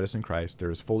sonship status in Christ.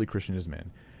 They're as fully Christian as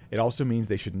men. It also means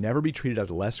they should never be treated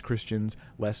as less Christians,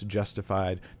 less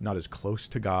justified, not as close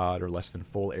to God, or less than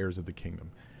full heirs of the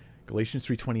kingdom. Galatians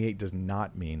 3:28 does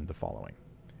not mean the following.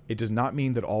 It does not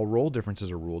mean that all role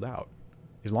differences are ruled out.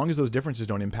 As long as those differences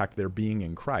don't impact their being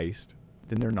in Christ,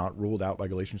 then they're not ruled out by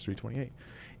Galatians 3:28.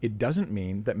 It doesn't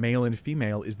mean that male and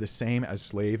female is the same as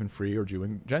slave and free or Jew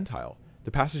and Gentile.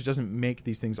 The passage doesn't make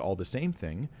these things all the same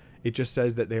thing. It just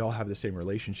says that they all have the same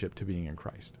relationship to being in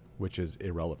Christ, which is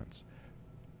irrelevance.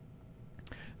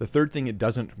 The third thing it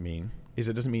doesn't mean is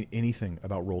it doesn't mean anything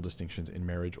about role distinctions in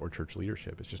marriage or church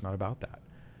leadership. It's just not about that.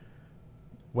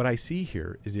 What I see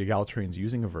here is the egalitarians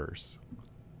using a verse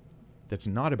that's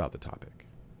not about the topic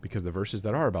because the verses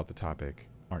that are about the topic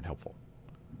aren't helpful.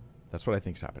 That's what I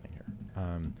think is happening here.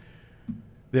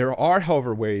 There are,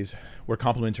 however, ways where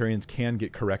complementarians can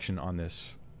get correction on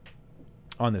this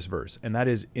verse, and that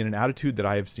is in an attitude that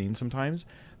I have seen sometimes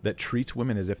that treats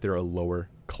women as if they're a lower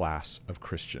class of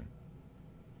Christian.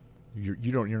 You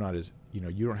don't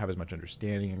have as much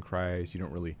understanding in Christ. You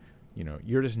don't really,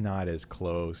 you're just not as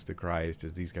close to Christ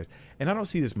as these guys. And I don't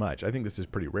see this much. I think this is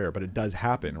pretty rare, but it does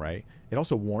happen, right? It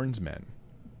also warns men,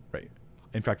 right?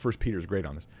 In fact, 1 Peter is great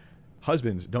on this.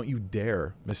 Husbands, don't you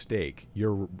dare mistake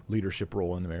your leadership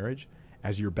role in the marriage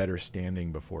as your better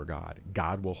standing before God.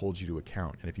 God will hold you to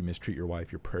account. And if you mistreat your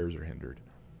wife, your prayers are hindered.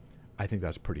 I think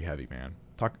that's pretty heavy, man.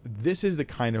 This is the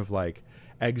kind of like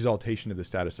exaltation of the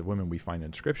status of women we find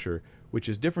in Scripture, which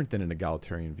is different than an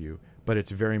egalitarian view, but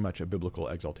it's very much a biblical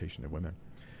exaltation of women.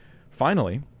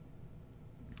 Final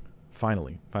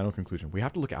conclusion. We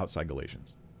have to look outside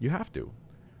Galatians. You have to.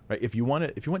 Right? If you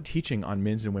want teaching on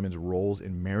men's and women's roles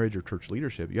in marriage or church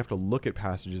leadership, you have to look at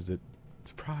passages that,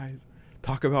 surprise,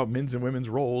 talk about men's and women's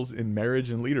roles in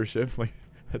marriage and leadership. Like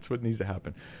that's what needs to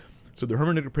happen. So the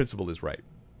hermeneutic principle is right.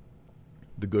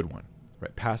 The good one,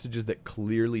 right? Passages that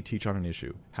clearly teach on an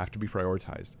issue have to be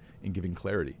prioritized in giving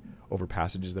clarity over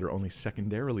passages that are only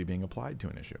secondarily being applied to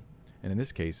an issue. And in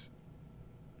this case,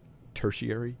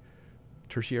 tertiarily,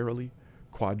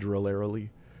 quadrilarily,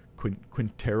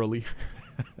 quintarily.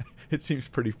 It seems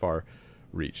pretty far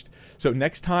reached. So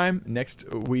next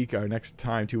week,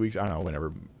 2 weeks, I don't know,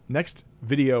 whenever. Next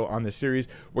video on this series,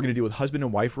 we're going to deal with husband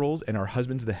and wife roles and are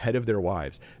husbands the head of their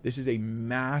wives. This is a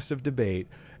massive debate,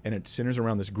 and it centers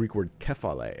around this Greek word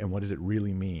kephale, and what does it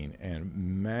really mean? And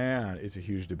man, it's a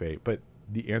huge debate, but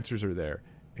the answers are there.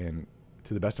 And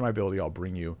to the best of my ability, I'll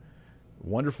bring you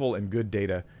wonderful and good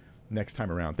data next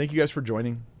time around. Thank you guys for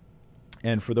joining.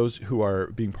 And for those who are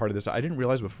being part of this, I didn't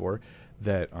realize before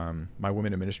that my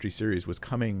Women in Ministry series was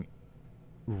coming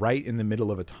right in the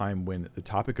middle of a time when the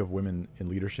topic of women in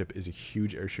leadership is a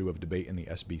huge issue of debate in the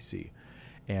SBC.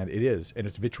 And it is, and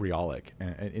it's vitriolic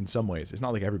and in some ways. It's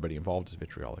not like everybody involved is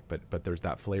vitriolic, but there's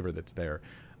that flavor that's there.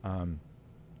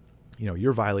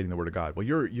 You're violating the word of God. Well,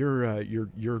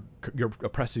 you're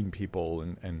oppressing people,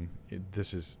 and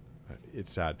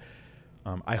it's sad.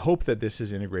 I hope that this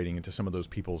is integrating into some of those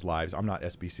people's lives. I'm not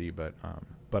SBC,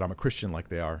 but I'm a Christian like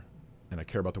they are, and I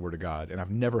care about the Word of God. And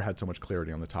I've never had so much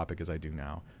clarity on the topic as I do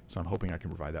now. So I'm hoping I can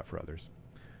provide that for others.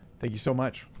 Thank you so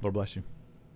much. Lord bless you.